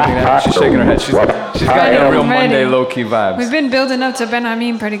got anything to add? She's shaking her head. She's got a real Monday low-key vibes. We've been building up to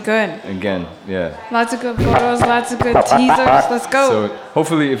BenHaMeen pretty good. Again, yeah. Lots of good photos, lots of good teasers. Let's go. So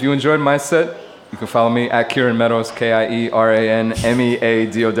hopefully, if you enjoyed my set, you can follow me at Kieran Meadows,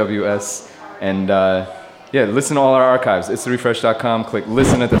 KIERANMEADOWS. And yeah, listen to all our archives. It'sTheRefresh.com. Click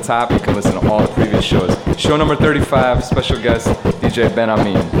listen at the top. You can listen to all the previous shows. Show number 35, special guest, DJ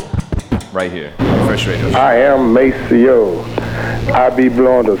BenHaMeen. Right here, Refresh Radio. I am Maceo. I be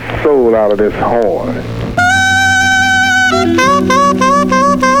blowing the soul out of this horn.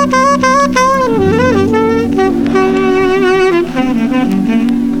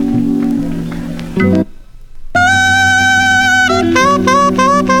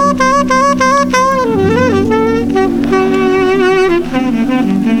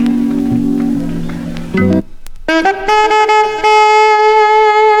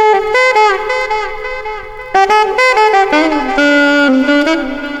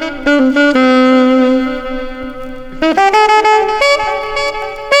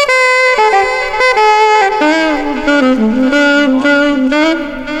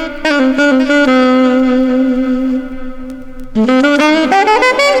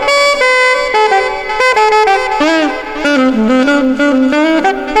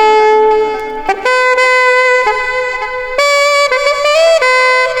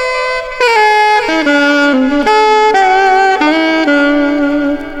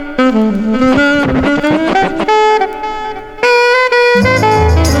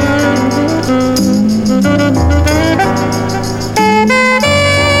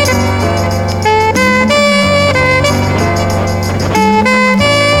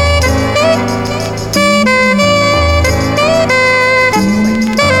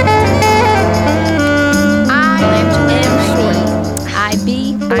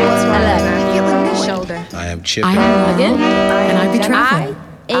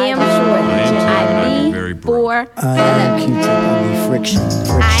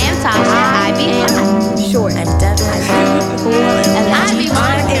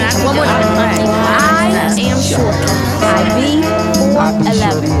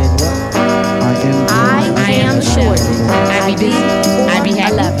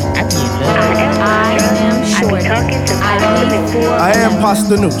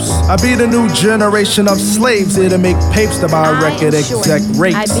 I be the new generation of slaves here to make papes to buy record exec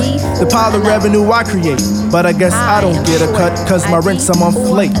rates. The pile of revenue I create, but I guess I don't get a cut cause my rent's a month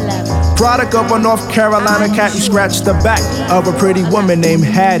late. Product of a North Carolina cat who scratched the back of a pretty woman named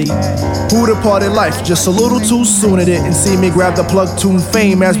Hattie, who departed life just a little too soon. It didn't see me grab the plug tune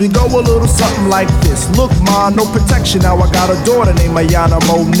fame as we go a little something like this. Look ma, no protection, now I got a daughter named Mayana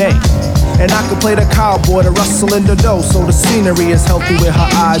Monet. And I can play the cowboy to rustle in the dough, so the scenery is healthy with her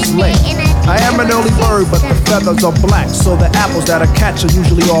eyes lay. I am an early bird, but the feathers are black, so the apples that I catch are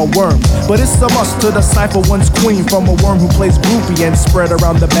usually all worms. But it's a must to decipher one's queen from a worm who plays groupie and spread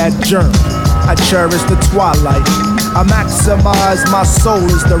around the bad germ. I cherish the twilight, I maximize my soul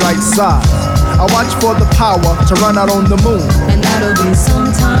is the right size. I watch for the power to run out on the moon, and that'll be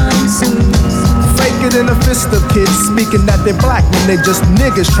sometime soon. Fake it in a fist of kids speaking that they're black when they just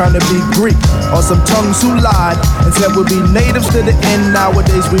niggas trying to be Greek. Or some tongues who lied and said we'll be natives to the end.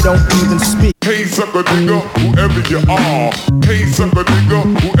 Nowadays we don't even speak. Hey sucker nigga, whoever you are. Hey sucker nigga,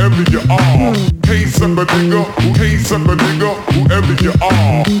 whoever you are. Hey sucker nigga, hey sucker nigga, whoever you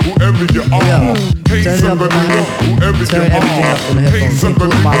are. Whoever you are. Hey sucker nigga, whoever you are. Hey sucker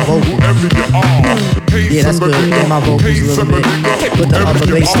nigga, whoever you are. Yeah, that's good. Get my vocals a little bit. Put the upper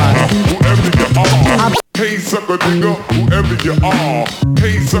bass line. Hey sucker nigga, whoever you are.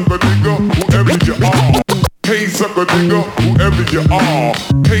 Hey sucker nigga, whoever you are. Hey sucker nigga, whoever you are.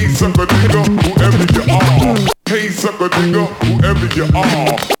 Hey sucker nigga, whoever you are. Hey sucker nigga, whoever you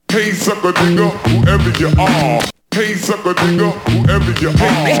are. Hey sucker nigga, whoever you are. Hey sucker nigga, whoever you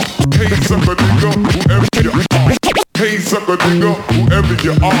are. Hey sucker nigga, whoever you are. Hey sucker nigga, whoever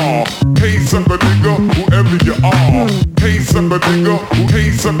you are. Hey sucker nigga, whoever you are. Hey sucker nigga,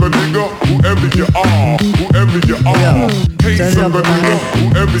 hey sucker nigga, whoever you are. Whoever you are. Hey sucker nigga,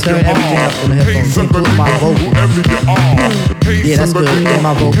 whoever you are. Hey sucker nigga, whoever you are. Yeah, that's good. Get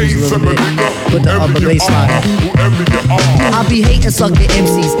my vocals a little bit. Put the upper bass line on. I be hating sucker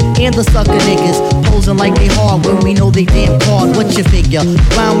MCs and the sucker niggas, posing like they hard when we know they damn hard. What's your figure?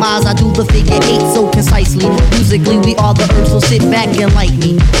 Round miles, I do the figure 8 so concisely. Musically, we are the earth, so sit back and like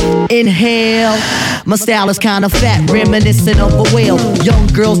me. Inhale. My style is kinda fat, reminiscent of a whale. Young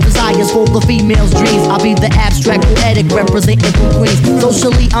girls' desires for the females' dreams. I'll be the abstract poetic representing from Queens.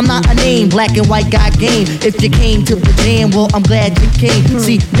 Socially, I'm not a name, black and white got game. If you came to the jam, well, I'm glad you came.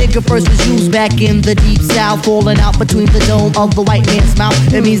 See, nigga first was used back in the deep south, falling out between the dome of the white man's mouth.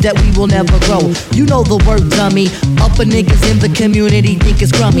 It means that we will never grow. You know the word, dummy. Upper niggas in the community think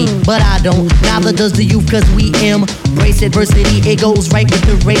it's crummy, but I don't. Neither does the youth, cause we embrace adversity. It goes right with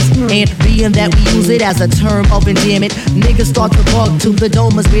the race, and being that we use it as a term of endearment, niggas start to bug to the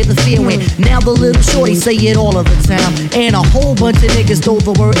dome is where the fear went. Now the little shorty say it all of the time, and a whole bunch of niggas stole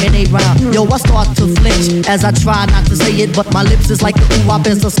the word and they rhyme. Yo, I start to flinch as I try not to say it, but my lips is like a ooh-wop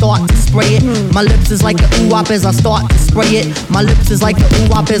as I start to spray it. My lips is like a ooh-wop as I start to spray it. My lips is like a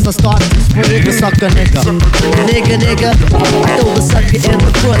ooh-wop as I start to spray it. The sucker nigga, nigga, I throw the sucker in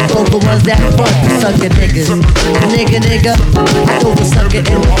the front, throw the ones that front, the sucker niggas. Nigga, I throw the sucker in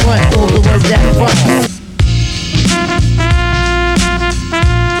the front, throw the ones that front.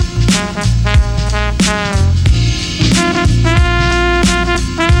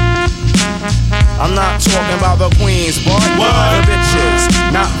 I'm not talking about the queens, but the bitches,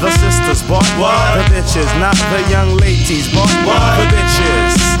 not the sisters, but the bitches, not the young ladies, but the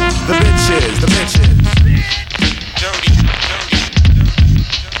bitches, the bitches, the bitches.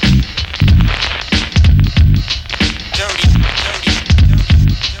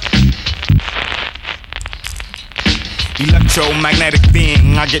 Electromagnetic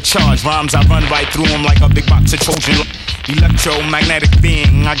being, I get charged. Rhymes, I run right through them like a big box of Trojan. Electromagnetic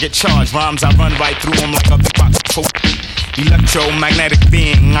being, I get charged. Rhymes, I run right through them like a big box of Trojan. Electromagnetic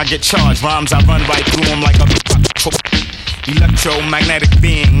being, I get charged. Rhymes, I run right through them like a big box of Trojan. Electromagnetic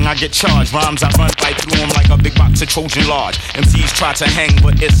being, I get charged. Rhymes, I run right through them like a big box of Trojan large. MCs try to hang,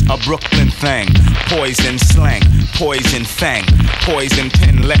 but it's a Brooklyn thing. Poison slang, poison fang, poison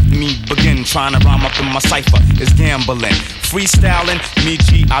pen. Let me begin trying to rhyme up in my cipher. It's gambling, freestyling. Me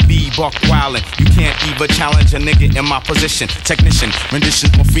G, I be buck wildin'. You can't even challenge a nigga in my position. Technician,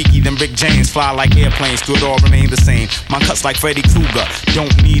 renditions more freaky than Rick James. Fly like airplanes, do it all remain the same. My cuts like Freddy Krueger.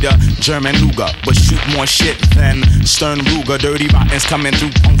 Don't need a German Luger, but shoot more shit than Stern Ruger. Dirty rottens coming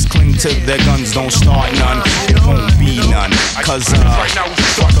through, punks cling to their guns. Don't start none, it won't be none. Cause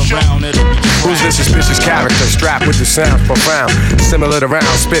fuck around, it'll be who's this suspicious character strapped with the sounds profound, similar to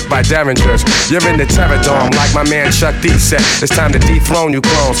rounds spit by derringers? You're in the terror dome like my man Chuck D said. It's time to dethrone you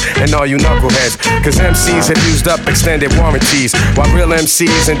clones and all you knuckleheads, cause MCs have used up extended warranties, while real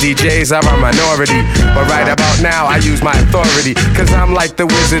MCs and DJs are a minority. But right about now I use my authority, cause I'm like the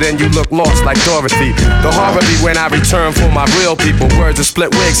wizard and you look lost like Dorothy. The horror be when I return for my real people. Words of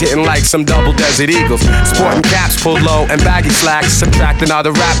split wigs hitting like some double desert eagles, sporting caps pulled low and baggy slacks, subtracting all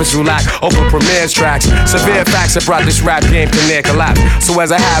the rappers who lack open premieres tracks. Severe facts have brought this rap game to near collapse. So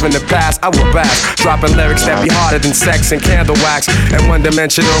as I have in the past, I will bash, dropping lyrics that be harder than sex and candle wax, and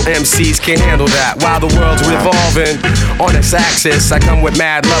one-dimensional MCs can't handle that. While the world's revolving on its axis, I come with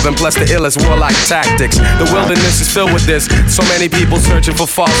mad love and plus the illest warlike tactics. The wilderness is filled with this, so many people searching for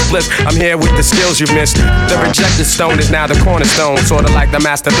false bliss. I'm here with the skills you've missed. The rejected stone is now the cornerstone, sorta like the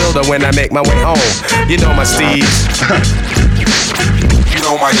master builder when I make my way home. You know my steeds. You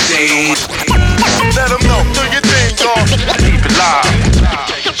know my steeds. Let them know, do your thing, dog. Keep it live.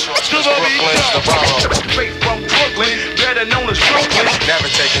 Brooklyn's the borough. Straight from Brooklyn, better known as Brooklyn. Never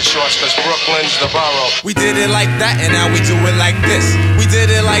taking shorts, cause Brooklyn's the borough. We did it like that, and now we do it like this. We did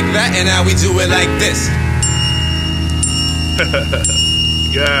it like that, and now we do it like this.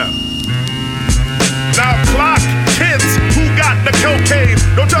 Yeah. Now clock kids who got the cocaine.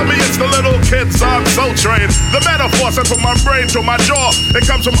 Don't tell me it's the little kids I'm so trained. The metaphor sent from my brain to my jaw. It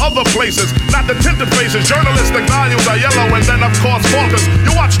comes from other places, not the tinted faces. Journalistic values are yellow and then of course falters.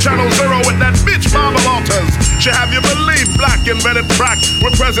 You watch Channel Zero with that bitch Mama Walters. She have you believe black invented crack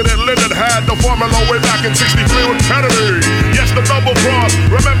when President Lyndon had the formula way back in 63 with Kennedy. Yes, the double cross.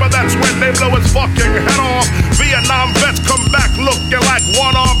 Remember that's when they blow his fucking head off. Vietnam vets come back looking like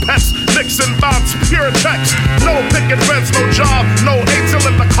one-armed pets. Nixon bombs pure checks. No picket fence, no job, no 8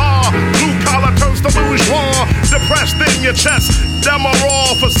 in the car. your chest. Them are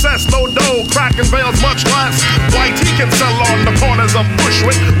all for cess, no dough, cracking veils much less. White tea can sell on the corners of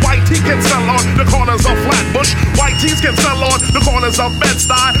Bushwick. White tea can sell on the corners of Flatbush. White teas can sell on the corners of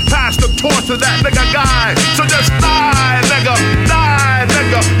Bed-Stuy. Pass the torch to that nigga guy. So just die, nigga, die,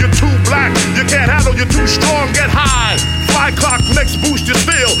 nigga. You're too black, you can't handle, you're too strong, get high. Fly clock, next boost your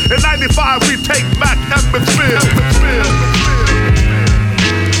steel. In 95 we take back Emmetsville.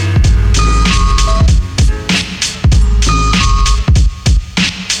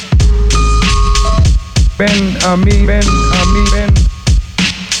 BenHaMeen.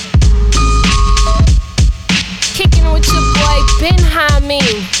 Kicking with your boy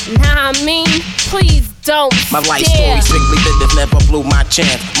BenHaMeen. Nah, I mean, please don't My life story strictly business, never blew my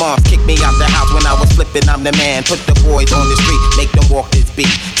chance. Moms kicked me out the house when I was flipping, I'm the man. Put the boys on the street, make them walk this beat.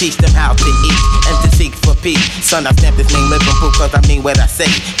 Teach them how to eat and to seek for peace. Son, I stamped this name Liverpool cause I mean what I say.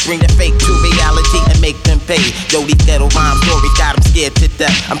 Bring the fake to reality and make them pay. Yo, these ghetto rhyme stories got them scared to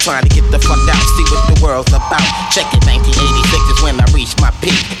death. I'm trying to get the fuck out, see what the world's about. Check it, 1986 is when I reached my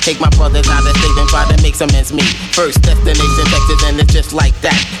peak. Take my brothers out of state and try to make some ends meet. First destination Texas and it's just like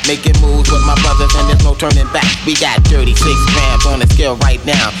that. Making moves with my brothers and there's no turning back. We got 36 grams on the scale right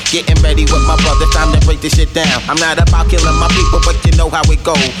now. Getting ready with my brothers, time to break this shit down. I'm not about killing my people, but you know how it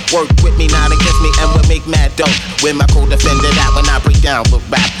go. Work with me, not against me, and we'll make mad dough. With my co-defender that when I break down with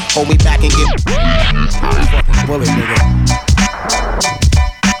rap. Hold me back and get bullet, nigga.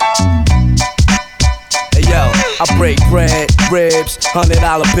 Hey yo, I break bread, ribs,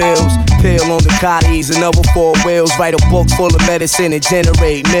 $100 bills. Pill on the cotties, another 4 wheels. Write a book full of medicine and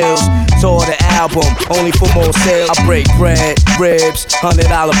generate meals. Tour the album, only for more sales. I break bread, ribs,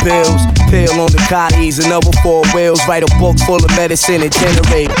 $100 bills. Pill on the cotties, another 4 wheels. Write a book full of medicine and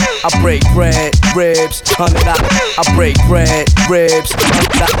generate. I break bread, ribs, $100. I break bread, ribs.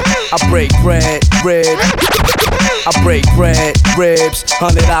 I break bread, ribs. I break bread, ribs,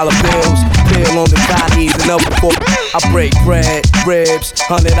 $100 bills. Pill on the cotties, another 4. I break bread, ribs,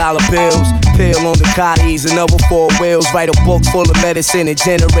 $100 bills. Pill on the cotties, another 4 wheels. Write a book full of medicine and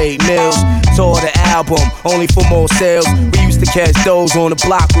generate meals. Tour the album, only for more sales. We used to catch those on the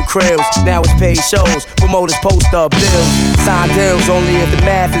block with krills. Now it's paid shows, promoters post up bills. Sign deals only if the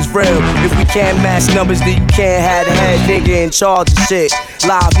math is real. If we can't match numbers, then you can't have the head nigga in charge of shit.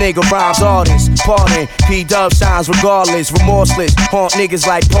 Live nigga rhymes artists, pardon. P-Dub shines regardless, remorseless. Haunt niggas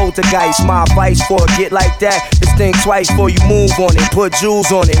like poltergeist. My advice for a get like that is think twice before you move on it. Put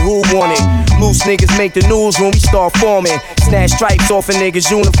jewels on it, who want it? Loose niggas make the news when we start forming. Snatch stripes off a nigga's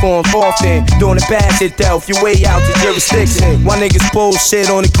uniform often. Doing the bad shit though, if you way out the jurisdiction. Why niggas bullshit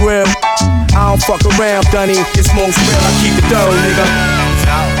on the grill? I don't fuck around, Dunny. It's most real, I keep it thorough, nigga.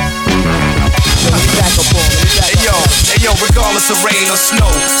 Hey yo, regardless of rain or snow,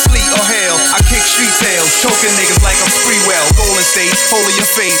 sleet or hail, I kick street tails, choking niggas like I'm Spreewell. Golden State, holding your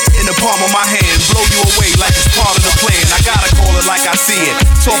fate in the palm of my hand, blow you away like it's part of the plan. I gotta call it like I see it,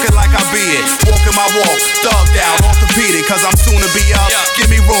 talking like I be it, walking my walk, thugged out, orthopedic, cause I'm soon to be up. Give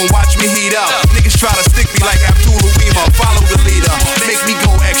me room, watch me heat up. Niggas try to stick me like Abdul-Uweema, follow the leader, make me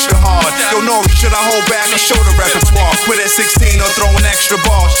go extra hard. Yo, Nori, should I hold back or show the repertoire? Quit at 16 or throwing extra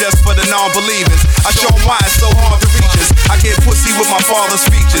balls just for the non-believers. I show them why it's so hard to reach us. I get pussy with my father's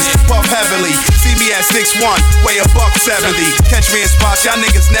speeches. Puff heavily, see me at 6'1", weigh $170. Catch me in spots y'all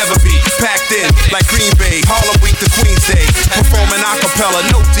niggas never be. Packed in like Green Bay, Harlem Week to Queens Day. Performing acapella,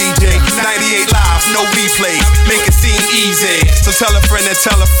 no DJ. 98 live, no replay. Make it seem easy. So tell a friend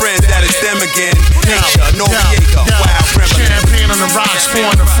that it's them again. Nature, Noriega, wild remedy. Champagne on the rocks,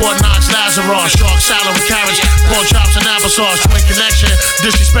 pouring the Fort Knox, Lazarus. Shark salad with carrots, pork chops and applesauce. Twin connection,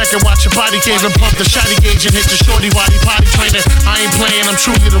 disrespecting, watch your body cave and pump the shotty gauge and hit the shorty while he potty training. I ain't playing, I'm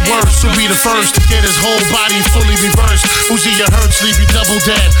truly the worst. To be the first to get his whole body fully reversed. Uzi, you hurt, sleep, you double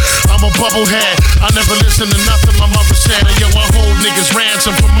dead. I'm a bubblehead, I never listen to nothing my mother said. And yo, I hold niggas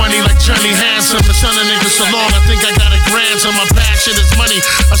ransom for money like Johnny Handsome. The son of niggas so long, I think I got a grandson. My passion is money,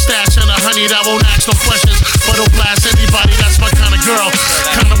 a stash and a honey that won't ask no questions, but don't blast anybody. That's my kind of girl,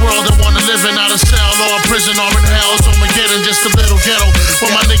 kind of world I wanna live in. Out of cell or a prison or in hell. So I'm getting just a little ghetto,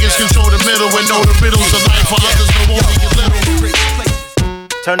 where my niggas control the middle and know the riddles of life, while others know only get little.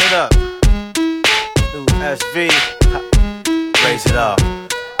 Turn it up. New SV. Raise it up.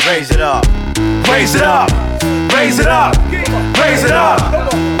 Raise it up. Raise it up. Raise it up. Raise it up.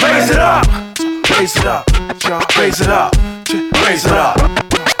 Raise it up. Raise it up. Raise it up. Raise it up.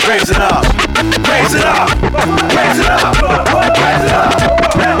 Raise it up. Raise it up. Raise it up. Raise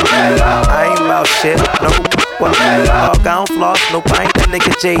it up. I ain't about shit, no. What me, dog? I don't floss, nope. I ain't that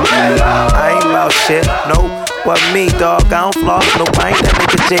nigga J. I ain't about shit, no. What me, dog? I don't floss, nope. I ain't that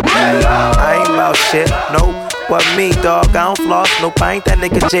nigga J. I ain't about shit, no. what me, dog? I don't floss, nope, I ain't that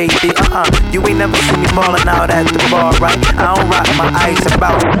nigga JD. You ain't never seen me ballin' out at the bar, right? I don't rock my ice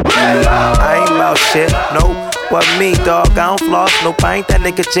about. I ain't about shit, nope. What me, dog? I don't floss, nope, I ain't that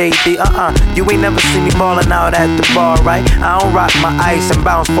nigga JD. You ain't never seen me ballin' out at the bar, right? I don't rock my ice and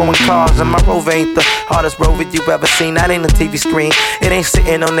bounce foreign cars, and my Rover ain't the hardest Rover you ever seen. That ain't a TV screen, it ain't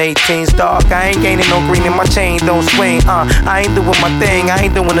sitting on 18s, dog. I ain't gaining no green and my chain don't swing. I ain't doing my thing, I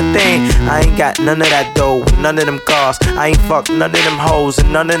ain't doing a thing. I ain't got none of that dough, none of them cars. I ain't fucked none of them hoes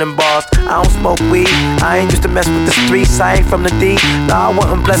and none of them bars. I don't smoke weed, I ain't used to mess with the streets. I ain't from the D, nah, I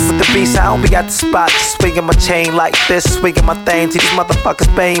wasn't blessed with the beast. I don't be at the spot, just swinging my chain like this, swinging my thing till these motherfuckers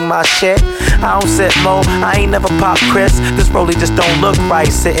paying my shit. I don't sit mo, I ain't never pop Chris. This rollie just don't look right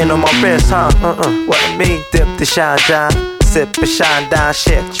sitting on my wrist, What me, dip the shine, John. Sip and shine down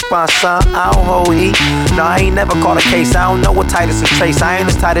shit. You want some? I don't hold heat. No, I ain't never caught a case. I don't know what tight is and trace. I ain't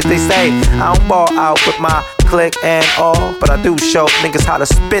as tight as they say. I don't ball out with my click and all, but I do show niggas how to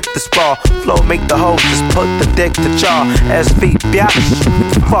spit this ball. Flow make the hoe just put the dick to jaw. SV, biatch.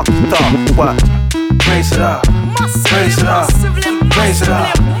 Fuck the thought. What? Raise it up. Raise it up. Raise it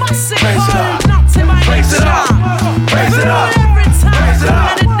up. Raise it up. Raise it up. Raise it up. Raise it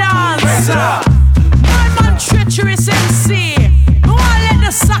up. Raise it up. Treacherous MC, who let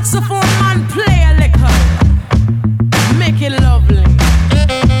the saxophone man play a liquor, make it lovely.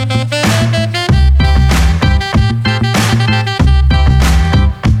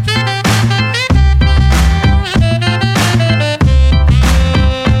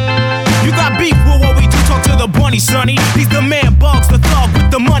 You got beef with what we do, talk to the bunny, sonny. He's the man, Bugs, the thug with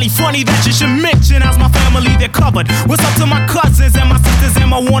the money. Funny that you should mention, as my family, they're covered. What's up to my cousins and my sisters and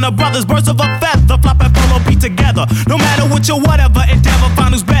my Warner brothers? Birds of a feather, flop and follow be together. No matter what your whatever endeavor,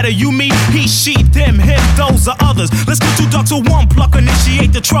 find who's better. You, me, he, she, them, him, those are others. Let's get two ducks with one pluck,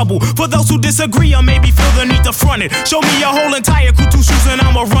 initiate the trouble. For those who disagree or maybe feel the need to front it, show me your whole entire crew, two shoes and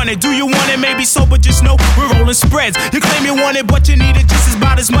I'ma run it. Do you want it? Maybe so, but just know we're rolling spreads. You claim you want it, but you need it just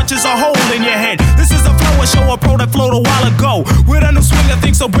about as much as a hole in your head. This is a flow, a show, a pro that flowed a while ago. With a new swing of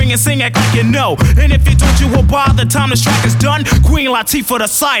things, so bring and sing, act like you know. And if you don't, you will by the time this track is done. Queen Latifah the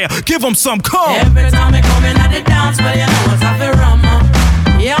Sire, give them some call. Every time you come in at the dance, well you know it's a fi rum.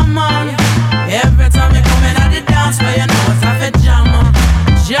 Yeah man. Every time you come in at the dance, well you know it's a fi jam.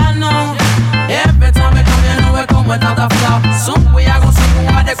 Jam. Every time you come, you know we come without a flop. Soon we are gonna see who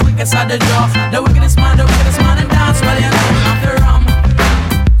are the quickest at the draw. The wickedest man in dance, well you know it's a fi rum.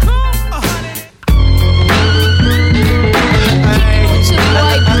 It's your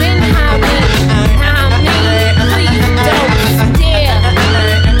boy BenHaMeen. Please don't stare.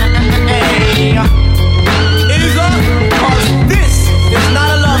 It is up, cause this is not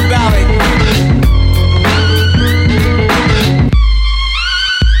a love ballad.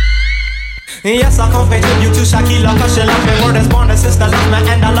 Yes, I come pay tribute to Shakila, cause she love me. Word is born, a sister love me,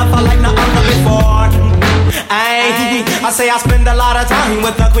 and I love her like no other before. I say I spend a lot of time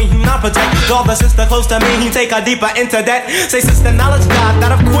with the queen, not protect. All the sister close to me, he take her deeper into that. Say sister, knowledge God,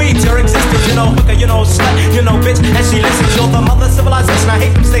 that of queens, your existence. You know hooker, you know slut, you know bitch, and she listens. You're the mother civilization, I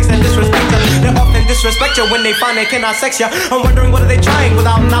hate mistakes and disrespect her. They often disrespect you when they find they cannot sex you. I'm wondering what are they trying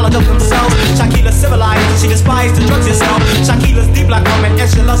without knowledge of themselves. Shakila's civilized, she despises the drugs herself. Shakila's deep like woman, and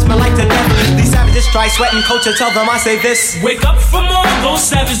she loves me like to death. These savages try sweating, culture, tell them I say this. Wake up from all those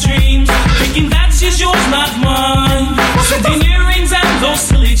savage dreams, thinking that she's yours, not mine. Sending earrings and those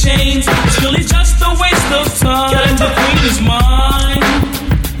silly chains, it's really just a waste of time. The queen is mine.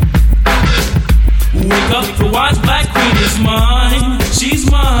 Wake up, the wise black queen is mine. She's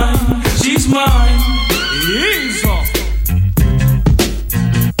mine, she's mine. Ease off.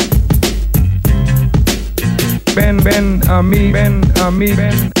 BenHaMeen.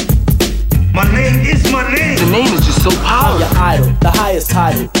 My name is my name. The name is just so powerful. I'm your idol, the highest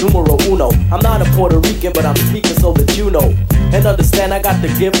title, numero uno. I'm not a Puerto Rican, but I'm speaking so that you know. And understand I got the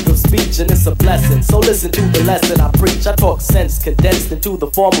gift of speech and it's a blessing. So listen to the lesson I preach. I talk sense condensed into the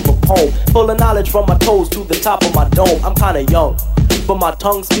form of a poem. Full of knowledge from my toes to the top of my dome. I'm kinda young, but my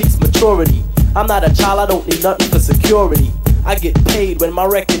tongue speaks maturity. I'm not a child, I don't need nothing for security. I get paid when my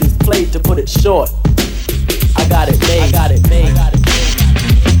record is played, to put it short. I got it made, I got it made, I got it made.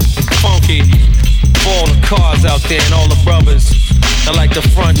 Funky, for all the cars out there and all the brothers that like to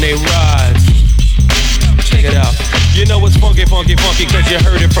front they rides. check it out. You know it's funky, funky, funky, cause you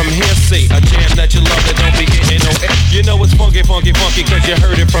heard it from hearsay. A jam that you love that don't be getting no air. You know it's funky, funky, funky, cause you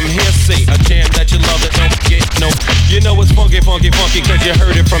heard it from hearsay. A jam that you love that don't get no. You know it's funky, funky, funky, cause you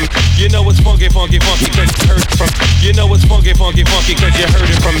heard it from. You know it's funky, funky, funky, cause you heard it from. You know it's funky, funky, funky, cause you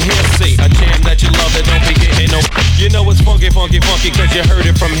heard it from hearsay. A jam that you love that don't be getting no. You know it's funky, funky, funky, cause you heard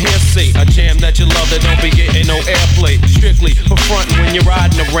it from hearsay. A jam that you love that don't be getting no airplay. Strictly for frontin' when you're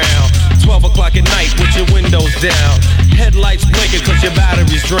riding around. 12 o'clock at night with your windows down. Headlights blinking cause your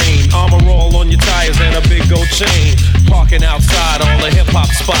battery's drained. Armor all on your tires and a big gold chain. Parking outside all the hip-hop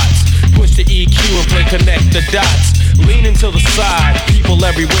spots. Push the EQ and play connect the dots. Leaning to the side, people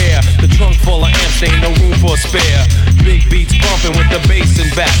everywhere. The trunk full of amps, ain't no room for a spare. Big beats bumping with the bass in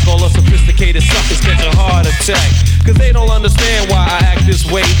back. All the sophisticated suckers catch a heart attack. Cause they don't understand why I act this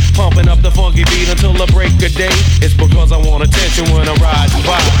way. Pumping up the funky beat until the break of day. It's because I want attention when I ride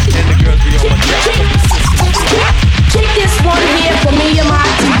by. And the girls be on my job. Kick this one here for me and my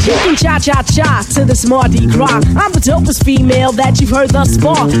DJ. Kicking cha-cha-cha to this Mardi Gras. I'm the dopest female that you've heard thus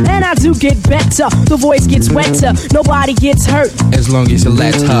far. And I do get better, the voice gets wetter. Nobody gets hurt as long as you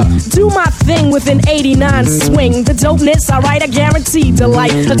let her do my thing with an 89 swing. The dopeness, alright, I guarantee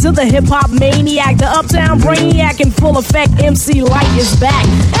delight. Until the hip-hop maniac, the uptown brainiac in full effect, MC Light is back.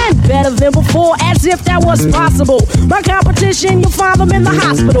 And better than before, as if that was possible. My competition, you'll find them in the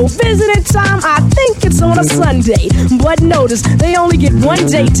hospital. Visiting time, I think it's on a Sunday. But notice, they only get one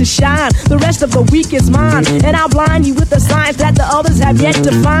day to shine. The rest of the week is mine. And I'll blind you with the signs that the others have yet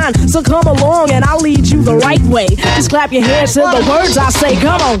to find. So come along and I'll lead you the right way. Just clap your hands to the words I say.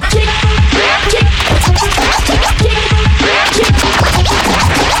 Come on. Kick, kick,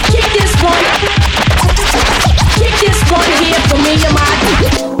 kick this one. Kick this one here for me and my.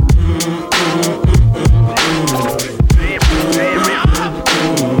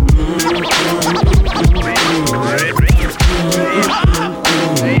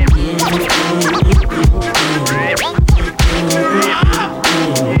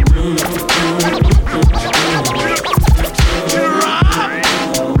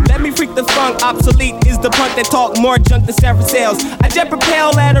 Obsolete is the punt that talk more junk than several sales. I jet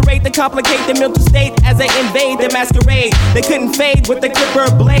propel at a rate to complicate the mental state as I invade the masquerade. They couldn't fade with the clipper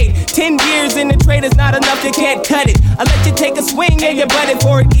blade. 10 years in the trade is not enough, you can't cut it. I let you take a swing and you butt it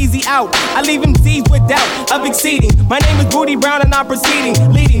for an easy out. I leave them seized with doubt of exceeding. My name is Booty Brown and I'm proceeding,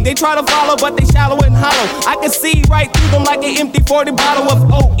 leading. They try to follow but they shallow and hollow. I can see right through them like an empty 40 bottle of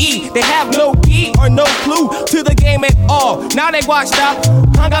OE. They have no key or no clue to the game at all. Now they washed up,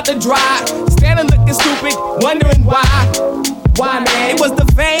 hung out to dry. Standing looking stupid, wondering why. Why, man? It was the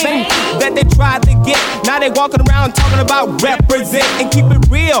fame that they tried to get. Now they walking around talking about represent and keep it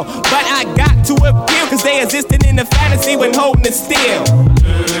real. But I got to appeal, cause they existed in the fantasy when holding it still.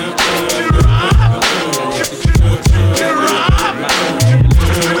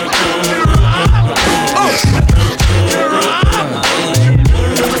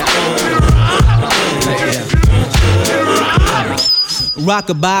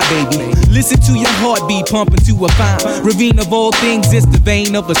 Rockabye, baby. Listen to your heartbeat pumping to a fine ravine of all things. It's the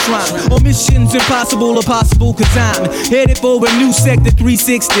vein of a shrine. Or missions impossible or possible, cause I'm headed for a new sector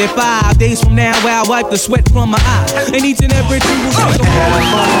 365. Days from now, I'll wipe the sweat from my eye. And each and every two will get the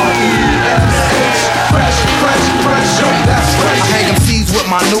fresh, show me that's fresh. I hang them seeds with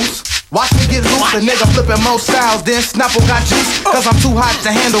my noose. Watch me get loose, a nigga flipping more styles than Snapple got juice. Cause I'm too hot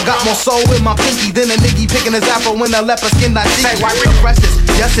to handle, got more soul in my pinky than a nigga picking his apple when the leopard skin not cheek. Wipe the freshest,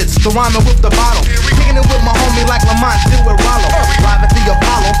 yes it's the rhyming with the bottle. Kicking it with my homie like Lamont did with Rollo. Driving the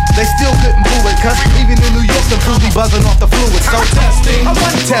Apollo, they still couldn't do it. Cause even in New York, the crew be buzzing off the fluid. So testing,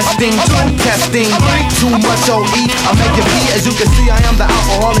 testing, too much OE. I make it pee, as you can see I am the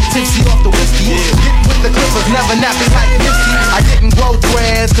alcoholic tipsy off the whiskey. Get with the clippers, never nappy like Nipsey. I didn't grow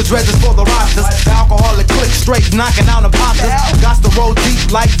dreads, cause dreads is for the rosters. The alcoholic click straight, knocking out imposters. Got to roll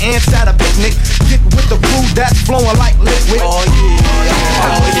deep like ants at a picnic. Get with the crew that's flowing like liquid. Oh yeah,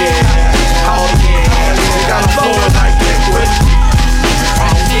 oh yeah, oh yeah. You gotta flow like liquid.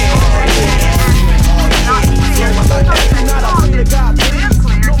 Oh yeah,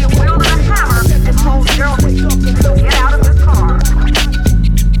 Get out of this car.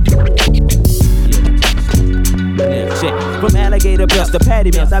 From alligator bust to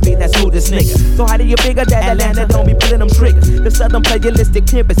patty meals. I be that smoothest nigga. So how do you figure that Atlanta don't be pulling them triggers? The southern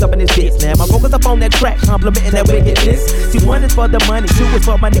plagiaristic pimp is up in this bitch. Now my focus up on that track, complimenting that wickedness. See, one is for the money, two is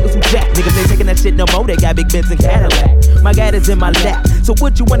for my niggas who jack. Niggas ain't taking that shit no more, they got big Benz and Cadillac. My gat is in my lap, so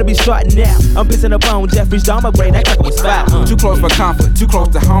what you wanna be starting now? I'm pissing up on Jeffrey's Dahmer grade, that cracker was fire. Too close for comfort, too close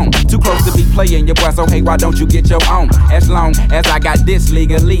to home, too close to be playing your boy, so hey, why don't you get your own? As long as I got this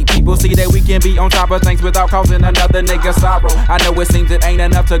legally, people see that we can be on top of things without causing another nigga sorrow. I know it seems it ain't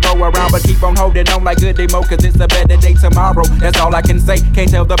enough to go around, but keep on holding on like good demo, cause it's a better day tomorrow. That's all I can say, can't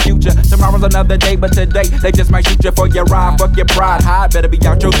tell the future. Tomorrow's another day, but today they just might shoot you for your ride. Fuck your pride, high, better be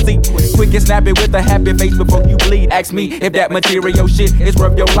out your seat. Quick and snappy with a happy face before you bleed. Ask me if that material shit is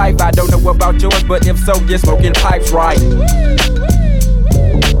worth your life. I don't know about yours, but if so, you're smoking pipes right.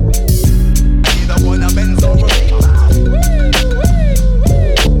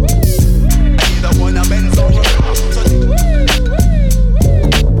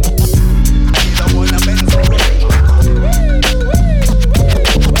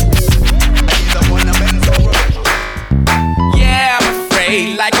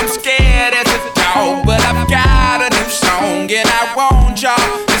 Like I'm scared as a dog, but I've got a new song and I want y'all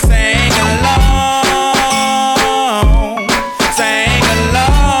to sing along, sing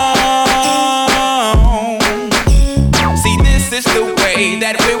along. See, this is the way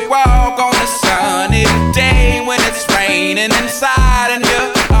that we walk on a sunny day when it's raining inside and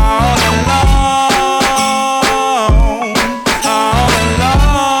you're all alone, all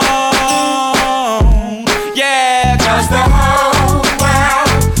alone. Yeah, 'cause the whole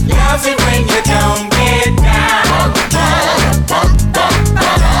loves it when you don't get down.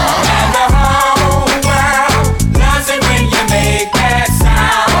 And the whole world loves it when you make that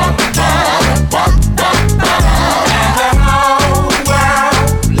sound. And the whole world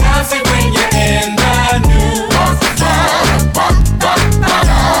loves it when you're in the news.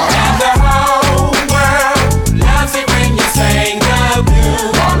 And the whole world loves it when you sing the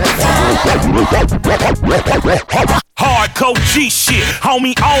blues. Hardcore G shit,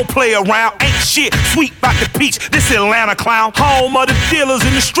 homie, I don't play around, ain't shit, sweet like the peach, this Atlanta clown. Home of the dealers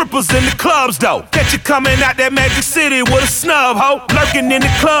and the strippers and the clubs though. Catch you coming out that Magic City with a snub hoe. Lurking in the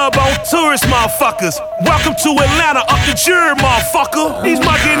club on tourist motherfuckers. Welcome to Atlanta, up the jury motherfucker. These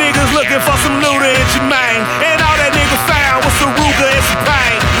monkey niggas looking for some Luda and Jermaine. And all that nigga found was some Ruger and some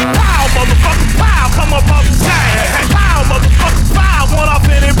pain. Wow, motherfucker, wow, come up off the chain. Wow, motherfucker, wow, one off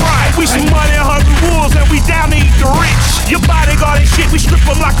in it bright. We some money and hungry wolves and we down to eat the rich. Your bodyguard and shit, we strip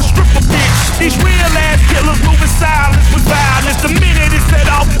them like a stripper bitch. These real ass killers moving silence with violence. The minute it's set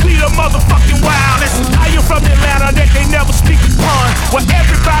off, we the motherfucking wildest. How you from Atlanta that they never speak upon? Where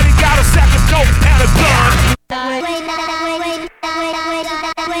everybody got a sack of dope and a gun.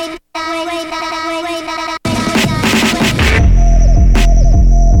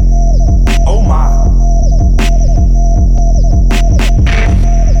 Oh my.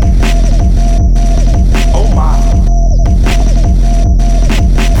 Oh my.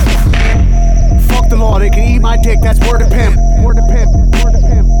 Fuck the law, they can eat my dick, that's word to pimp. Word to pimp, word to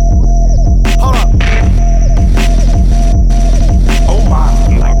pimp. Hold up. Oh my.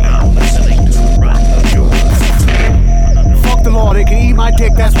 Fuck the law, they can eat my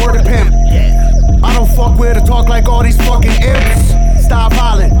dick, that's word to pimp. I don't fuck with or talk like all these fucking imps. Stop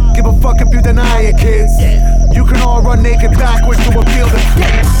hollering, give a fuck if you deny it, kids. You can all run naked backwards to a field of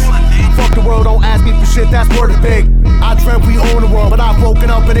dicks. Fuck the world, don't ask me for shit, that's word is big. I dreamt we own the world, but I've woken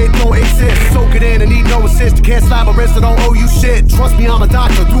up and it don't exist. Soak it in and need no assist. You can't slap a wrist, I don't owe you shit. Trust me, I'm a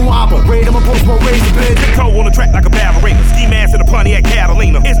doctor, do operate, I'm a post-road razor bitch. Toe on the track like a ballerina, ski mask in a Pontiac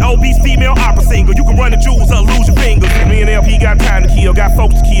Catalina. It's obese female opera singer, you can run the jewels or lose your fingers. Me and LP got time to kill, got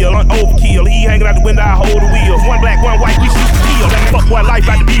folks to kill, overkill. He hanging out the window, I hold the wheels. One black, one white, we shoot to kill. That fuck boy life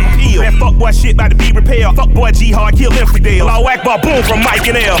about to be repealed. That fuck boy shit about to be repaired. Fuck boy G hard, kill infidel. All Akbar, boom from Mike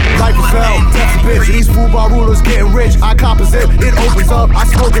and L. Life is hell, death's a bitch. These football rulers getting rich. I composite, it opens up. I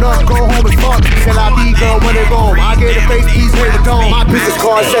smoke it up, go home and fuck. Till I be girl when they roam. I get a face, peace, hit the dome. My business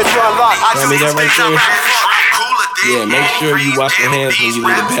card says you unlock. Tell me that right there. Yeah, make sure you wash your hands when you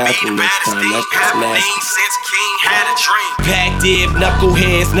leave the bathroom next time. That's nasty. Pack dib,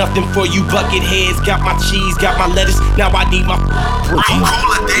 knuckleheads, nothing for you bucket heads. Got my cheese, got my lettuce, now I need my.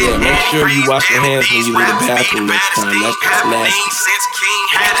 Yeah, make sure you wash your hands when you leave the bathroom next time. That's nasty.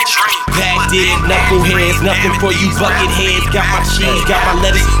 Pack dib, knuckleheads, nothing for you bucket heads. Got my cheese, got my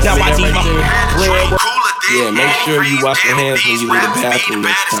lettuce, now I need my bread. Yeah, make sure you wash your hands when you leave the bathroom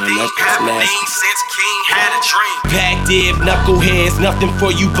next time. That's nasty. Packed in, knuckleheads, nothing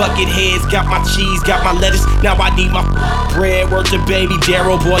for you bucketheads. Got my cheese, got my lettuce, now I need my bread. Word to baby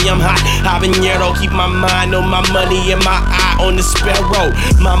Darryl, boy, I'm hot. Habanero, keep my mind on my money and my eye on the sparrow.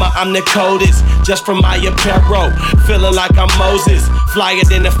 Mama, I'm the coldest, just from my apparel. Feeling like I'm Moses, flyer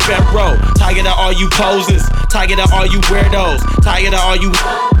than a pharaoh. Tired of all you poses, tired of all you weirdos, tired of all you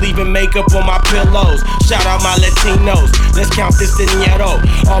leaving makeup on my pillows. Shout out my Latinos, let's count this dinero.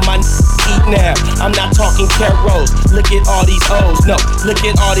 All my eat now, I'm not talking carols. Look at all these O's, no, look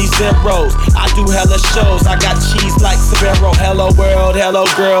at all these zeros. I do hella shows, I got cheese like Sparrow. Hello world, hello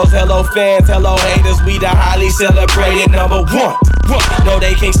girls, hello fans, hello haters. We the highly celebrated number one. No,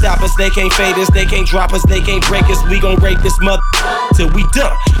 they can't stop us, they can't fade us, they can't drop us, they can't break us. We gon' rape this mother till we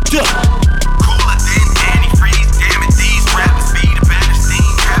done. Cooler than antifreeze, damn it, these rappers be the baddest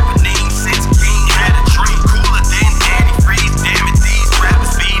thing happening since King had a dream. Cooler than antifreeze, damn it, these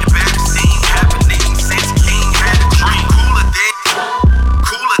rappers be the baddest thing happening since King had a dream. Cooler than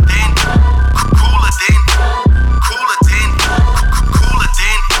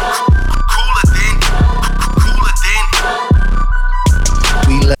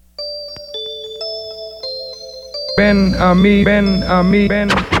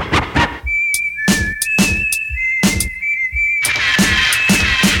BenHaMeen.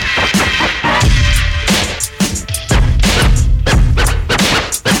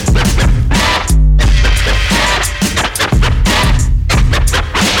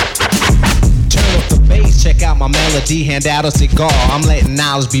 Hand out a cigar, I'm letting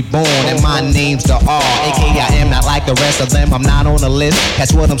knowledge be born, and my name's the R. A.K.A. I am not like the rest of them, I'm not on the list.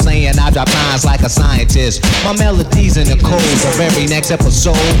 That's what I'm saying, I drop lines like a scientist. My melody's in the code for every next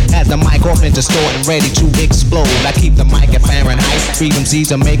episode. Has the mic off and distorting, ready to explode. I keep the mic at Fahrenheit, freedom seeds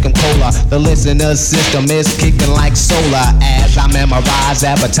to make them cola. The listener system is kicking like solar. As I memorize,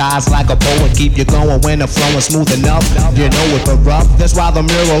 advertise like a poet. Keep you going when the flow is smooth enough. You know it but rough, that's why the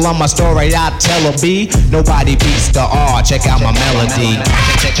mural on my story I tell a B. Nobody beats the R, check out my melody.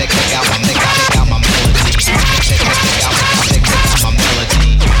 Check out my melody. Check out my melody.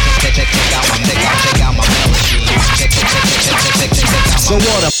 Check out my melody. Check out my melody. So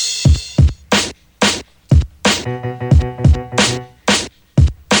what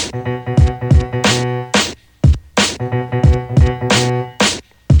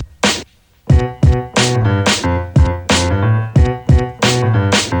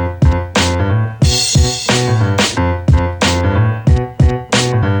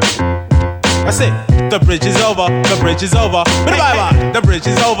The bridge is over, the bridge is over. Bye bye. The bridge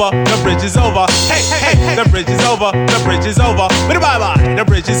is over, the bridge is over. Hey, hey, hey. The bridge is over, the bridge is over. Bye bye. The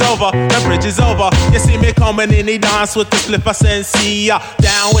bridge is over, the bridge is over. You see me coming in the dance with the flipper sensei.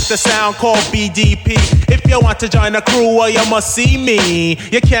 Down with the sound called BDP. If you want to join the crew, well, you must see me.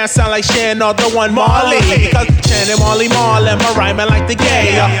 You can't sound like Shan or the one Marley. Because Shan and Marley Marlin, my rhyming like the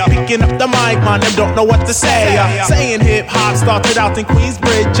gay. Picking up the mic, man, them don't know what to say. Saying hip hop started out in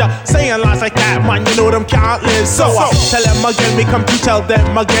Queensbridge. Saying lines like that, man, you know them can't live. So tell them again, me come to tell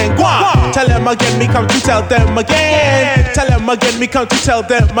them again. Go on. Tell them again, me come to tell them again. Tell them again, me come to tell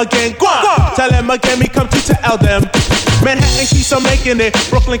them again. Go on. Tell them again, me come to tell them. Manhattan keeps on making it,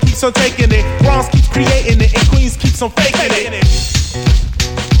 Brooklyn keeps on taking it, Bronx keeps creating it, and Queens keeps on faking it.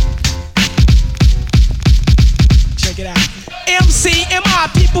 Check it out.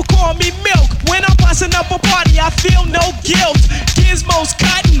 MCMI, people call me Milk. When I'm busting up a party, I feel no guilt. Gizmos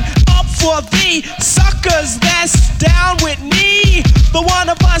cutting up for the suckers that's down with me. The one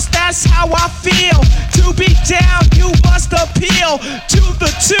of us, that's how I feel. To be down, you must appeal to the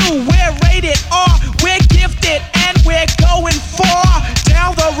two. We're rated R, we're gifted, and we're going far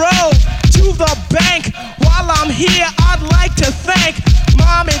down the road to the bank. While I'm here, I'd like to thank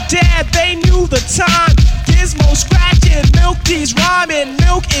Mom and Dad, they knew the time. Gizmo scratching, Milk D's rhyming,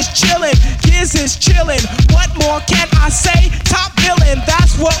 Milk is chillin', Giz is chillin'. What more can I say? Top villain,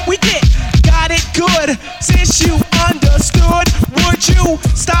 that's what we get. Got it good, since you understood. Would you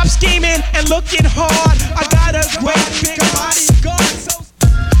stop scheming and looking hard? I got a great big bodyguard, so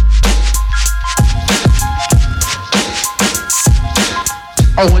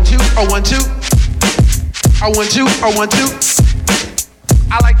I want you.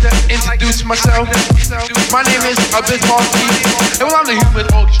 I like the introduce myself. My name is Bismarcky, and well, I'm the human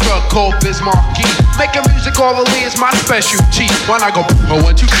orchestra called Bismarcky. Making music all the way is my specialty. When I go, I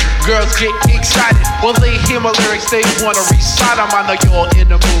want you girls get excited when they hear my lyrics. They wanna recite them. I know you're in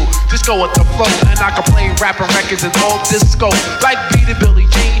the mood. Just go with the flow, and I can play rapping records and all disco, like Beat It Billie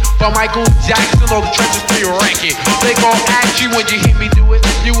Jean, by Michael Jackson, or the Trenches pre-ranking. They gon' ask you when you hear me do it.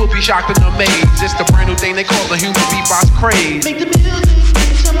 You will be shocked and amazed. It's the brand new thing they call the human beatbox craze. Make the music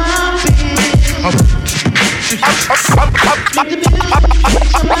to my beat.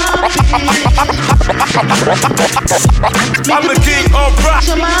 I'm the king of rock.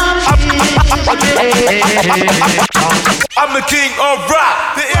 I'm the king of rock.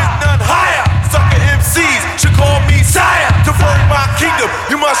 There is none higher. Sucker MCs should call me sire. To run my kingdom,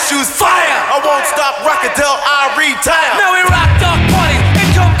 you must choose fire. I won't stop rocking till I retire. Now we rock dark parties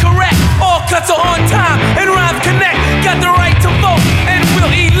and come correct. All cuts are on time and rhymes connect. Got the right to vote and we'll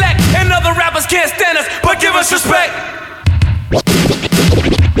elect. And other rappers can't stand us, but give us respect.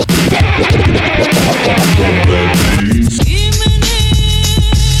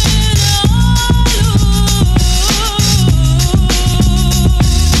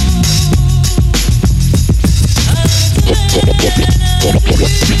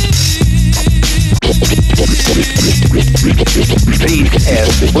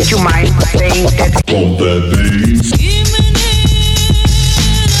 Please, would you mind saying that? Bump that bass.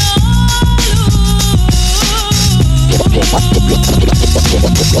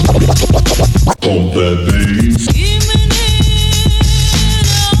 Bump that bass.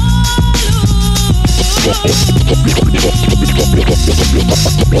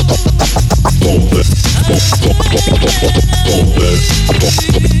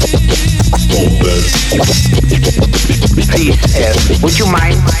 Please, would you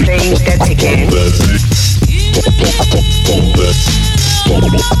mind saying that again?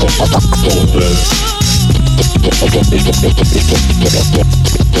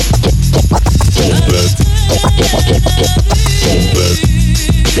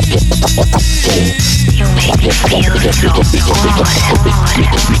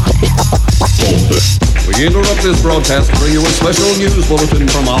 We interrupt this broadcast to bring you a special news bulletin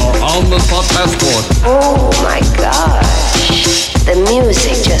from our on-the-spot passport. Oh my gosh, the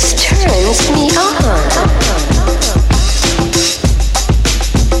music just turns me on.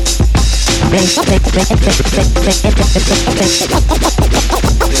 Thank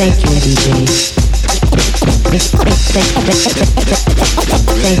you, DJs.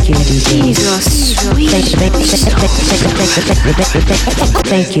 Thank you, DJs. These are sweet.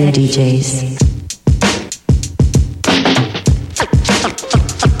 Thank you, DJs.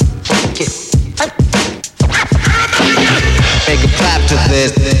 Make a clap to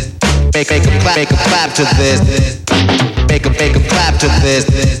this. Make a clap to this. Make a clap to this.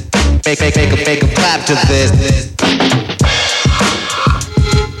 Make a clap to this.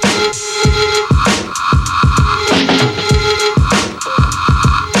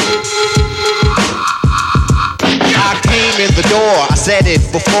 In the door, I said it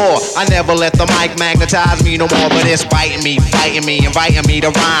before. I never let the mic magnetize me no more, but it's biting me, fighting me, inviting me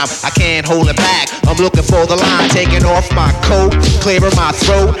to rhyme. I can't hold it back. I'm looking for the line, taking off my coat, clearing my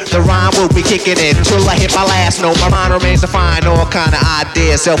throat. The rhyme will be kicking in till I hit my last note. My mind remains defined, all kind of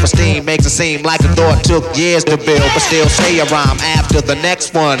ideas. Self-esteem makes it seem like a thought took years to build, but still say a rhyme after the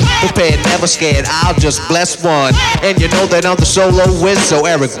next one. Prepared, never scared. I'll just bless one, and you know that I'm the solo whiz. So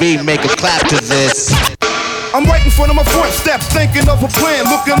Eric B, make a clap to this. I'm right in front of my front step, thinking of a plan,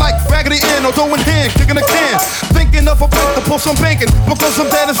 looking like Raggedy Ann or throwing hand, kicking a can. Thinking of a break to pull some banking, because I'm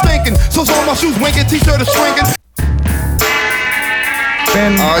dead and stinking. So's all my shoes winking, t-shirt is shrinking.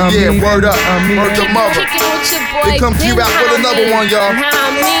 Yeah, word up, word to mother. Here come Q-Rap with another one, y'all.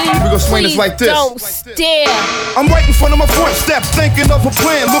 We gon' swing this like this. Don't stare. I'm right in front of my front step, thinking of a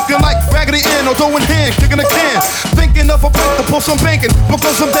plan, looking like Raggedy Ann or throwing hand, kicking a can. Thinking of a break to pull some banking,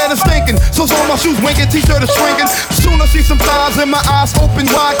 because I'm dead and stinking. So's all my shoes winking, t-shirt is shrinking. Soon I see some thighs and my eyes open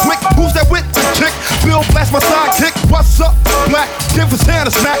wide quick. Who's that with the chick? Bill blast my sidekick. What's up, black? Give his hand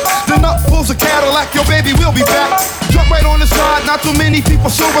a smack. Then up pulls a Cadillac, yo baby, we'll be back. Jump right on this ride, not too many people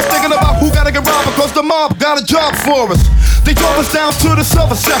sober, thinking about who gotta get robbed because the mob got a job for us. They drove us down to the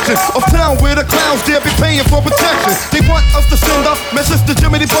southern section of town where the clowns dare be paying for protection. They want us to send a message to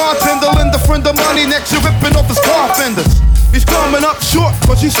Jimmy the bartender, lend a friend of money next year ripping off his car fenders. He's coming up short,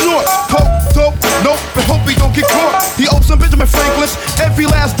 cause he snort coke, dope, nope, but hope he don't get caught. He owes some Benjamin Franklin's, every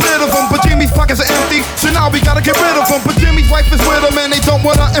last bit of them, but Jimmy's pockets are empty, so now we gotta get rid of him. But Jimmy's wife is with him and they don't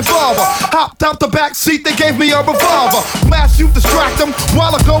wanna involve her. Hopped out the back seat, they gave me a revolver. Blast you, distract him,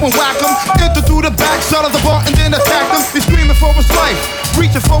 while I go and whack him. Enter through the back side of the bar and then attack him. He's screaming for his life.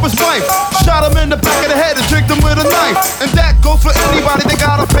 reaching for his wife. Shot him in the back of the head and tricked him with a knife. And that goes for anybody that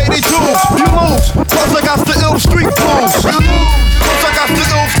gotta pay their dues. You lose, cause I got the ill street blues. You lose, cause I got the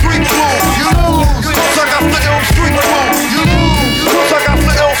ill street blues. You lose, cause I got the ill street blues. You lose, cause I got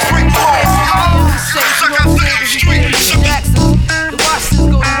the ill street blues. Cause I got the ill street blues. The Washingtons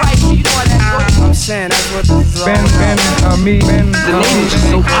go to right, you know that go. I'm saying that's what this is all about. Ben, the name is just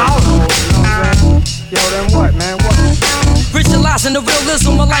so powerful, you know what I'm saying? Yo, then what, man? What? Visualizing the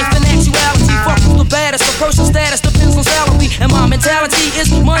realism of life and actuality. Fuck who's the baddest, the personal status depends on salary. And my mentality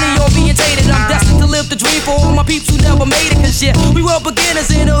is money or being tainted. I'm destined to live the dream for all my peeps who never made it. Cause yeah, we were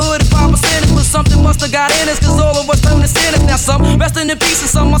beginners in the hood and 5%. But something must have got in us, cause all of us turned to sinners. Now some resting in peace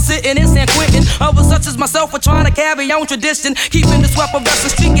and some are sitting in San Quentin. Others such as myself are trying to carry on tradition, keeping the sweat of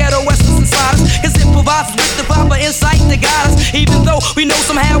Western street ghetto essence inside us. Cause it provides us with the proper insight to guide us. Even though we know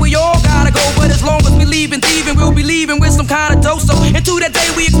somehow we all gotta go, but as long as we leaving thieving, we'll be leaving with some kind of dose. So into that day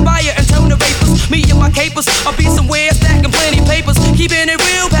we expire and turn to vapors. Me and my capers, I'll be somewhere stacking plenty papers, keeping it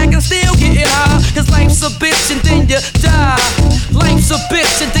real, packing still getting high. Cause life's a bitch and then you die. Life's a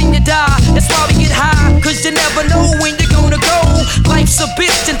bitch and then you die. That's why we get high, cause you never know when you're gonna go. Life's a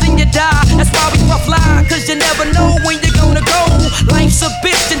bitch and then you die. That's why we puff fly, cause you never know when you're gonna go. Life's a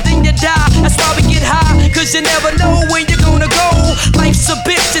bitch and then you die. That's why we get high, cause you never know when you're gonna go. Life's a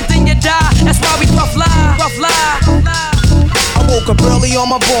bitch and then you die. That's why we puff fly, puff fly. I woke up early on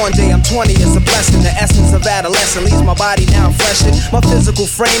my born day. I'm 20, it's a blessing. The essence of adolescence leaves my body now freshened. My physical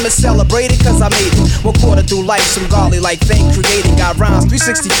frame is celebrated cause I made it. One quarter through life, some godly like thing created. Got rhymes,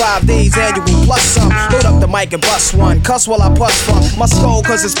 365 days annual plus some. Load up the mic and bust one. Cuss while I puss from my skull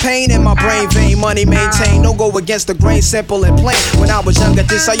cause it's pain in my brain vein. Money maintained, no go against the grain, simple and plain. When I was younger,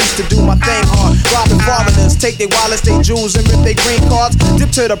 this I used to do my thing hard. Robbing foreigners, take their wallets, their jewels, and rip their green cards.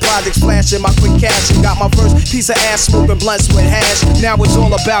 Dip to the projects, flashing my quick cash. And got my first piece of ass smoking blunts with hash. Now it's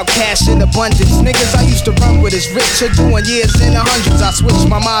all about cash in abundance. Niggas I used to run with is richer, doing years in the hundreds. I switched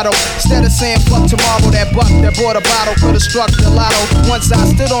my motto. Instead of saying fuck tomorrow, that buck that bought a bottle could've struck the lotto. Once I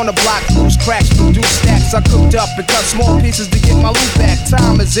stood on the block, loose cracks, produced stacks. I cooked up and cut small pieces to get my loot back.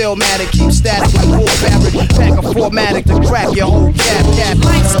 Time is illmatic, keep static like wool fabric. Pack a formatic to crack your whole cap.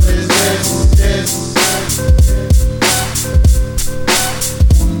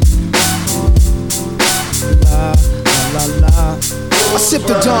 La la la. I sip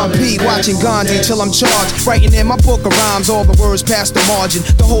the Don P, watching Gandhi till I'm charged. Writing in my book of rhymes, all the words past the margin.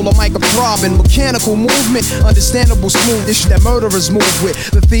 The whole of mic of throbbing, mechanical movement, understandable smoothness that murderers move with.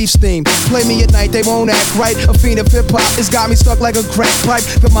 The thief's theme, play me at night, they won't act right. A fiend of hip hop, it's got me stuck like a crack pipe.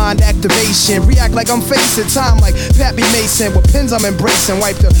 The mind activation, react like I'm facing time like Pappy Mason. With pins I'm embracing,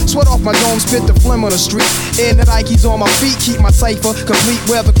 wipe the sweat off my dome, spit the phlegm on the street. In the Nikes on my feet, keep my cipher complete.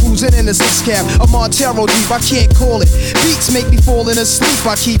 Weather cruising in the 6 cab, a Montero deep, I can't call it. Beats make me fall in asleep,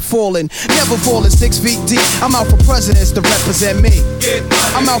 I keep falling. Never falling 6 feet deep. I'm out for presidents to represent me.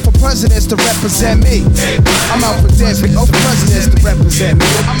 I'm out for presidents to represent me. I'm out for Denver, oh presidents to represent me.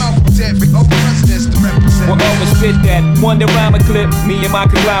 I'm out for Denver, oh presidents to represent me. We'll always spit that one to rhyme a clip. Me and my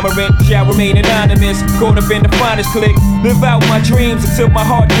conglomerate shall remain anonymous. Caught up in the finest clique. Live out my dreams until my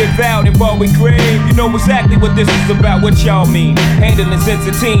heart give out and ball with grave. You know exactly what this is about, what y'all mean. Handling since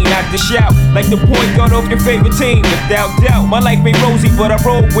a teen, not to shout like the point guard of your favorite team. Without doubt, my life ain't rosy, but I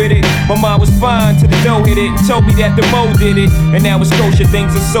roll with it. My mind was fine till the dough hit it. Told me that the mo did it, and now it's kosher,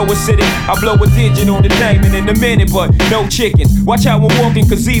 things are so acidic. I blow a digit on the diamond in a minute, but no chickens. Watch how I'm walking,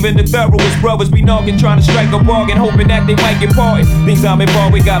 cause even the thoroughest brothers be knocking, trying to strike a bargain, hoping that they might get parted. Things I'm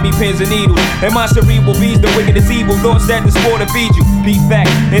involved with got me pins and needles, and my cerebral beast, the wicked is evil. Thoughts that the sport to feed you. Be back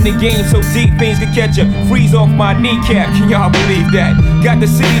in the game so deep, things can catch ya. Freeze off my kneecap, can y'all believe that? Got the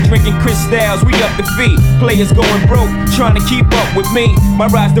city drinking crystals, we up the feet. Players going broke, trying to keep up with me. My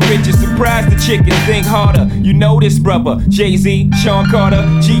rise to riches, surprise the chickens, think harder. You know this brother, Jay-Z, Sean Carter,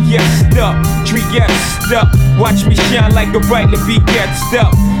 G.S. stuck, Tree gets stuck. Watch me shine like a bright beat gets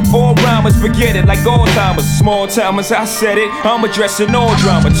stuck. All rhymers forget it like Alzheimer's. Small timers, I said it, I'm addressing all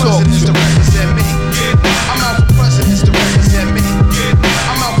drama. Talk to me. I'm out for presidents to represent me.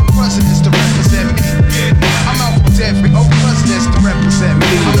 I'm out for presidents to represent me. I'm out for every presidents to represent me.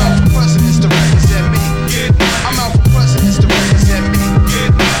 I'm out for presidents to represent me. I'm out for presidents to represent me.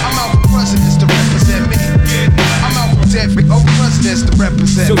 I'm out for presidents to represent me. I'm out for every presidents to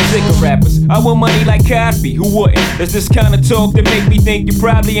represent me. So sick of rappers, I want money like Cosby, who wouldn't? There's this kind of talk that make me think you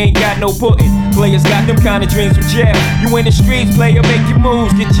probably ain't got no pudding. Players got them kind of dreams from jail. You in the streets, player, make your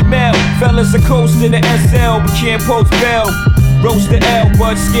moves, get your mail. Fellas are coast to the SL, but can't post bail. Roast the L,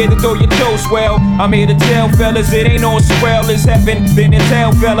 but scared to throw your toes. Well, I'm here to tell fellas, it ain't all swell as heaven. Then it's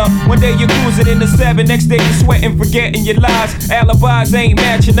hell, fella. One day you're cruising in the 7, next day you're sweating, forgetting your lies. Alibis ain't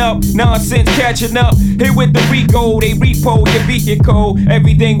matching up, nonsense catching up. Here with the Rico, they repo your vehicle.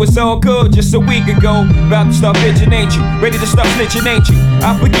 Everything was all good just a week ago. About to start bitching, ain't you? Ready to start snitching, ain't you?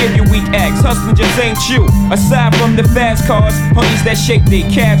 I forgive you, weak acts, hustling just ain't you. Aside from the fast cars, honeys that shake their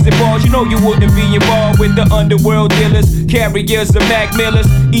calves and balls, you know you wouldn't be involved with the underworld dealers, carriers, the Mac Millers,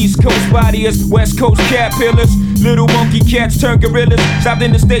 East Coast bodyers, West Coast cat pillars. Little monkey cats turn gorillas. Stopped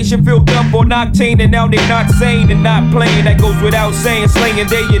in the station, filled up on octane, and now they not sane and not playing. That goes without saying. Slaying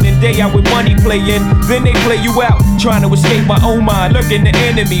day in and day out with money playing. Then they play you out, trying to escape my own mind. Lurking the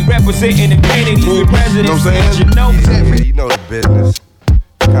enemy, representing infinity with presidents. You know the business.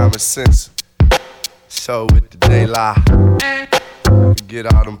 Common sense. So with the day lie.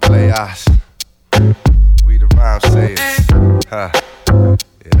 Forget all them play-offs. We the rhyme sayers. Huh.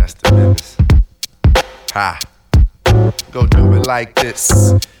 Yeah, that's the business. Ha. Go do it like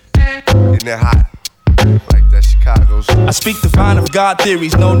this. Getting it hot. Like that Chicago's. I speak divine of God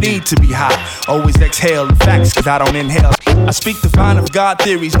theories, no need to be high. Always exhale the facts, cause I don't inhale. I speak divine of God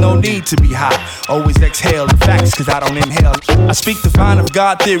theories, no need to be high. Always exhale the facts, cause I don't inhale. I speak divine of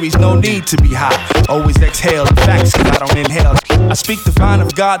God theories, no need to be high. Always exhale the facts, cause I don't inhale. I speak divine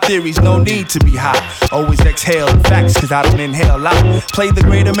of God theories, no need to be high. Always exhale the facts, cause I don't inhale. I play the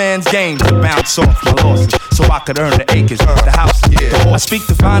greater man's game to bounce off my losses, so I could earn the acres, the house, I speak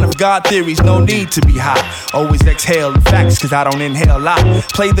divine of God theories, no need to be high. Always exhale the facts, cause I don't inhale. I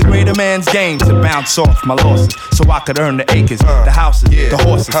play the greater man's game to bounce off my losses, so I could earn the acres, the houses, the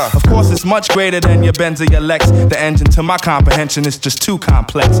horses. Of course, it's much greater than your Benz or your Lex. The engine to my comprehension is just too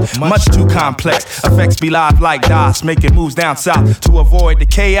complex, much too complex. Effects be live like DOS, making moves down south to avoid the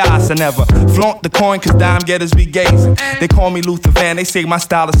chaos. I never flaunt the coin, cause dime getters be gazing. They call me Luther Van, they say my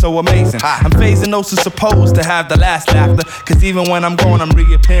style is so amazing. I'm phasing those who supposed to have the last laughter, cause even when I'm gone, I'm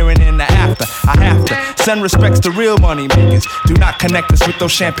reappearing in the after. I have to send respects to real money makers. Do not connect us with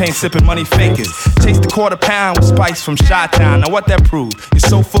those champagne sipping money fakers. Chase the quarter pound with spice from Chi-Town. Now what that prove? You're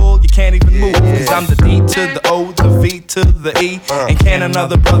so full you can't even move. Cause I'm the D to the O, the V to the E. And can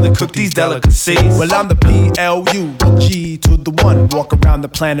another brother cook these delicacies? Well, I'm the PLU, the G to the 1. Walk around the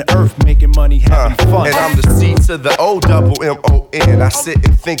planet Earth making money, having fun. And I'm the C to the O double M-O-N. I sit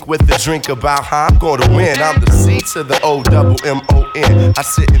and think with a drink about how I'm gonna win. I'm the C to the O double M-O-N. I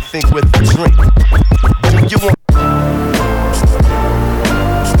sit and think with a drink. Do you want?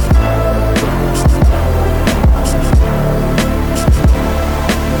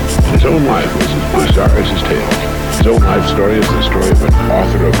 His own life was as bizarre as his tales. His own life story is the story of an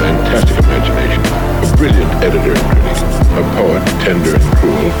author of fantastic imagination, a brilliant editor and critic, a poet tender and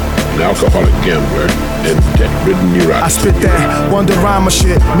cruel, an alcoholic gambler, and debt-ridden neurotic. I spit that wonder rhymer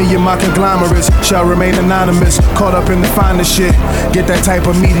shit. Me and my conglomerates shall remain anonymous. Caught up in the finest shit. Get that type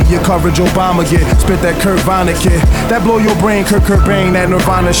of media coverage Obama get. Spit that Kurt Vonnegut kid. That blow your brain, Kurt Cobain, that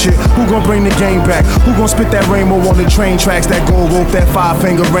Nirvana shit. Who gon' bring the game back? Who gon' spit that rainbow on the train tracks? That gold rope, that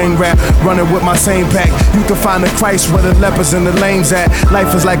 5-finger ring rap. Running with my same pack. You can find the Christ where the lepers and the lames at.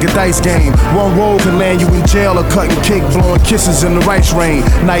 Life is like a dice game. One roll can land you in jail or cutting cake, blowing kisses in the rice rain.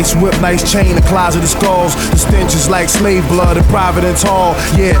 Nice whip, nice chain, a closet of skulls. The stench is like slave blood in Providence Hall.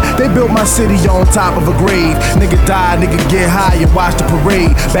 Yeah, they built my city on top of a grave. Nigga die, nigga get high and watch the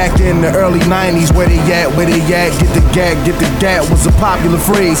parade. Back in the early 90s, where they at, where they at? Get the gat was a popular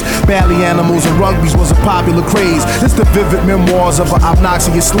phrase. Bally animals and rugbies was a popular craze. This the vivid memoirs of an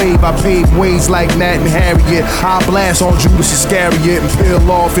obnoxious slave. I paved ways like Nat and Harriet. I blast on Judas Iscariot and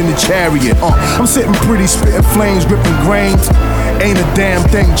peel off in the chariot. I'm sitting pretty, spitting flames, gripping grains. Ain't a damn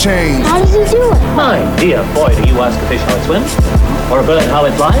thing changed. How does he do it? My dear boy, do you ask a fish how it swims? Or a bird how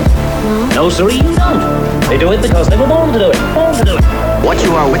it flies? No, sirree, you don't. They do it because they were born to do it. Born to do it. What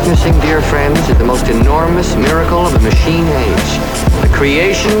you are witnessing, dear friends, is the most enormous miracle of the machine age. The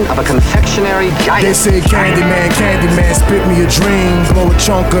creation of a confectionery giant. They say Candyman, spit me a dream. Blow a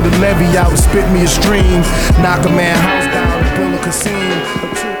chunk of the levee out and spit me a stream. Knock a man house down and build a casino.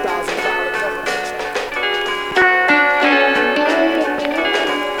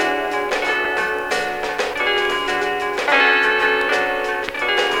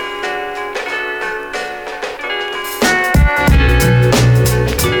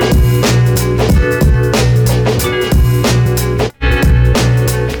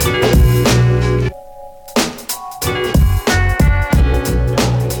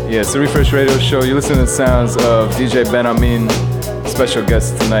 It's the Refresh Radio Show. You listen to the sounds of DJ BenHaMeen, special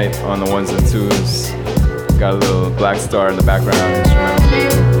guest tonight on the ones and twos. Got a little Black Star in the background instrumental.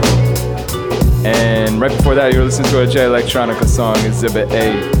 And Right before that, you were listening to a J Electronica song, Exhibit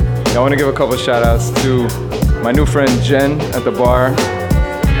A. I want to give a couple shout outs to my new friend Jen at the bar,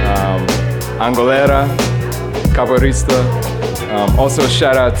 Angolera, Caporista. Also a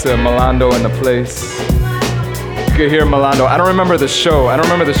shout out to Milando in the place. You could hear Milando. I don't remember the show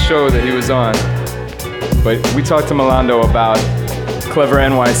that he was on, but we talked to Milando about Clever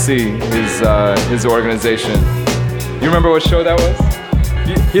NYC, his organization. You remember what show that was?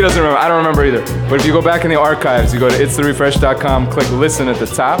 He doesn't remember. I don't remember either. But if you go back in the archives, you go to itstherefresh.com, click listen at the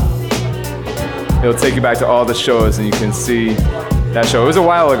top. It'll take you back to all the shows and you can see that show. It was a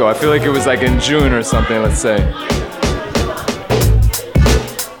while ago. I feel like it was like in June or something, let's say.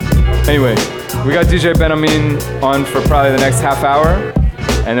 Anyway, we got DJ BenHaMeen on for probably the next half hour,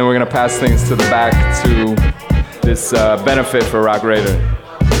 and then we're gonna pass things to the back to this benefit for Rock Raider.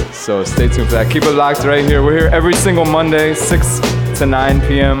 So stay tuned for that. Keep it locked right here. We're here every single Monday, 6 to 9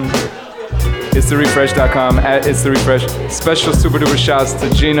 p.m. Itstherefresh.com, at Itstherefresh. Special super duper shouts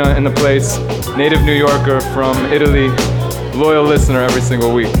to Gina in the place, native New Yorker from Italy, loyal listener every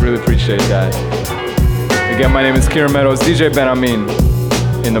single week. Really appreciate that. Again, my name is Kieran Meadows, DJ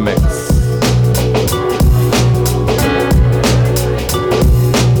BenHaMeen in the mix.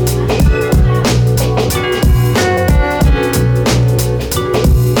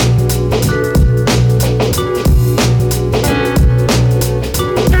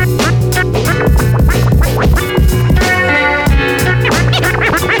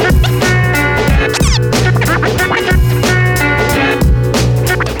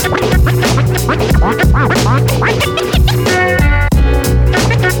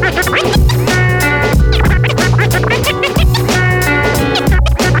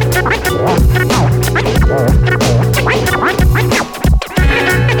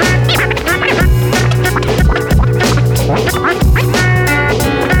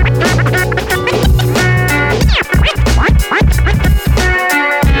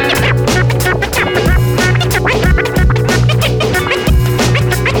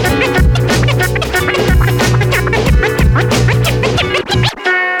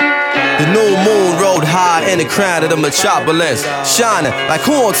 Crown of the metropolis, shining like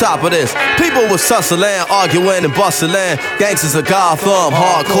who on top of this? People was tussling, arguing and bustling. Gangsters of Gotham,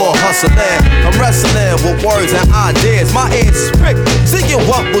 hardcore hustling. I'm wrestling with words and ideas. My ears is pricked, seeking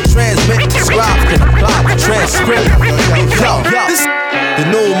what will transmit. Describe, can apply, transcript. Yo, this. The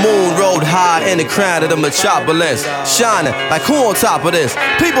new moon rode high in the crown of the metropolis, shining like who on top of this?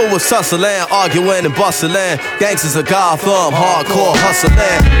 People was tussling, arguing and bustling. Gangsters of Gotham, hardcore hustling.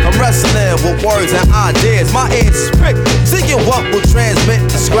 I'm wrestling with words and ideas. My ears is pricked, seeking what will transmit.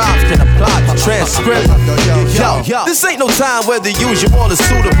 Describe, can apply, transcript. Yo, this ain't no time where the usual is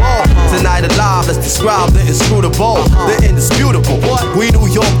suitable. Tonight alive, let's describe the inscrutable, the indisputable. We New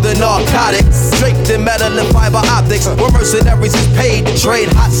York, the narcotics, draped in metal and fiber optics. Where mercenaries is paid to trade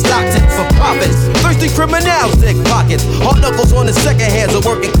hot stock tips for profits. Thirsty criminals dig pockets. Hard knuckles on the second hands of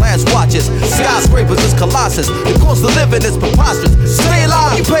working class watches. Skyscrapers is colossus. The cost of living is preposterous. Stay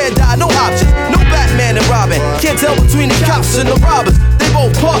alive, you pay or die, no options. No Batman and Robin. Can't tell between the cops and the robbers. They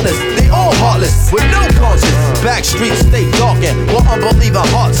both partners, they all heartless, with no conscience. Back streets stay darkened, while unbeliever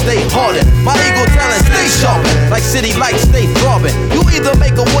hearts stay hardened. My ego talent stay sharpened, like city lights stay throbbing. You either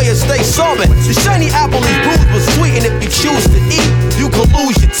make a way or stay sobbing. The shiny apple is bruised but sweet, and if you choose to eat, you could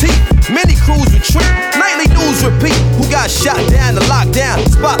lose your teeth. Many crews retreat, nightly news repeat. Who got shot down to lockdown?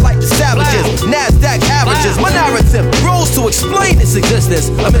 Spotlight the savages, NASDAQ averages. My narrative grows to explain its existence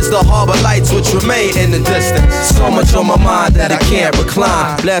amidst the harbor lights which remain in the distance. So much on my mind that I can't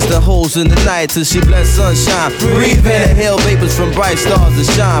recline. Blasting holes in the night till she bless sunshine. Breathe in, inhale vapors from bright stars that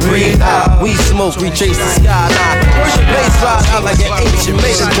shine. Breathe out, we smoke, retrace the skyline. Worship bass ride out like an ancient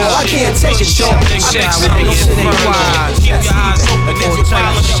mason ball. I can't take it, y'all. Keep your eyes open if you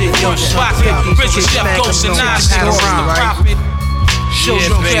follow shit. Yo, Prison Chef Ghost and I sit around the prophet. Shows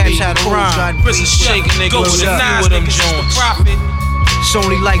your cash how to rhyme. Prison Chef Ghost and I niggas is the prophet. It's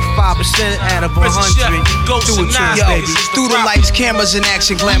only like 5% out of 100. Do it to us, baby. Through the lights, cameras in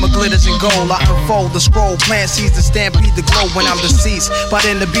action, glamour glitters and gold. I unfold the scroll, plant seeds to stampede the glow when I'm deceased. But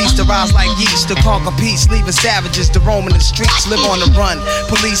in the beast, arise like yeast to conquer peace, leaving savages to roam in the streets, live on the run.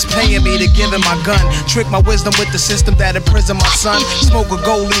 Police paying me to give him my gun. Trick my wisdom with the system that imprisoned my son. Smoke a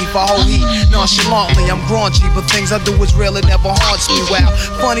gold leaf, I hold heat. Nonchalantly, I'm graunchy, but things I do is real, it never haunts me. Wow,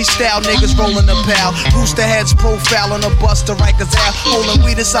 funny style, niggas rolling a pal. Rooster heads profile on a bus to Rikers out. rolling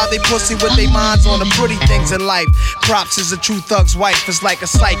weed inside they pussy with their minds on the pretty things in life. Props is a true thug's wife, it's like a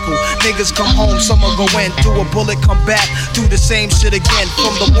cycle. Niggas come home, summer go in, do a bullet, come back, do the same shit again.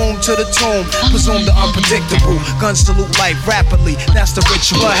 From the womb to the tomb, presume the unpredictable. Guns salute life rapidly, that's the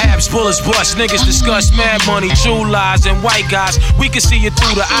ritual. Perhaps bullets bust, niggas discuss mad money, true lies, and white guys. We can see it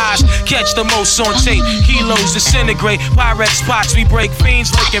through the eyes, catch the most on tape. Kilos disintegrate, Pyrex spots, we break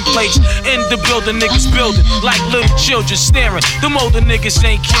fiends licking plates. In the building, niggas building like little children staring. Them older niggas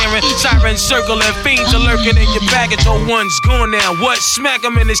ain't caring. Sirens circling, fiends are lurking in your baggage. Oh, one's gone now. What? Smack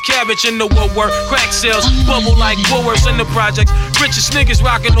him in his cabbage in the woodwork. Crack sales, bubble like Woolworths in the projects. Richest niggas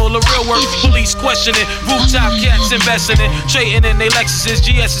rocking all the real work. Police questioning, rooftop cats investing in, trading in they Lexuses.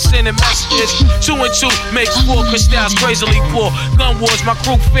 GS is sending messages. 2 and 2 makes 4. Crystals crazily poor. Gun wars, my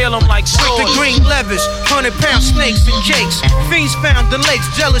crew feel them like swords. With the green levers, 100-pound snakes and cakes. Fiends found in lakes,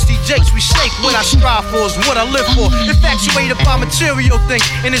 jealousy jakes. We shake. What I strive for is what I live for. Infatuated by material things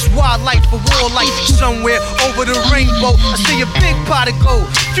in this wild life for war life. Somewhere over the rainbow, I see a big pot of gold.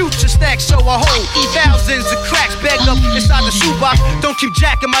 Future stacks, so I hold thousands of cracks bagged up inside the shoebox. Don't keep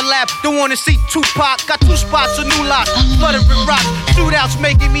jacking my lap. Don't wanna see Tupac. Got 2 spots, a new lock. Flooded with rocks. Shootouts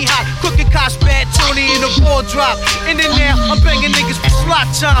making me hot. Cooking cops, bad Tony in a ball drop. And then now I'm banging niggas for slot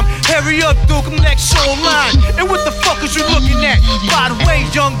time. Hurry up, Duke, I'm next show line. And what the fuck is you looking at? By the way,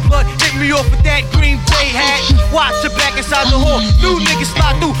 young blood, hit me off with that Green Bay hat. Watch the back inside the hall. New niggas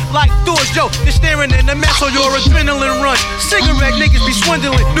slide through like doors. Yo, they're staring in the mess on your adrenaline rush. Cigarette niggas be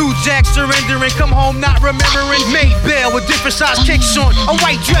swindling. New Jack surrendering. Come home not remembering. Made bail with different size kicks on. A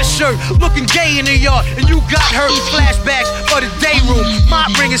white dress shirt. Looking gay in the yard. And you got hurt. Flashbacks for the day room. My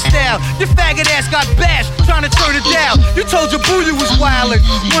bringing style. Your faggot ass got bashed. Trying to turn it down. You told your boo you was wildin'.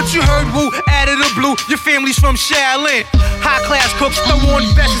 Once you heard woo, added a blue. Your family's from Shaolin. High class cooks. Throw on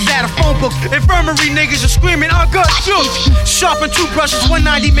vests out of phone books. Infirmary niggas are screaming, I got jokes. Sharpen 2 brushes,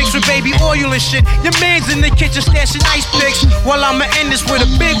 190 mixed with baby oil and shit. Your man's in the kitchen stashing ice picks. While I'ma end this with a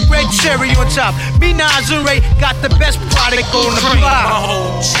big red cherry on top. Me, Nas, and Ray got the best product on the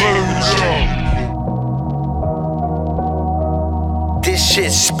block. This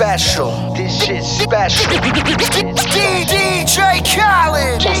shit's special. This shit's special. DJ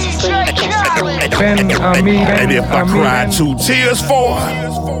Khaled. BenHaMeen. And if I cried 2 tears for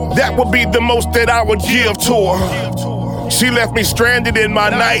her, that would be the most that I would give to her. She left me stranded in my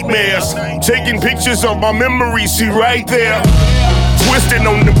nightmares, taking pictures of my memories. She right there, twisting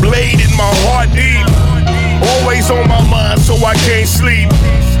on the blade in my heart deep. Always on my mind, so I can't sleep.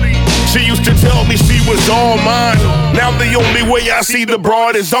 She used to tell me she was all mine. Now the only way I see the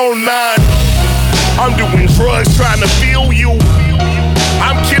broad is online. I'm doing drugs trying to feel you.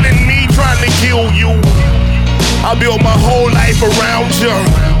 I'm killing me trying to kill you. I built my whole life around you.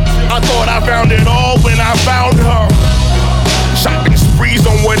 I thought I found it all when I found her. Shopping sprees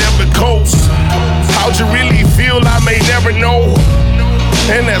on whatever coast. How'd you really feel? I may never know.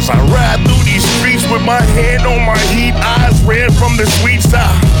 And as I ride through these streets with my hand on my heat, eyes red from the sweet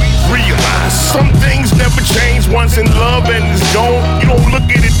side, realize some things never change. Once in love and it's gone, you don't look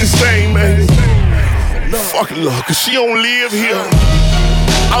at it the same, man. Fuck love, cause she don't live here.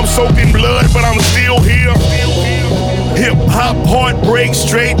 I'm soaking blood, but I'm still here. Hip hop, heartbreak,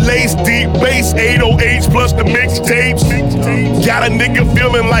 straight lace, deep bass, 808s plus the mixtapes. Got a nigga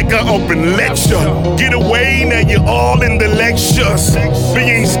feeling like an open lecture. Get away, now you're all in the lectures.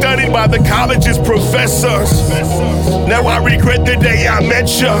 Being studied by the college's professors. Now I regret the day I met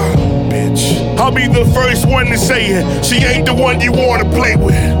ya, bitch. I'll be the first one to say it. She ain't the one you wanna play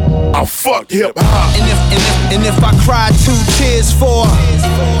with. I fucked hip hop. And if I cried 2 tears for her,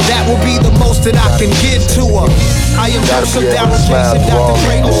 that will be the most that I can give to her. I am Joseph Darryl Jason, Dr.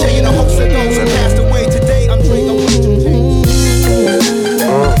 Dre, O'Shea, and a host of those who passed away today. I'm Dre.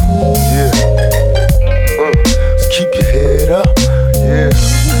 Keep your head up. Yeah.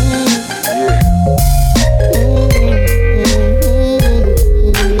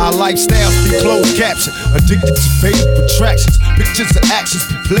 Our lifestyles be closed captioned, addicted to faded retractions. Pictures of actions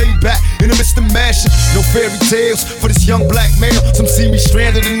be played back in the midst of mashing. No fairy tales for this young black male. Some see me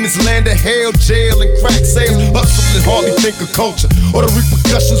stranded in this land of hell, jail and crack sales. Hustling, hardly think of culture or the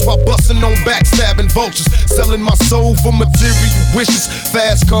repercussions while busting on backstabbing vultures. Selling my soul for material wishes,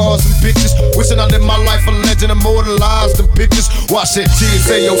 fast cars and bitches. Wishing I lived my life a legend, immortalized in pictures. Watch that tears,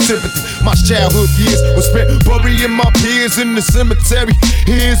 say your sympathy. My childhood years were spent burying my peers in the cemetery.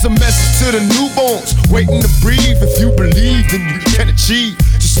 Here's a message to the newborns waiting to breathe. If you believe, then you can achieve.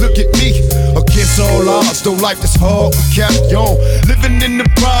 Just look at me, against all odds. Though life is hard, we carry on. Living in the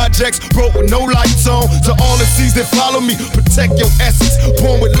projects, broke with no lights on. To all the seas that follow me, protect your essence.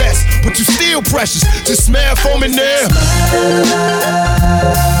 Born with less, but you still precious. Just smile for me now.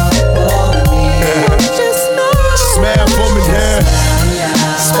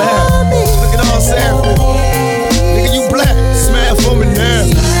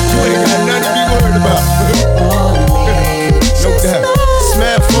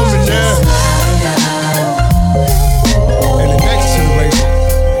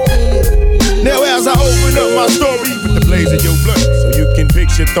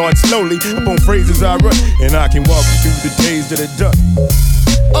 thought slowly upon phrases I run, and I can walk you through the days that are done.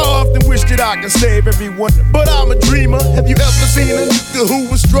 I often wish that I could save everyone, but I'm a dreamer. Have you ever seen a nigga who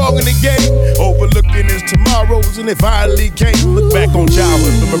was strong in the game, overlooking his tomorrows, and it finally came? Look back on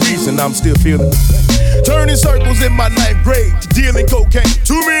childhood for a reason, I'm still feeling the pain. Turning circles in my 9th grade to dealing cocaine.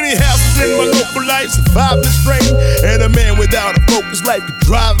 Too many houses in my local life, surviving the strain. And a man without a focus life could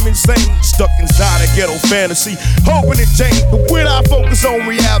drive him insane. Stuck inside a ghetto fantasy, hoping it changed. But when I focus on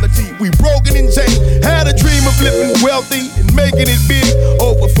reality, we broken and chained. Had a dream of living wealthy and making it big.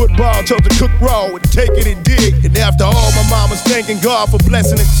 Over football, chose to cook raw and take it and dig. And after all, my mama's thanking God for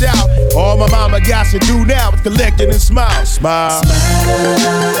blessing a child. All my mama got to do now is collect it and smile. Smile.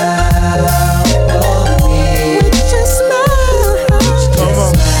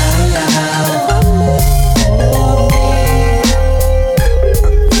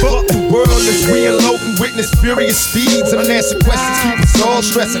 Reloading, witness furious speeds, unanswered questions keep us all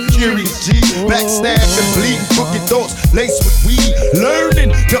stressing. Curious G, backstab and bleeding, crooked thoughts laced with weed.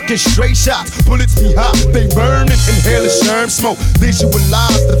 Learning, ducking straight shots, bullets be hot, they burning. Inhaling sherm smoke,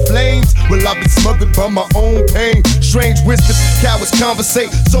 visualize the flames. Will I be smothered by my own pain? Strange whispers, cowards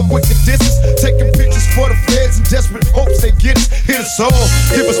conversate, so quick to distance. Taking pictures for the feds in desperate hopes they get us. Hit us all,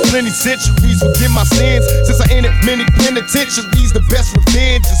 give us plenty centuries, forgive my sins. Since I entered many penitentiaries, the best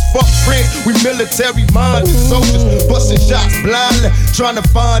revenge is fuck friends. We military minded soldiers, busting shots blindly, trying to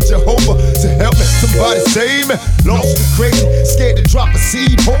find Jehovah to help me. Somebody save me. Lost and crazy, scared to drop a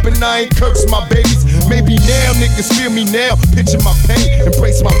seed, hoping I ain't curse my babies. Maybe now niggas feel me now, picture my pain,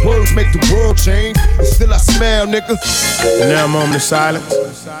 embrace my words, make the world change. And still I smile, nigga. And now a moment of silence.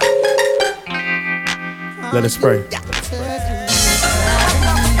 Let us pray.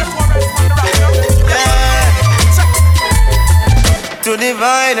 To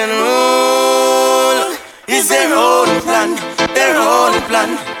divide and rule is their own plan, their own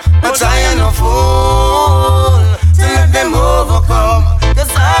plan. But I am no fool to let them overcome, 'cause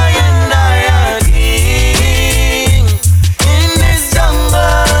I am king in this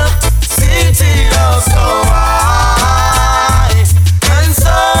jungle, city of so high and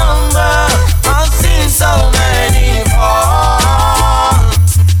somber. I've seen so many fall,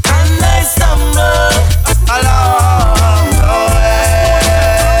 and they stumble along the way,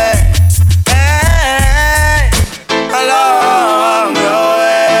 along the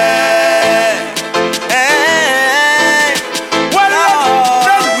way. Well,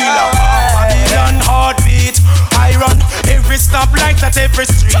 we love Babylon heartbeat. I run every stoplight at every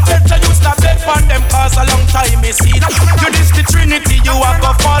street. Better you stop dead on them, cause a long time is seen. You this the Trinity, you have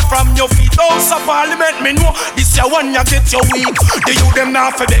to fall from your feet. House of Parliament, me know this your one you get your weak. The you them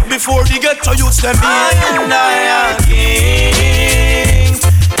now for beg before they get to use them. I am king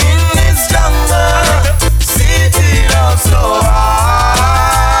in this jungle, city of so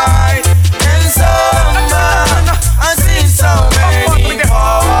high and somber. I see so many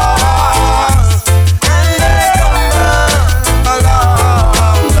fall, and they stumble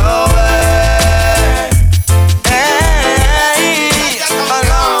along the way.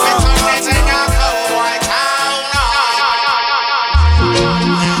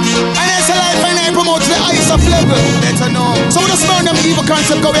 So we just burn them evil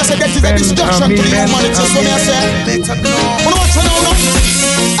concept, because we say that is a destruction to the humanity. So we say, what watch for now?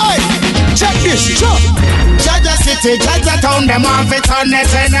 Hey, check this, check. Jaja City, Jaja Town, them off it on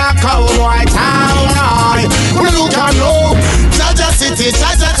it in a cowboy town. We look and know. Jaja City,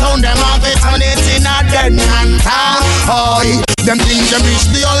 Jaja Town, them off it on it in a dead man town. Oi, them think them reach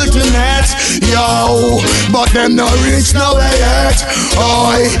the ultimate, yo, but them no reach nowhere yet.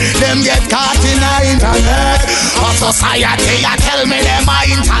 Oi, them get caught in the internet. Our society, I tell me them my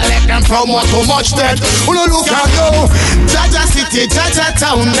intellect, them promote too much dead. We no look and go. Jaja City, Jaja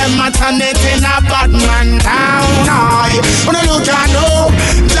Town, them a turn it in a bad man town. Oi, we no look and go.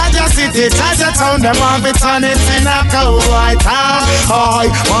 Jaja City, Jaja Town, them want to turn it in a cowboy town. Oi,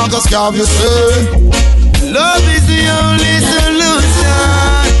 want to scab you say. Love is the only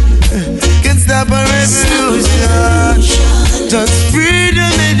solution, can stop a revolution. Just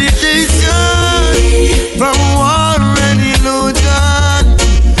freedom, meditation, from war and illusion.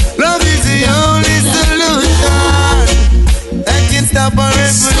 Love is the only solution that can stop a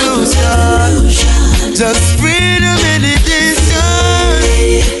revolution. Just freedom, meditation,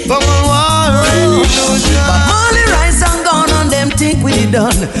 from war and illusion. Molly rise and gone on them think we it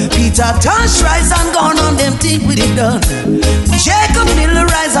done. Peter Tosh rise and gone on them think we it done. Jacob Miller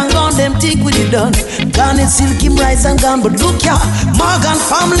rise and gone them think we it done. Janet Silk him rise and gone, but look ya, Morgan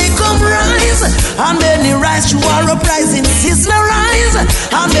family come rise. And many rise, you are uprising, Sizzler rise.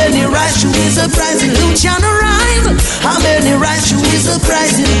 And many rise, you is uprising, Luciano rise. And many rise, you is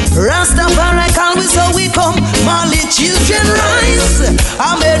uprising, Rastafari always so we come, Mali children rise.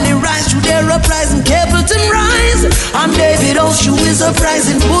 And many rise, you there uprising, Capleton rise. And David Oshu is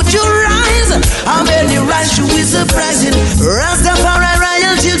uprising, put your rise. And many rise, you is uprising, Rastafari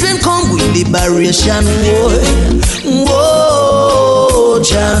royal children come with liberation war. Whoa,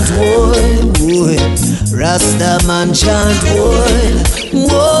 chant war, Rasta man chant war.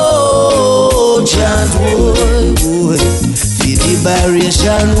 Whoa, chant war, for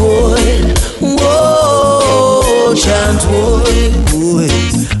liberation war. Whoa, chant war,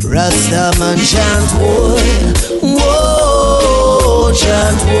 Rasta man chant war. Whoa,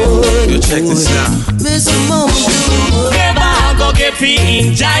 chant war. Yo, check this now. Never go get fi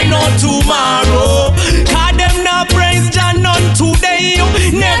enjoy no tomorrow. Cause them not praise Jah none today.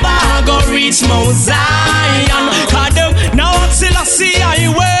 Never go reach Mount Zion. Cause them now still a see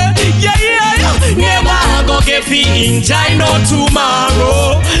highway. Yeah. Never go get fi enjoy no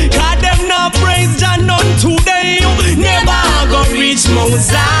tomorrow. Cause them not praise Jah none today. Never go reach Mount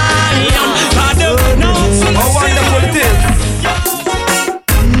Zion. Cause them now still a see highway.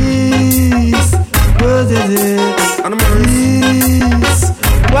 Peace,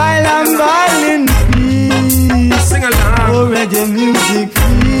 while I'm balling peace. Sing along. Oh, reggae music,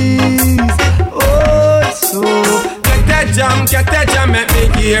 please. Oh, so Get that jam, make me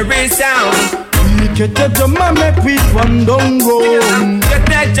hear it sound. get the drum and make we run down road. Get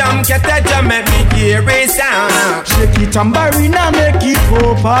that jam, make me hear it sound. Shake it and barina, make it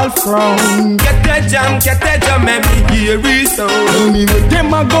pop all frown. Get that jam, make me hear it sound. Tell me what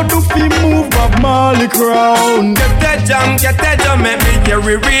them a go do fi move Bob Marley crown. Get that jam, make me hear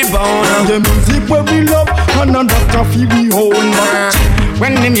it rebound. The music where we love and a doctor fi we own.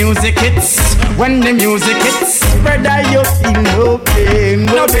 When the music hits, brother you feel no pain,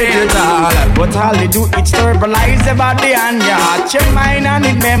 no pain at all. But all they do is verbalize your body and your heart, your mind and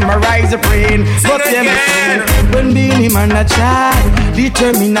it memorize your brain. But when Beanie Man a chant,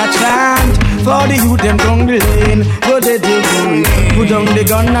 determine a chant for the youth them down the lane. Go they do, put down the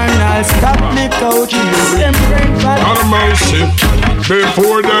gun and I'll stop the couch. Them brain fat. Have mercy.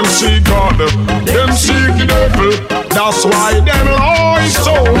 Before them seek God, them seek the devil. That's why them lies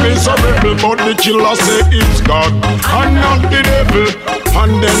so miserable. But the killer say it's God and not the devil.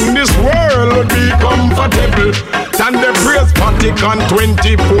 And then this world will be comfortable. And they praise Vatican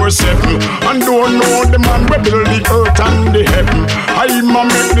 24/7. And don't know the man will build the earth and the heaven. I'ma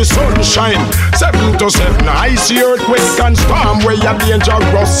make the sun shine 7 to 7. I see earthquake and storm where you're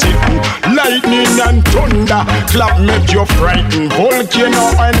dangerous sitting. Lightning and thunder clap make you frightened. Volcano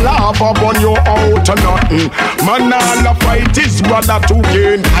and lava burn you out to nothing. Man all a fight is brother to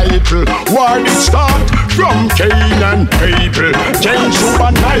gain title. War did start from Cain and Abel. Cain should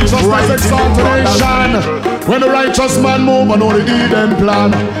a nice right exaltation. When the righteous man move, I know the deed and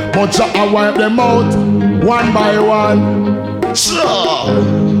plan. But Jah a wipe them out one by one. Sure.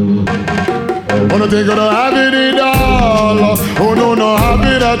 Oh no think I don't have it at all. Oh no have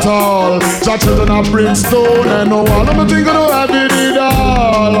it at all. Jah children a brimstone and no wall. Oh no think I don't have it at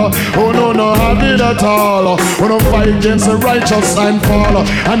all. Oh no have it at all. Oh no fight against the righteous and fall.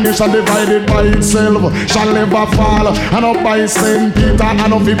 And nation divided by itself shall never fall. And up by Saint Peter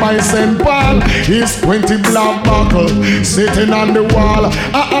and up by Saint Paul is 20 black buckle sitting on the wall.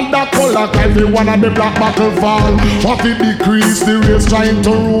 And that color every one of the black buckle fall. What it decrease the race trying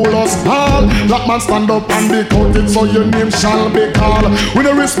to rule us all. Black man stand up and be counted so your name shall be called. We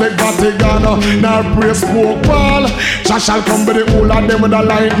don't respect Vatican, nor praise Pope Paul. Jah shall come with the whole of them with a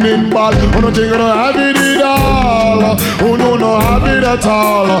lightning ball. Oh no think I don't have it at all. Oh no have it at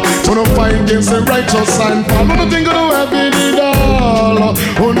all. So no fight against the righteous and fall. Oh no think I don't have it at all.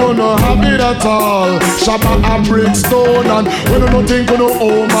 Oh no have it at all. Shabbat and brimstone and when no think no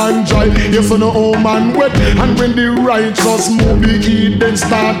home and joy. Yes no home and wet. And when the righteous move the heat then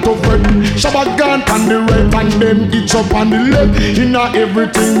start to fret. Shabbat gone on the right and then each up on the left. In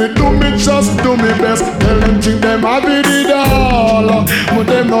everything me do, me just do me best. Tell them think them have it at all, but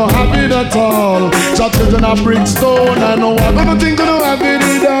them no have it at all. Just children a brimstone and no one don't think no have it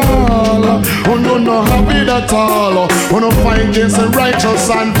at all. Oh no have it at all. Oh no fight against the righteous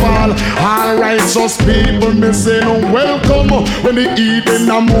and fall. All righteous people me say no welcome. When the Eden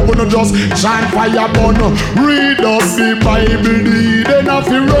a move no just chant fire burn. Read up the Bible, the Eden a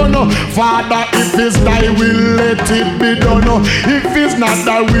fi run. Father, if it's thy will, let it be done. If it's not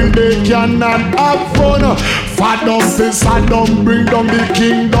thy will, they cannot have fun. Father, this I don't bring down the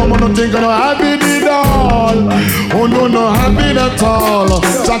kingdom. I don't think I'm happy at all. Oh no, no happy at all.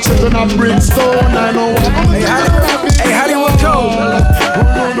 Such children of brimstone, I know what I'm happy. Hey, Hollywood, go. Oh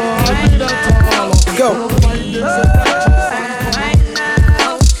no, no happy at all. Go.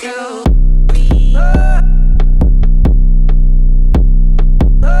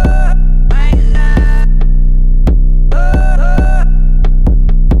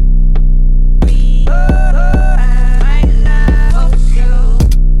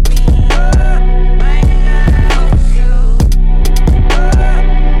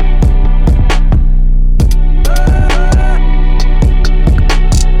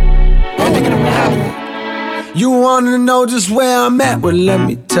 You wanna know just where I'm at? Well, let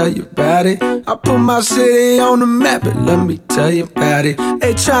me tell you about it. I put my city on the map, but let me tell you about it.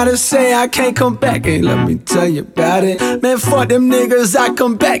 They try to say I can't come back, hey, let me tell you about it. Man, fuck them niggas, I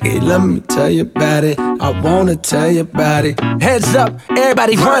come back, hey, let me tell you about it. I wanna tell you about it. Heads up,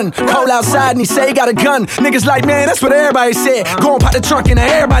 everybody run. Cole outside and he say he got a gun. Niggas like, man, that's what everybody said. Go and pop the trunk and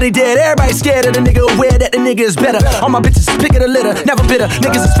everybody dead. Everybody scared of the nigga, aware that the nigga is better. All my bitches pick of the litter, never bitter.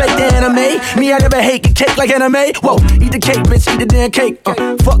 Niggas is fake the anime. Me, I never hate cake like anime. Whoa, eat the cake, bitch, eat the damn cake.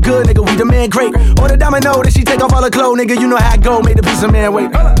 Fuck good, nigga, we the man great. Order domino, then she take off all her clothes, nigga. You know how I go, made the piece of man wait.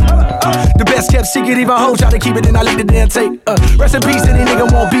 The best kept secret, even hoes try to keep it, then I leave the damn tape. Rest in peace, any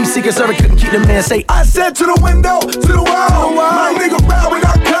nigga won't be secret, server couldn't keep the man safe. I said to the window, to the wall, my nigga proud when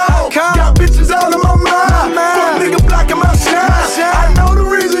I call. Got bitches all in my mind, fuck nigga blocking my shine. I know the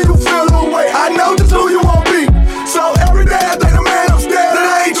reason you feel the way, I know just who you won't be. So every day I think the man upstairs, that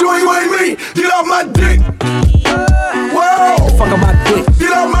I ain't you and you ain't me. Get off my dick. Fuck on my dick.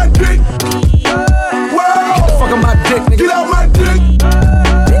 Get out my dick. Whoa. Get the fuck on my dick, nigga. Get out my dick.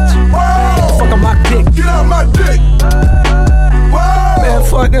 Bitch. Whoa. Get the fuck on my dick. Get out my dick. Whoa. Man,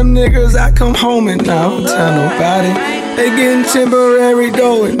 fuck them niggas. I come home and I don't tell nobody. They getting temporary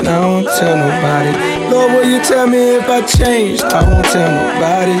dough and I don't tell nobody. Lord, will you tell me if I changed? I won't tell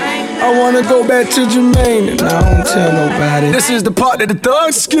nobody. I wanna go back to Jermaine and I don't tell nobody. This is the part that the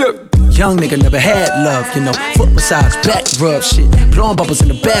thugs skip. Young nigga never had love, you know. Foot massage, back rub shit. Blowing bubbles in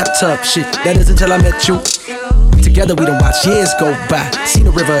the bathtub shit. That is until I met you. Together we done watch years go by. Seen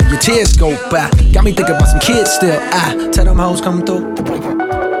the river, your tears go by. Got me thinking about some kids still. I tell them hoes come through.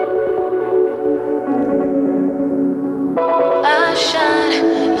 I shine,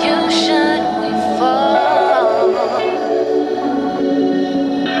 you shine, we fall.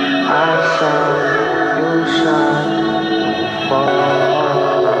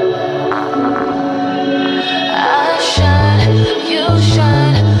 I shine, you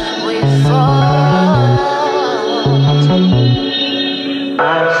shine, we fall.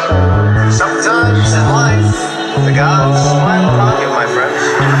 Sometimes in life, the gods smile upon you, my friends.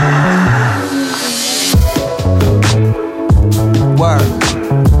 Word.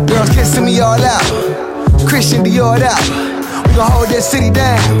 Girls kissing me all out. Christian Dior out. We gon' hold this city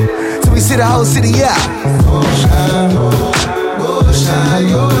down till we see the whole city out. Go shine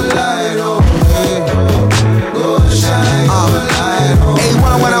your light on me. Go shine your light on me.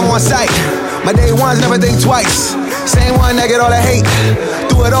 A1 when I'm on site. My day ones never think twice. Same one that get all the hate.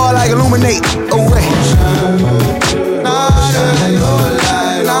 Do it all like illuminate. Oh wait.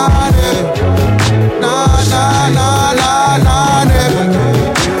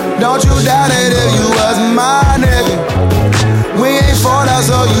 Don't you doubt it if you was my nigga. We ain't fall out,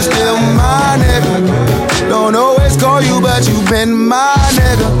 so you still my nigga. Don't always call you, but you been my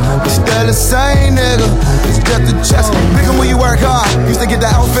nigga. We still the same nigga. It's just a chest. Bigger when you work hard. Used to get the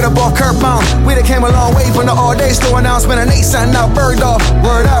outfit up off Kurt Pound. We done came a long way from the all-day store. Now I'm spending 8 cents out bird off.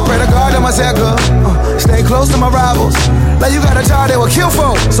 Word up, pray to God that my set good. Stay close to my rivals. Like you got a child they will kill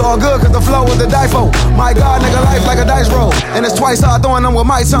for. It's all good cause the flow was the die for. My God, nigga, life like a dice roll. And it's twice hard throwing them with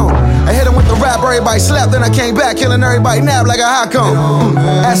my tone. I hit him with the rap, everybody slept. Then I came back, killing everybody nap like a hot cone.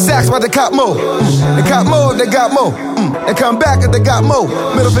 At Saks, about to cop more. They cop more, they got more. They come back if they got more.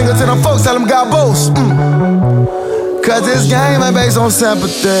 Middle finger to them folks, tell them God boast. Cause this game ain't based on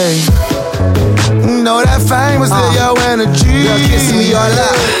sympathy. Know that fame was still your energy. Girl kissing me all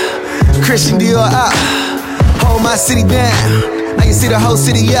out. Christian Dior out. Hold my city down. Now you see the whole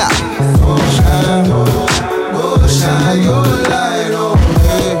city out. Go shine your light on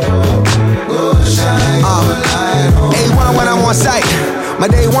me. Go shine your light on me. A1 when I'm on site. My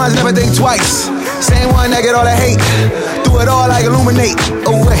day ones never think twice. Same one that get all the hate. Do it all like illuminate.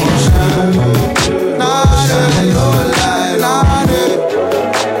 Oh wait.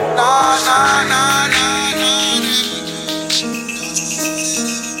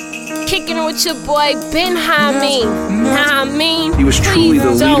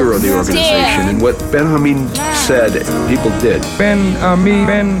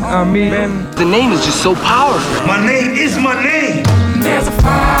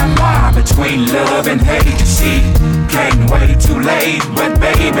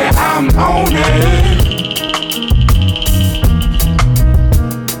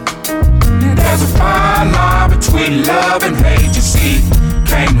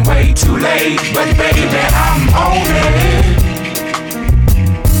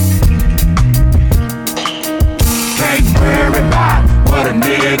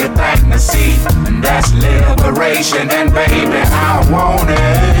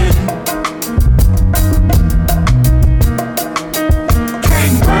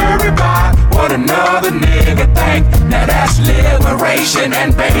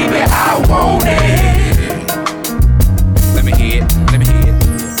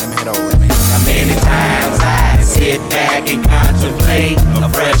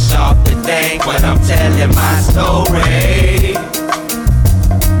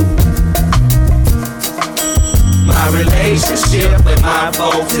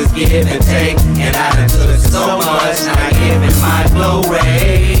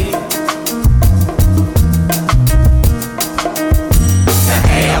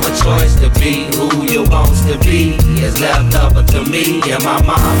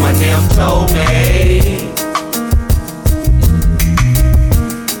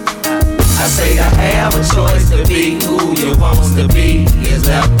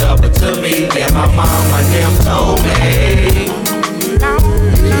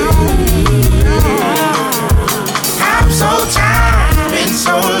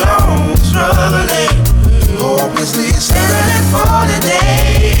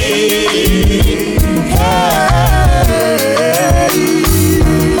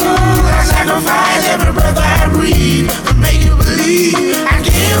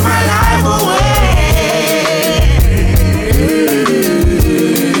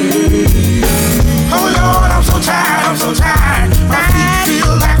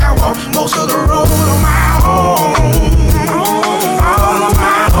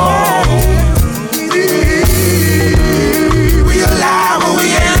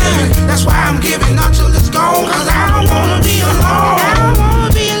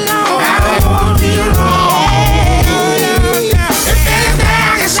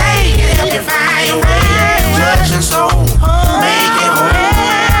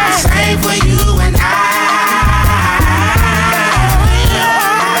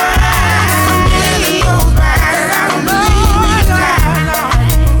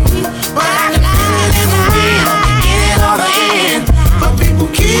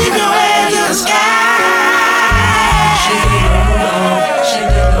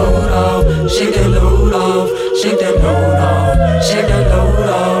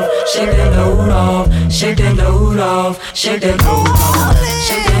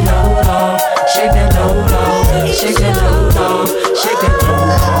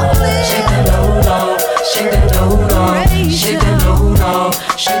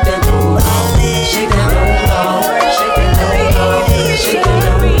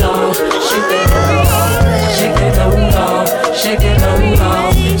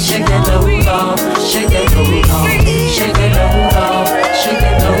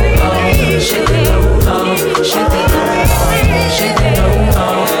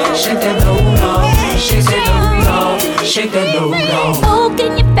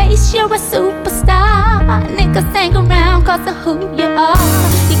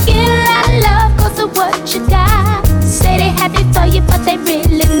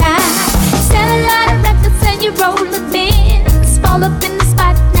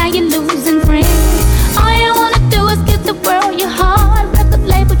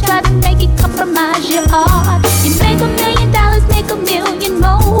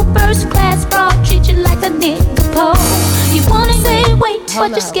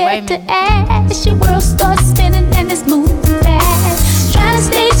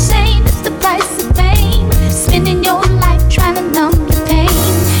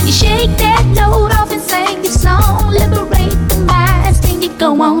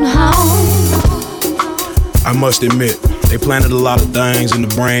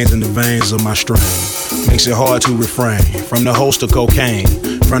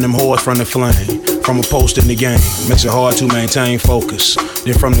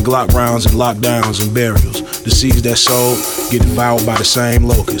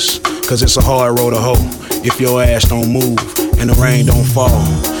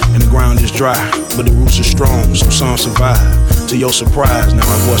 To your surprise, now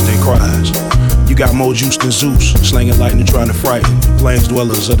my voice they cries. You got more juice than Zeus, slinging lightning trying to frighten plains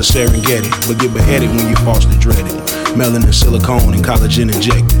dwellers of the Serengeti, but get beheaded when you falsely dread it. Melanin, silicone, and collagen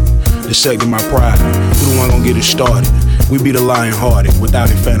injected. Dissecting my pride, who the one gonna get it started? We be the lion-hearted,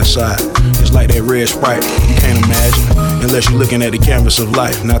 without infanticide. It's like that red Sprite, you can't imagine. Unless you're looking at the canvas of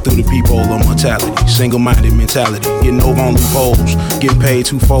life, not through the peephole of mortality. Single-minded mentality, getting over on loopholes, getting paid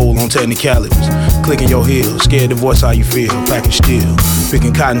twofold on technicalities. Clicking your heels, scared to voice how you feel, packing steel.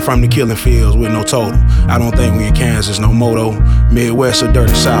 Picking cotton from the killing fields with no total. I don't think we in Kansas, no moto. Midwest or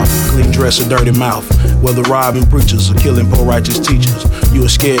dirty South, clean dress or dirty mouth. Whether robbing preachers or killing poor righteous teachers. You a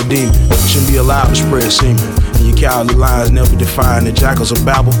scared demon, shouldn't be allowed to spread semen. And your cowardly lines never define the jackals of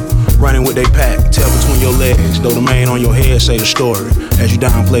Babel. Running with they pack, tail between your legs. Though the man on your head say the story. As you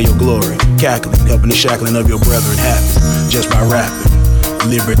downplay your glory, cackling, helping the shackling of your brethren happen. Just by rapping.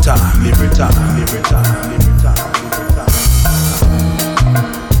 Libertad, libertad, libertad, libertad.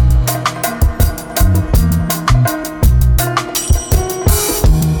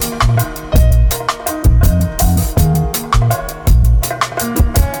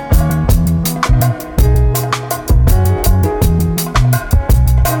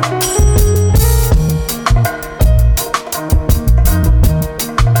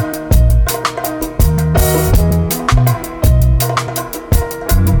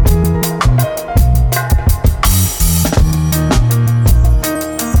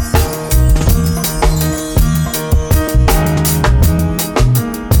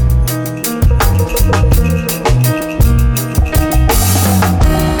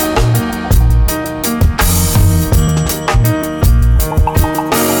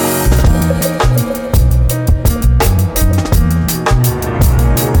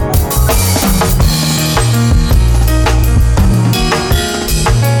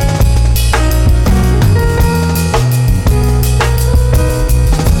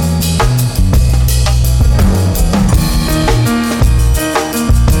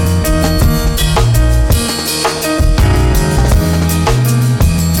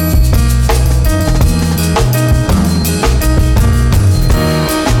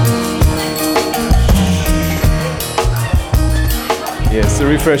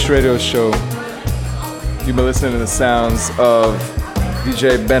 Refresh Radio Show. You've been listening to the sounds of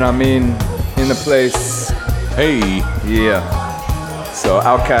DJ BenHaMeen in the place. Hey. Yeah. So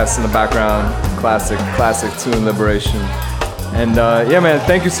Outkast in the background, classic tune, Liberation. And yeah, man,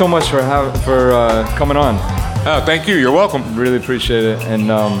 thank you so much for coming on. Oh, thank you. You're welcome. Really appreciate it.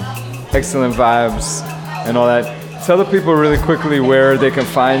 And excellent vibes and all that. Tell the people really quickly where they can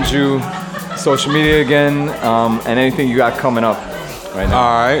find you, social media again, and anything you got coming up. Right now.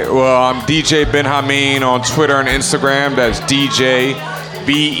 All right. Well, I'm DJ BenHaMeen on Twitter and Instagram. That's DJ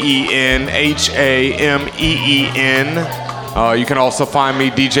BenHaMeen. You can also find me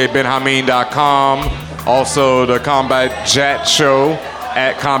DJBenHaMeen.com. Also the Combat Jat Show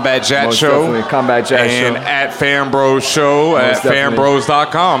at Combat Jat Most Show. Definitely, Combat Jat and Show. at Fanbros Show at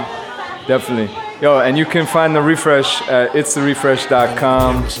fanbros.com. Definitely. Yo, and you can find the Refresh at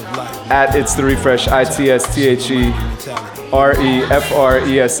itstherefresh.com, at itstherefresh,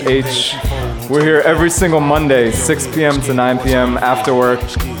 ITSTHEREFRESH. We're here every single Monday, 6 p.m. to 9 p.m. after work.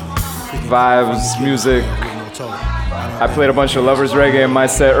 Vibes, music. I played a bunch of Lovers Reggae in my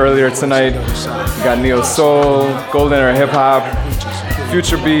set earlier tonight. We got Neo Soul, Golden Era Hip Hop,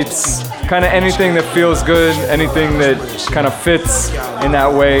 future beats, kind of anything that feels good, anything that kind of fits in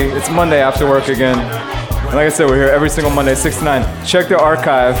that way. It's Monday after work again. And like I said, we're here every single Monday, 6 to 9. Check the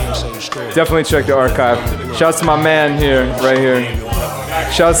archive. Definitely check the archive. Shouts to my man here, right here.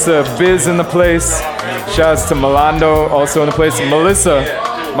 Shouts to Biz in the place. Shouts to Milando, also in the place. Melissa,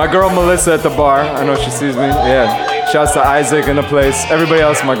 my girl Melissa at the bar. I know she sees me. Yeah. Shouts to Isaac in the place. Everybody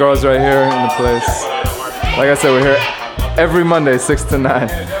else, my girls right here in the place. Like I said, we're here every Monday, 6 to 9.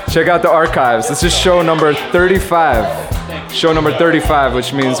 Check out the archives. This is show number 35. Show number 35,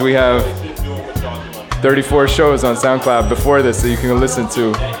 which means we have 34 shows on SoundCloud before this that you can listen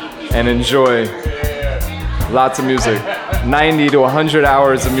to and enjoy. Lots of music. 90 to 100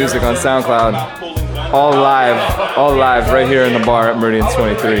 hours of music on SoundCloud. All live right here in the bar at Meridian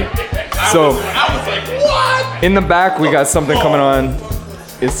 23. So, in the back, we got something coming on.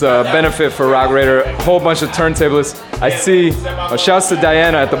 It's a benefit for Rock Raider. A whole bunch of turntablists. I see, shouts to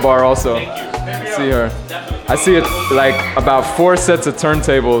Diana at the bar also. I see her. I see it like about 4 sets of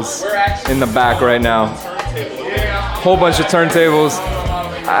turntables in the back right now. Whole bunch of turntables.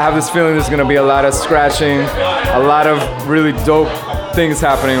 I have this feeling there's gonna be a lot of scratching, a lot of really dope things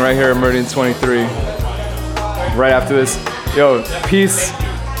happening right here at Meridian 23. Right after this. Yo, peace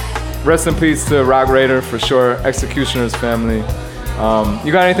rest in peace to Rock Raider for sure, Executioner's family.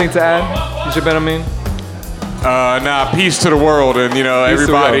 You got anything to add, DJ BenHaMeen? Nah, peace to the world, and you know, Peace to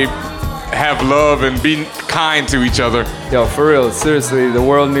the everybody world. have love and be kind to each other. Yo, for real, seriously, the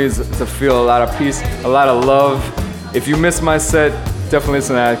world needs to feel a lot of peace, a lot of love. If you missed my set, definitely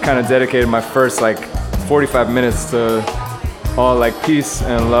listen to that. I kind of dedicated my first like 45 minutes to all like peace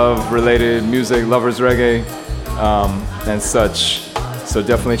and love related music, lovers reggae, and such. So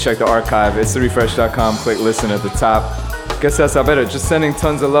definitely check the archive. It's therefresh.com. Click listen at the top. Guess that's I better. Just sending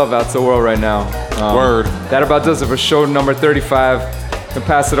tons of love out to the world right now. Word. That about does it for show number 35. Can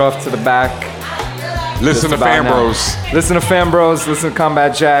pass it off to the back. Listen to Fan Bros. Listen to Fan Bros. Listen to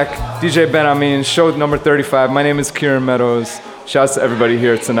Combat Jack. DJ BenHaMeen. Show number 35. My name is Kieran Meadows. Shouts to everybody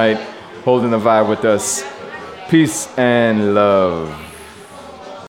here tonight holding the vibe with us. Peace and love.